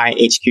in my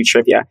HQ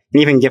trivia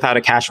and even give out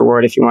a cash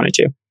reward if you wanted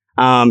to.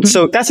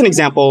 So that's an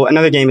example.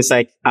 Another game is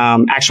like,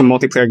 actual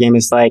multiplayer game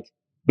is like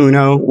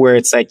Uno, where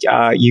it's like,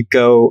 you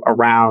go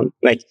around,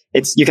 like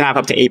you can have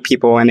up to 8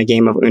 people in a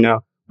game of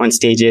Uno on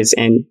stages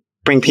and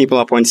bring people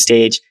up on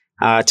stage,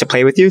 to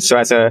play with you. So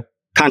as a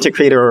content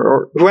creator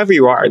or whoever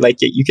you are, like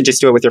you can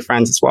just do it with your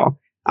friends as well.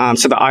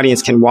 So the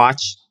audience can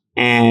watch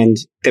and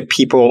the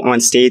people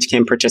on stage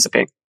can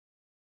participate.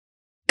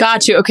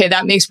 Got you. Okay,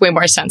 that makes way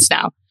more sense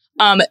now.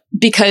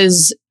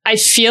 Because I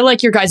feel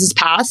like your guys'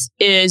 path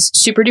is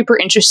super duper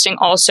interesting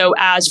also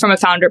as from a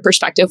founder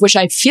perspective, which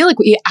I feel like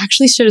we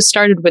actually should have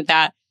started with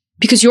that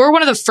because you're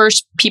one of the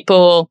first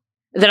people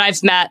that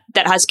I've met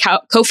that has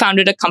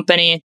co-founded a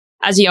company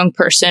as a young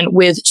person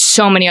with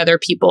so many other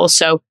people.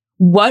 So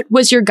what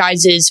was your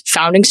guys'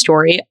 founding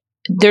story?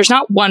 There's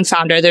not one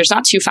founder. There's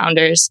not two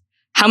founders.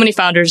 How many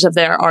founders are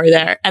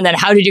there? And then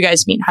how did you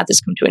guys meet? How did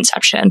this come to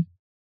inception?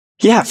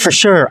 Yeah, for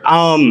sure.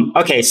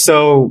 Okay.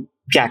 So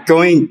yeah,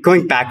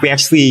 going back,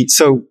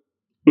 so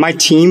my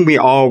team, we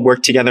all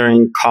worked together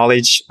in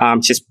college.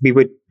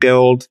 We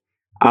built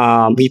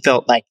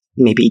like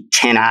maybe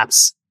 10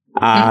 apps,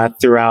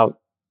 throughout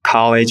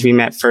college. We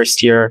met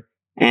first year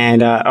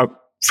and,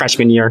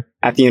 freshman year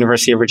at the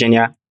University of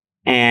Virginia.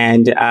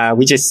 And,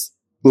 we just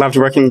loved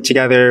working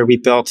together. We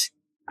built,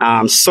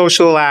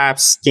 social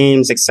apps,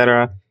 games,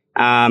 etc.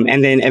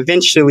 And then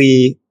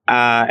eventually,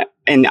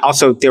 and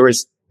also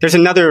there's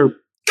another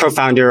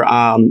co-founder,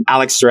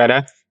 Alex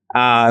Doretta,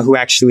 who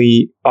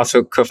actually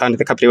also co-founded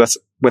the company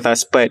with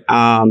us, but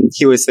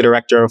he was the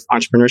director of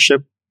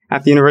entrepreneurship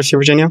at the University of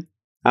Virginia.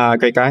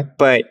 Great guy.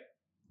 But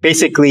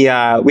basically,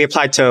 we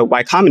applied to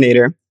Y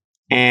Combinator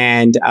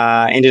and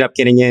ended up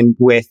getting in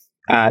with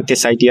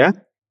this idea.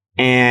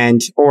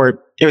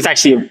 Or it was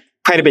actually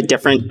quite a bit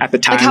different at the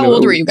time. Like, how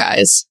old were you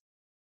guys?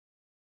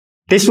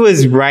 This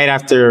was right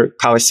after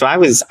college. So I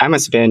was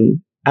 21.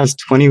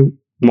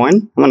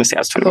 I want to say I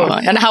was 21.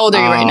 Cool. And how old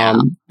are you right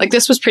now? Like,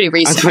 this was pretty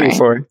recent. I'm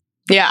 24. Right?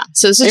 Yeah.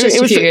 So this is just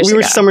a few years ago.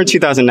 We were summer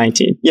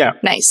 2019. Yeah.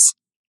 Nice.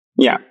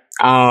 Yeah.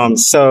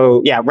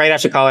 So yeah, right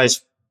after college,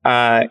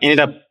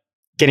 ended up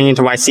getting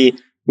into YC.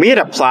 We had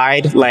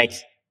applied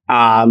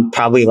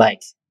probably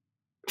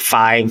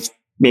 5,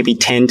 maybe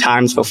 10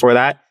 times before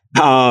that.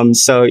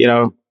 So,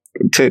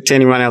 to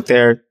anyone out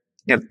there,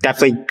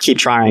 definitely keep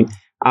trying.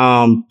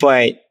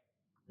 But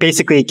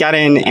basically got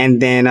in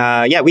and then,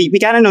 we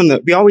got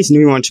in we always knew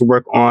we wanted to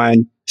work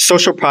on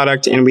social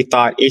product and we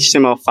thought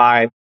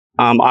HTML5,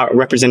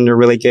 represented a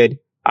really good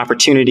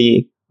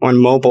opportunity on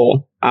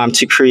mobile,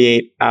 to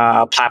create,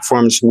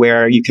 platforms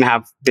where you can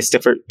have this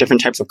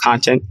different types of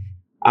content,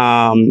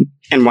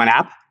 in one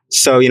app.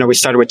 So, we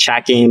started with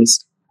chat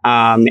games,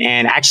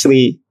 and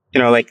actually,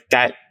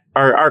 that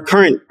our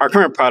current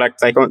product,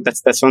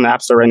 that's on the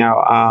App Store right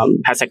now,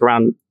 has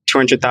around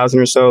 200,000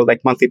 or so,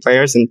 monthly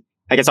players. And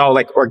it's all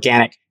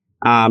organic,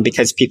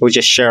 because people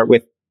just share it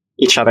with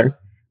each other.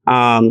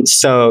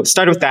 So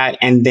started with that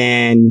and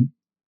then,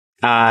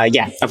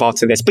 evolved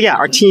to this. But yeah,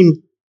 our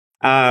team,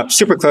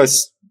 super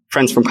close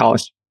friends from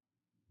college.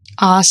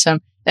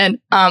 Awesome. And,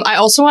 I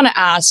also want to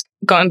ask,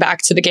 going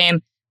back to the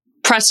game,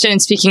 Preston,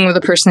 speaking with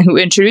the person who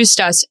introduced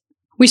us,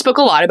 we spoke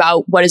a lot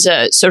about what is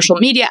a social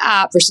media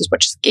app versus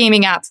what is a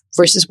gaming app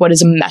versus what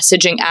is a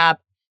messaging app.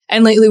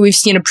 And lately we've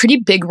seen a pretty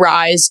big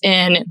rise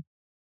in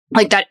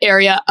that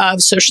area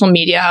of social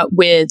media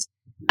with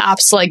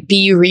apps like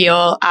Be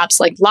Real, apps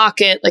like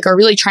Locket, are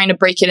really trying to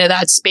break into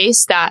that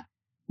space that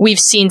we've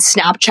seen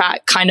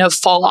Snapchat kind of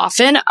fall off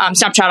in.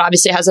 Snapchat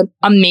obviously has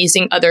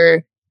amazing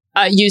other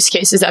use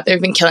cases that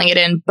they've been killing it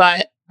in,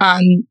 but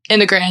in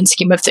the grand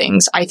scheme of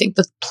things, I think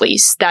the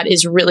place that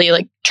is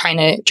really trying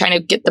to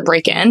get the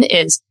break in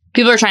is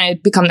people are trying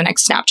to become the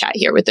next Snapchat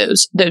here with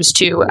those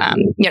two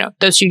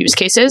use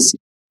cases.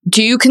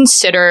 Do you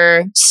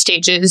consider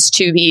Stages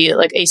to be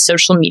a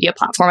social media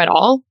platform at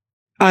all?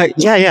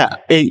 Yeah.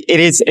 It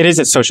is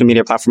a social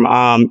media platform.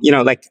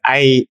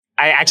 I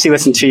actually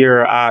listened to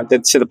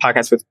the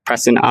podcast with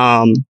Preston.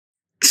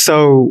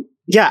 So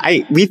yeah,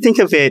 we think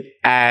of it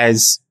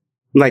as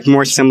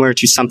more similar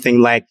to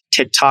something like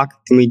TikTok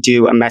than we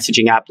do a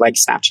messaging app like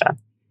Snapchat.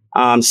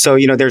 So,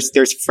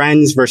 there's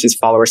friends versus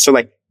followers. So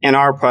in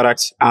our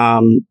product,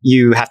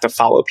 you have to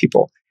follow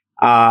people.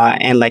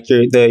 And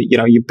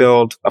you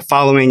build a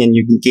following and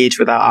you engage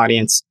with our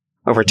audience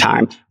over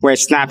time.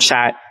 Whereas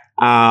Snapchat,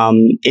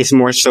 is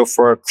more so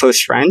for close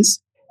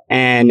friends.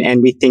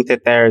 And we think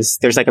that there's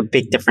a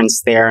big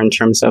difference there in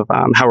terms of,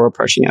 how we're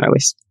approaching it at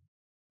least.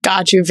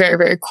 Got you. Very,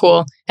 very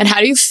cool. And how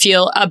do you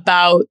feel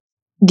about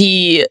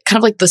the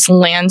kind of this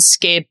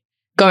landscape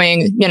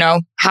going,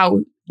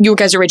 how you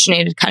guys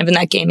originated kind of in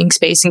that gaming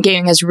space and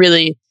gaming has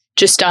really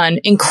just done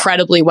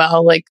incredibly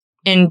well.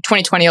 In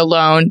 2020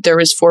 alone, there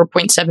was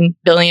 $4.7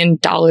 billion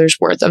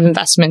worth of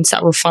investments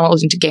that were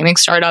funneled into gaming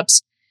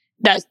startups.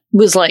 That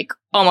was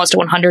almost a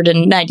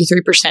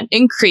 193%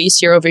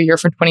 increase year over year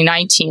from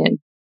 2019.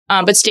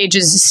 But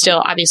Stages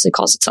still obviously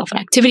calls itself an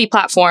activity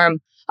platform.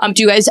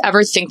 Do you guys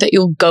ever think that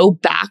you'll go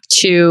back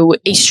to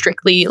a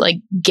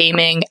strictly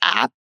gaming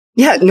app?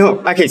 Yeah, no.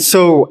 Okay.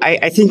 So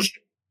I think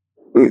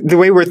the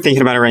way we're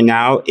thinking about it right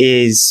now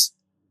is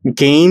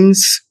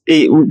games.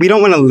 We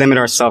don't want to limit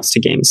ourselves to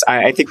games.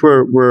 I think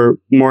we're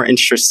more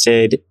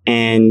interested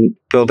in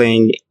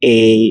building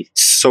a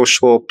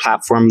social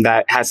platform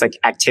that has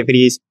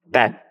activities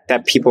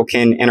that people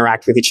can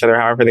interact with each other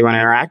however they want to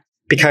interact.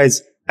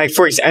 Because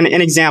for example,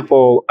 an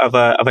example of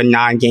a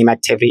non-game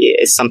activity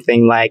is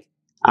something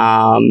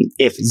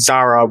if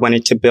Zara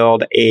wanted to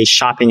build a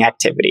shopping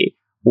activity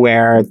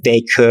where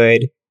they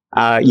could,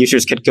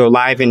 users could go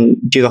live and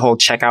do the whole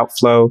checkout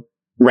flow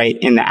right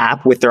in the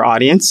app with their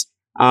audience.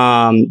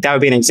 That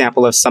would be an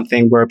example of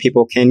something where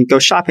people can go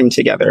shopping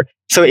together.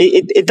 So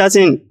it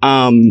doesn't,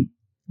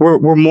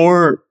 we're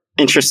more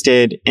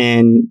interested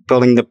in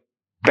building the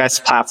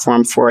best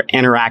platform for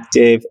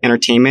interactive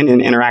entertainment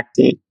and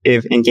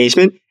interactive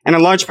engagement. And a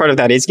large part of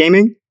that is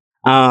gaming.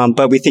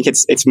 But we think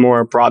it's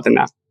more broad than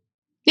that.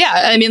 Yeah.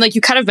 I mean, like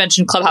you kind of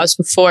mentioned Clubhouse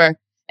before.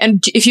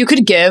 And if you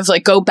could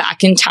go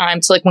back in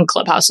time to like when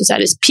Clubhouse was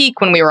at its peak,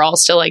 when we were all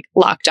still like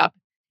locked up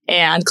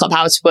and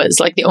Clubhouse was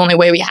like the only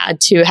way we had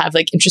to have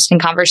like interesting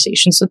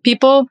conversations with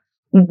people,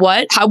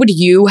 how would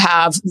you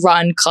have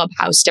run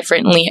Clubhouse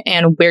differently?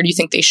 And where do you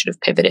think they should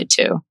have pivoted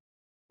to?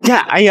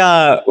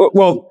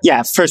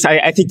 Yeah, first,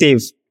 I think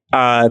they've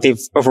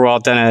overall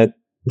done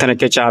a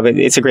good job.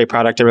 It's a great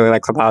product. I really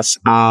like Clubhouse.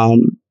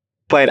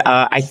 But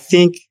I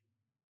think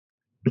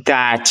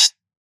that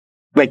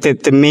like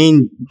the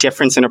main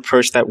difference in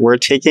approach that we're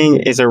taking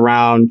is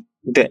around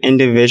the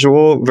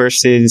individual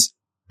versus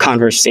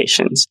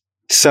conversations.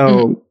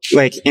 So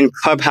like in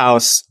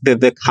Clubhouse,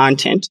 the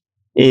content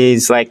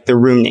is like the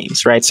room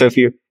names, right? So if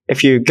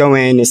you go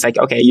in, it's like,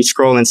 okay, you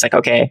scroll and it's like,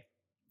 okay,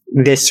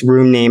 this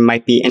room name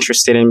might be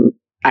interested in,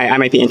 I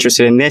might be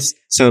interested in this.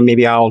 So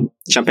maybe I'll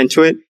jump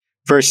into it,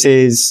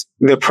 versus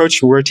the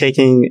approach we're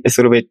taking is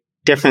a little bit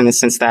different in the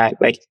sense that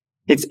like,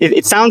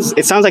 it sounds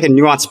like a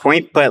nuanced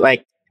point, but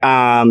like,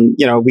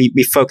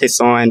 we focus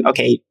on,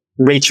 okay,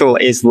 Rachel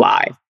is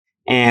live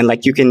and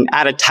like you can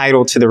add a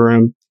title to the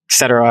room,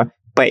 etc.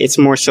 But it's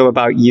more so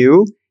about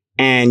you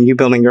and you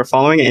building your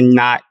following and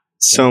not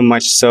so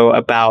much so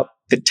about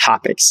the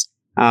topics.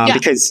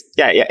 Because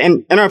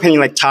in our opinion,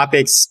 like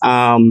topics,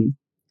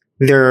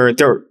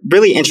 they're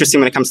really interesting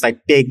when it comes to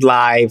like big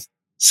live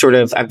sort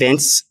of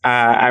events.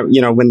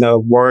 When the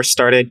war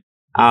started,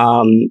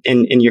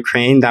 in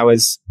Ukraine,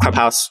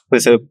 Clubhouse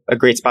was a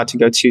great spot to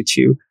go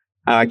to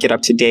get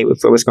up to date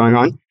with what was going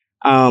on.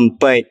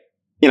 But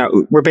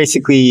we're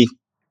basically,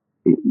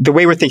 the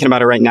way we're thinking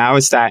about it right now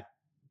is that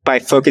by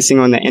focusing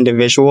on the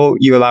individual,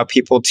 you allow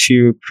people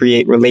to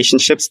create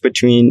relationships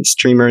between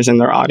streamers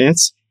and their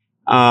audience.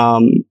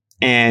 And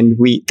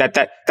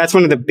that's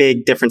one of the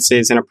big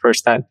differences in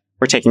approach that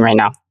we're taking right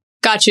now.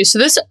 Got you. So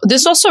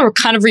this also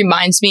kind of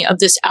reminds me of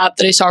this app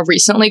that I saw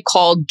recently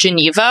called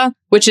Geneva,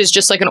 which is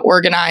just like an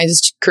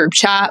organized group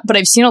chat. But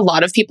I've seen a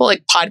lot of people,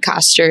 like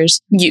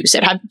podcasters, use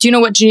it. Do you know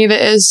what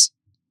Geneva is?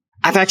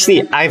 I've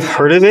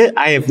heard of it.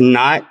 I have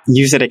not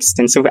used it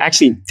extensively. I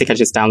actually think I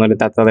just downloaded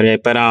that the other day,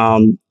 but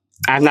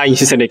I've not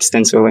used it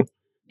extensively.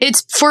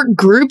 It's for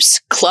groups,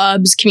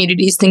 clubs,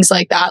 communities, things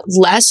like that.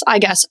 Less, I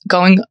guess,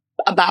 going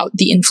about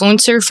the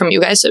influencer from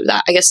you guys. So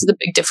that, I guess, is the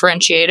big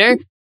differentiator.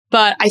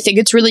 But I think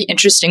it's really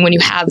interesting when you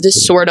have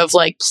this sort of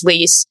like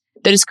place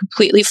that is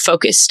completely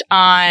focused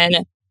on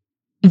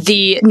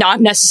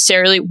not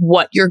necessarily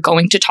what you're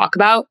going to talk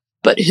about,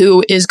 but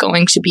who is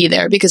going to be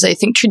there. Because I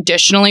think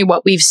traditionally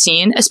what we've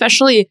seen,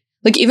 especially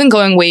like even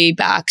going way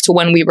back to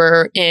when we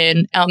were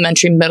in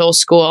elementary, middle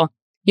school,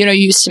 you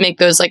used to make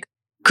those like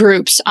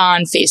groups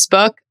on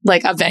Facebook,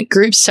 like event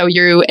groups. So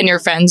you and your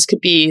friends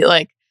could be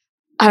like,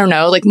 I don't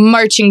know, like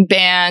marching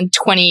band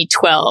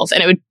 2012.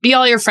 And it would be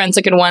all your friends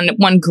like in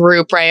one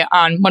group, right?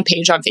 On one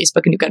page on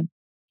Facebook, and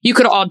you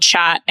could all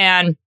chat.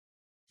 And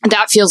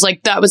that feels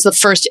like that was the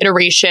first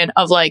iteration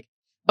of like,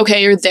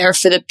 okay, you're there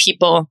for the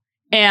people.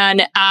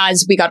 And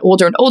as we got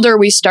older and older,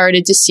 we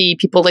started to see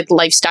people like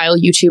lifestyle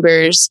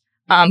YouTubers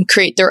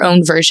create their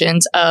own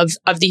versions of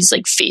these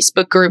like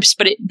Facebook groups.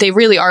 But they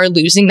really are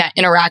losing that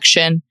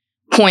interaction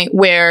point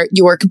where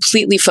you are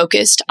completely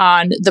focused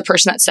on the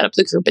person that set up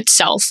the group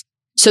itself.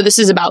 So this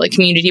is about like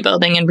community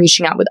building and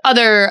reaching out with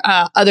other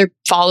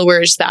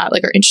followers that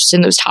like are interested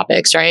in those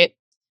topics, right?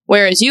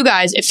 Whereas you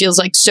guys, it feels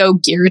like so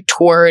geared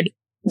toward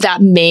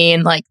that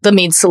main, like the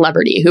main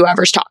celebrity,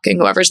 whoever's talking,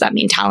 whoever's that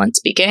main talent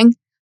speaking.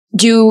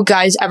 Do you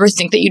guys ever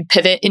think that you'd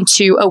pivot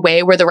into a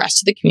way where the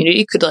rest of the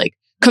community could like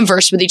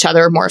converse with each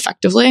other more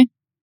effectively?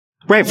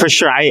 Right, for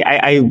sure.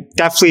 I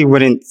definitely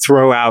wouldn't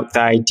throw out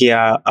the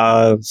idea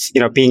of,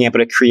 being able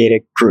to create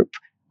a group.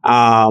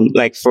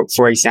 Like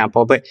for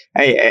example, but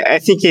I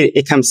think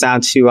it comes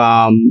down to,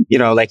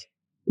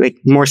 like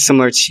more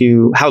similar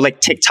to how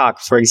like TikTok,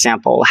 for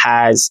example,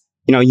 has,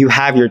 you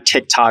have your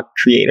TikTok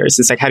creators.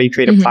 It's like, how do you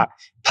create a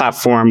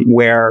platform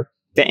where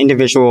the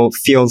individual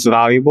feels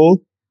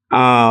valuable,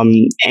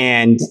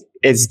 and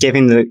is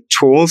given the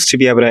tools to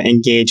be able to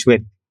engage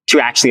with, to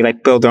actually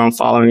like build their own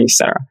following,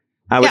 etc.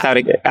 Without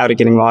it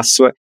getting lost.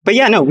 So, but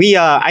yeah, no,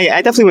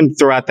 I definitely wouldn't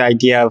throw out the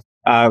idea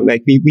of,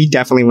 we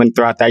definitely wouldn't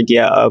throw out the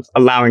idea of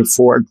allowing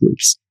for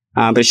groups.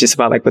 But it's just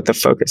about like what the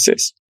focus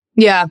is.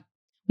 Yeah.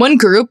 One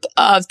group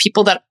of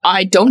people that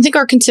I don't think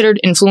are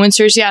considered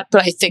influencers yet,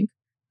 but I think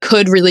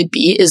could really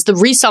be, is the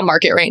resale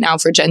market right now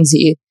for Gen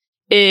Z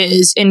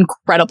is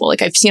incredible.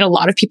 Like I've seen a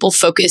lot of people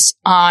focus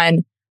on,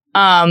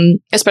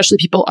 especially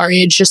people our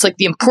age, just like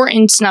the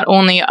importance not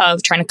only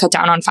of trying to cut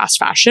down on fast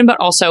fashion, but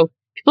also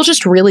people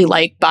just really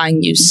like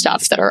buying used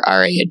stuff that are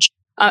our age.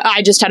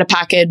 I just had a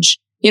package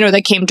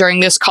that came during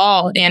this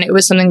call. And it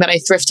was something that I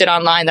thrifted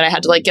online that I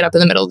had to like get up in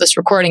the middle of this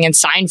recording and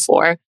sign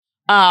for.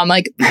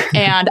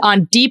 And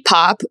on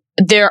Depop,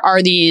 there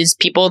are these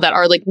people that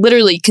are like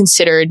literally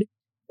considered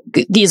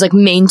these like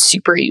main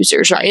super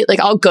users, right? Like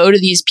I'll go to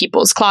these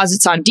people's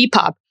closets on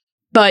Depop,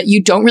 but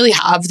you don't really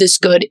have this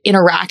good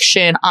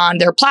interaction on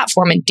their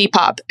platform. And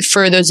Depop,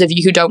 for those of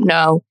you who don't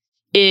know,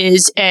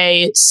 is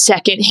a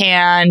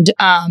secondhand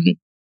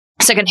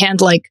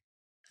like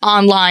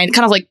online,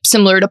 kind of like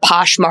similar to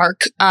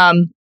Poshmark,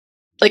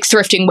 like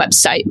thrifting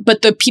website.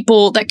 But the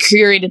people that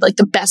curated like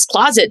the best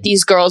closet,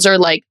 these girls are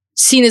like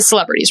seen as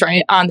celebrities,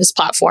 right, on this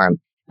platform.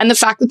 And the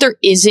fact that there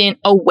isn't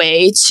a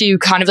way to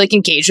kind of like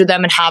engage with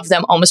them and have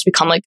them almost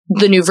become like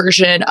the new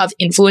version of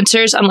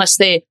influencers unless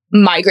they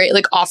migrate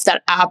like off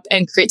that app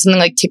and create something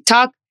like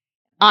TikTok.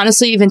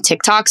 Honestly, even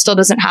TikTok still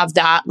doesn't have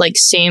that like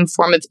same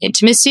form of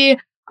intimacy.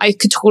 I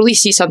could totally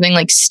see something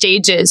like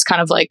Stages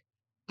kind of like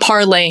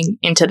parlaying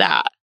into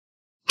that.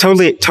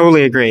 Totally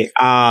agree.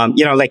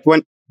 Like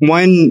one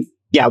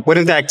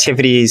of the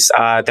activities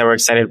that we're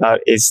excited about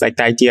is like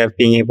the idea of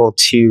being able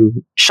to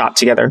shop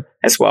together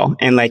as well.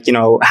 And like,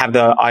 have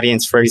the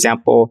audience, for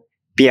example,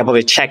 be able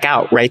to check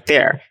out right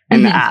there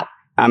in the app.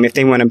 If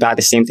they want to buy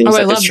the same things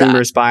that the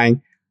streamer's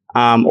buying,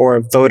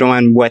 or vote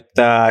on what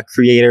the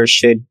creator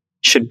should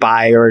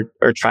buy or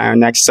try on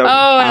next. So,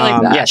 I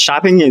like that. Yeah,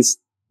 shopping is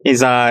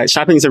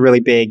a really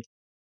big,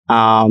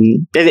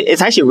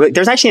 it's actually,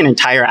 there's actually an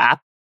entire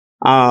app.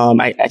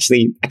 I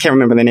can't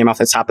remember the name off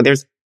the top, but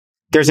there's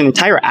an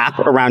entire app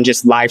around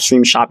just live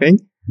stream shopping.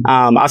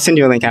 I'll send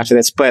you a link after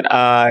this, but,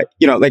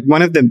 like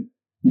one of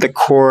the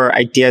core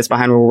ideas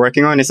behind what we're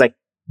working on is like,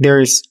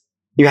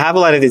 you have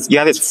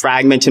this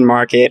fragmented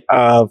market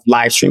of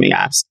live streaming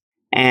apps,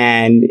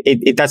 and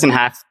it doesn't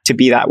have to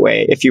be that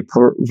way if you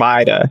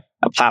provide a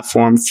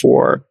platform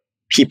for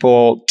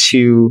people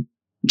to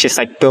just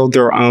like build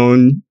their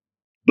own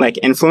like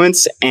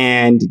influence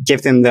and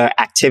give them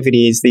the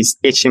activities, these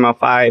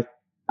HTML5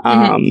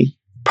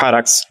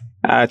 products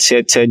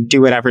to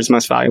do whatever's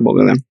most valuable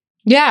to them.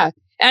 Yeah.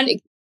 And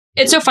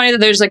it's so funny that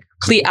there's like a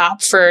complete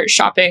app for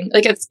shopping.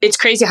 Like it's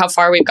crazy how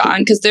far we've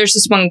gotten, because there's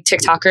this one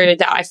TikToker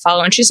that I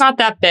follow and she's not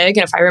that big.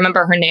 And if I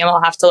remember her name,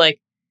 I'll have to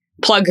like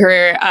plug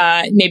her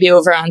maybe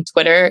over on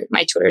Twitter.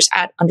 My Twitter's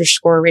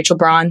 @_Rachel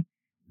Braun.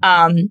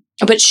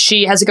 But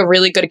she has like a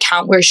really good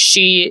account where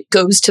she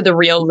goes to the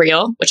Real,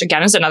 which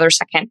again is another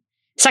secondhand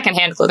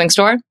clothing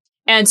store,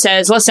 and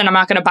says, listen, I'm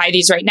not going to buy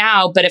these right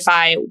now, but if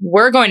I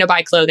were going to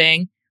buy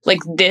clothing, like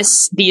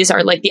these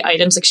are like the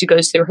items, like she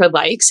goes through her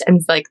likes,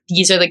 and like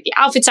these are like the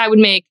outfits I would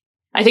make.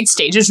 I think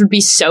Stages would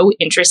be so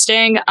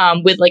interesting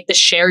with like the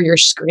share your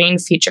screen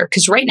feature,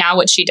 because right now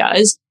what she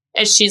does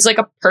is she's like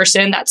a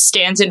person that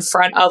stands in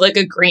front of like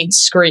a green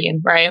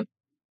screen, right?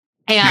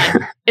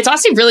 And it's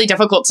honestly really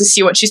difficult to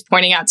see what she's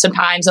pointing at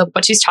sometimes, of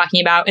what she's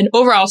talking about. And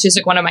overall, she's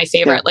like one of my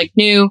favorite like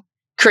new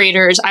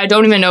creators. I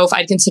don't even know if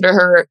I'd consider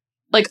her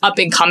like up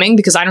and coming,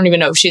 because I don't even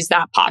know if she's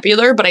that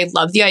popular, but I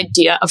love the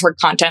idea of her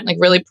content, like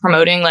really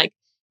promoting like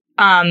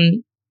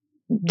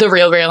the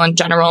Real in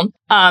general.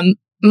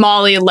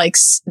 Molly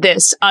likes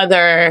this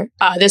other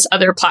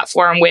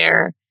platform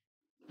where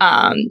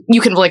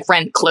you can like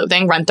rent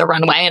clothing, Rent the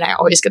Runway, and I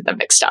always get them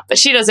mixed up, but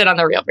she does it on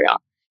the Real.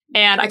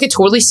 And I could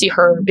totally see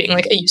her being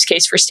like a use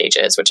case for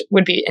Stages, which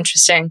would be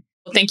interesting.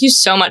 Well, thank you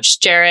so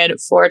much, Jared,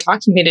 for talking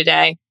to me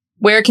today.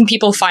 Where can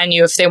people find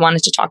you if they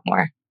wanted to talk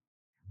more?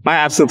 My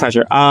absolute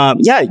pleasure.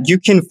 You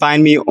can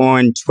find me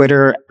on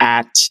Twitter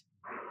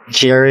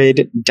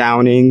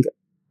 @JaredDowning_,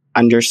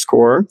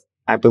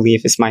 I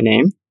believe is my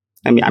name.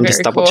 I mean, I'm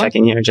just double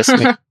checking here. Just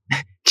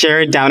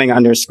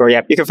JaredDowning_.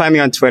 Yep. You can find me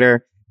on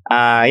Twitter.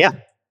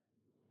 Awesome.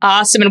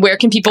 And where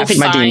can people find?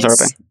 My DMs are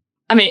open.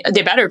 I mean,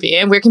 they better be.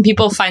 And where can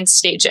people find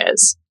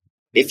Stages?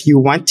 If you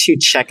want to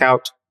check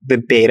out the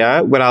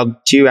beta, what I'll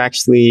do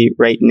actually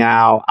right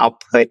now, I'll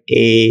put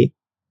a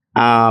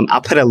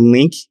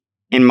link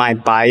in my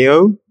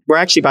bio. We're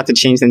actually about to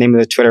change the name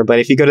of the Twitter, but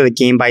if you go to the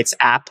Game Bytes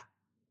app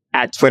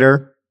at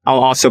Twitter, I'll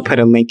also put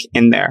a link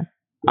in there.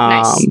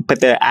 Nice.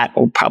 But the @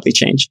 will probably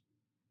change.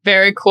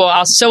 Very cool.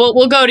 So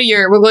we'll go to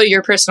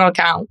your personal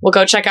account. We'll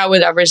go check out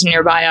whatever's in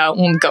your bio,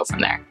 and we'll go from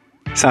there.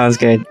 Sounds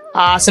good.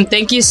 Awesome.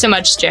 Thank you so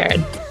much,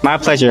 Jared. My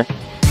pleasure.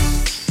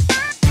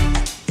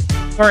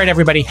 All right,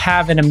 everybody,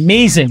 have an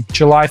amazing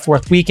July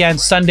 4th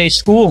weekend. Sunday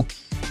school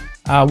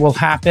will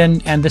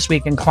happen, and This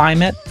Week in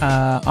Climate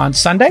on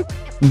Sunday.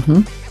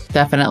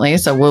 Definitely.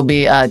 So we'll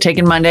be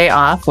taking Monday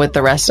off with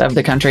the rest of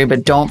the country,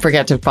 but don't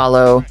forget to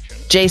follow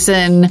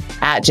Jason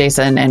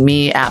 @Jason and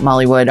me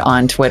 @Mollywood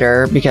on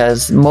Twitter,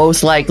 because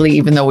most likely,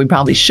 even though we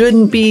probably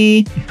shouldn't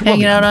be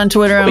hanging out on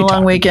Twitter on a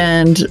long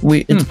weekend,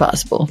 it's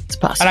possible. It's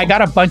possible. And I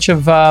got a bunch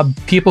of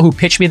people who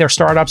pitched me their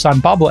startups on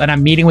Bubble, and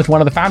I'm meeting with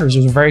one of the founders. It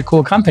was a very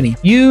cool company.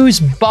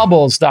 Use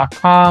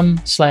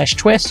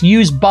bubbles.com/twist.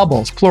 Use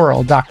bubbles,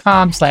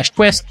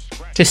 plural.com/twist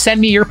to send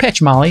me your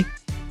pitch, Molly.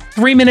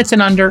 3 minutes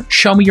and under,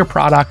 show me your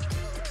product.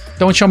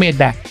 Don't show me a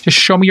deck. Just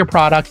show me your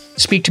product.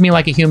 Speak to me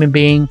like a human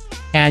being.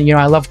 And,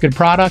 I love good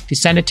product. You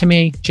send it to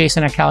me,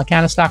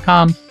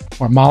 jason@calacanis.com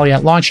or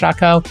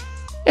molly@launch.co.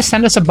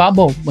 send us a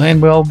bubble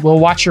and we'll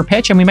watch your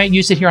pitch and we might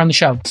use it here on the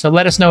show. So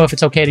let us know if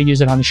it's okay to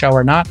use it on the show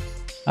or not.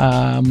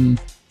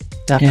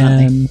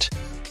 Definitely. And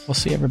we'll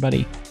see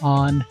everybody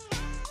on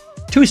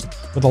Tuesday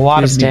with a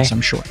lot of news,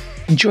 I'm sure.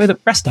 Enjoy the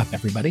rest up,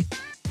 everybody.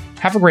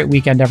 Have a great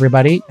weekend,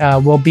 everybody.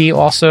 We'll be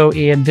also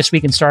in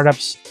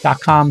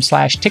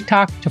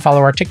thisweekinstartups.com/TikTok to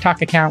follow our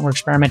TikTok account. We're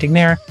experimenting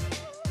there.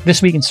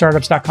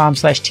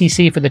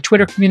 thisweekinstartups.com/TC for the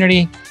Twitter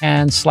community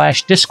and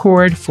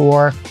 /Discord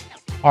for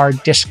our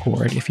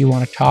Discord if you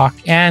want to talk.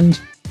 And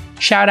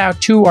shout out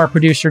to our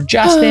producer,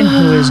 Justin,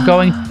 who is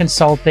going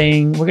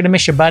consulting. We're going to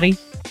miss you, buddy.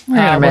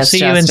 We'll see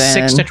you in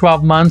 6 to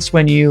 12 months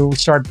when you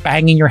start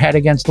banging your head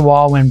against the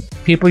wall, when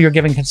people you're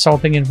giving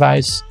consulting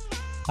advice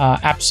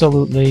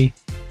absolutely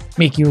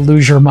make you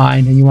lose your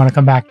mind and you want to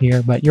come back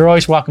here. But you're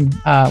always welcome.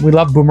 We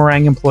love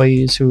Boomerang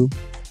employees who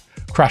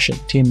crush it,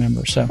 team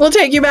members. So we'll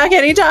take you back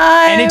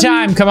anytime.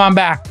 Anytime. Come on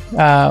back.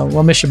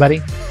 We'll miss you,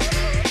 buddy.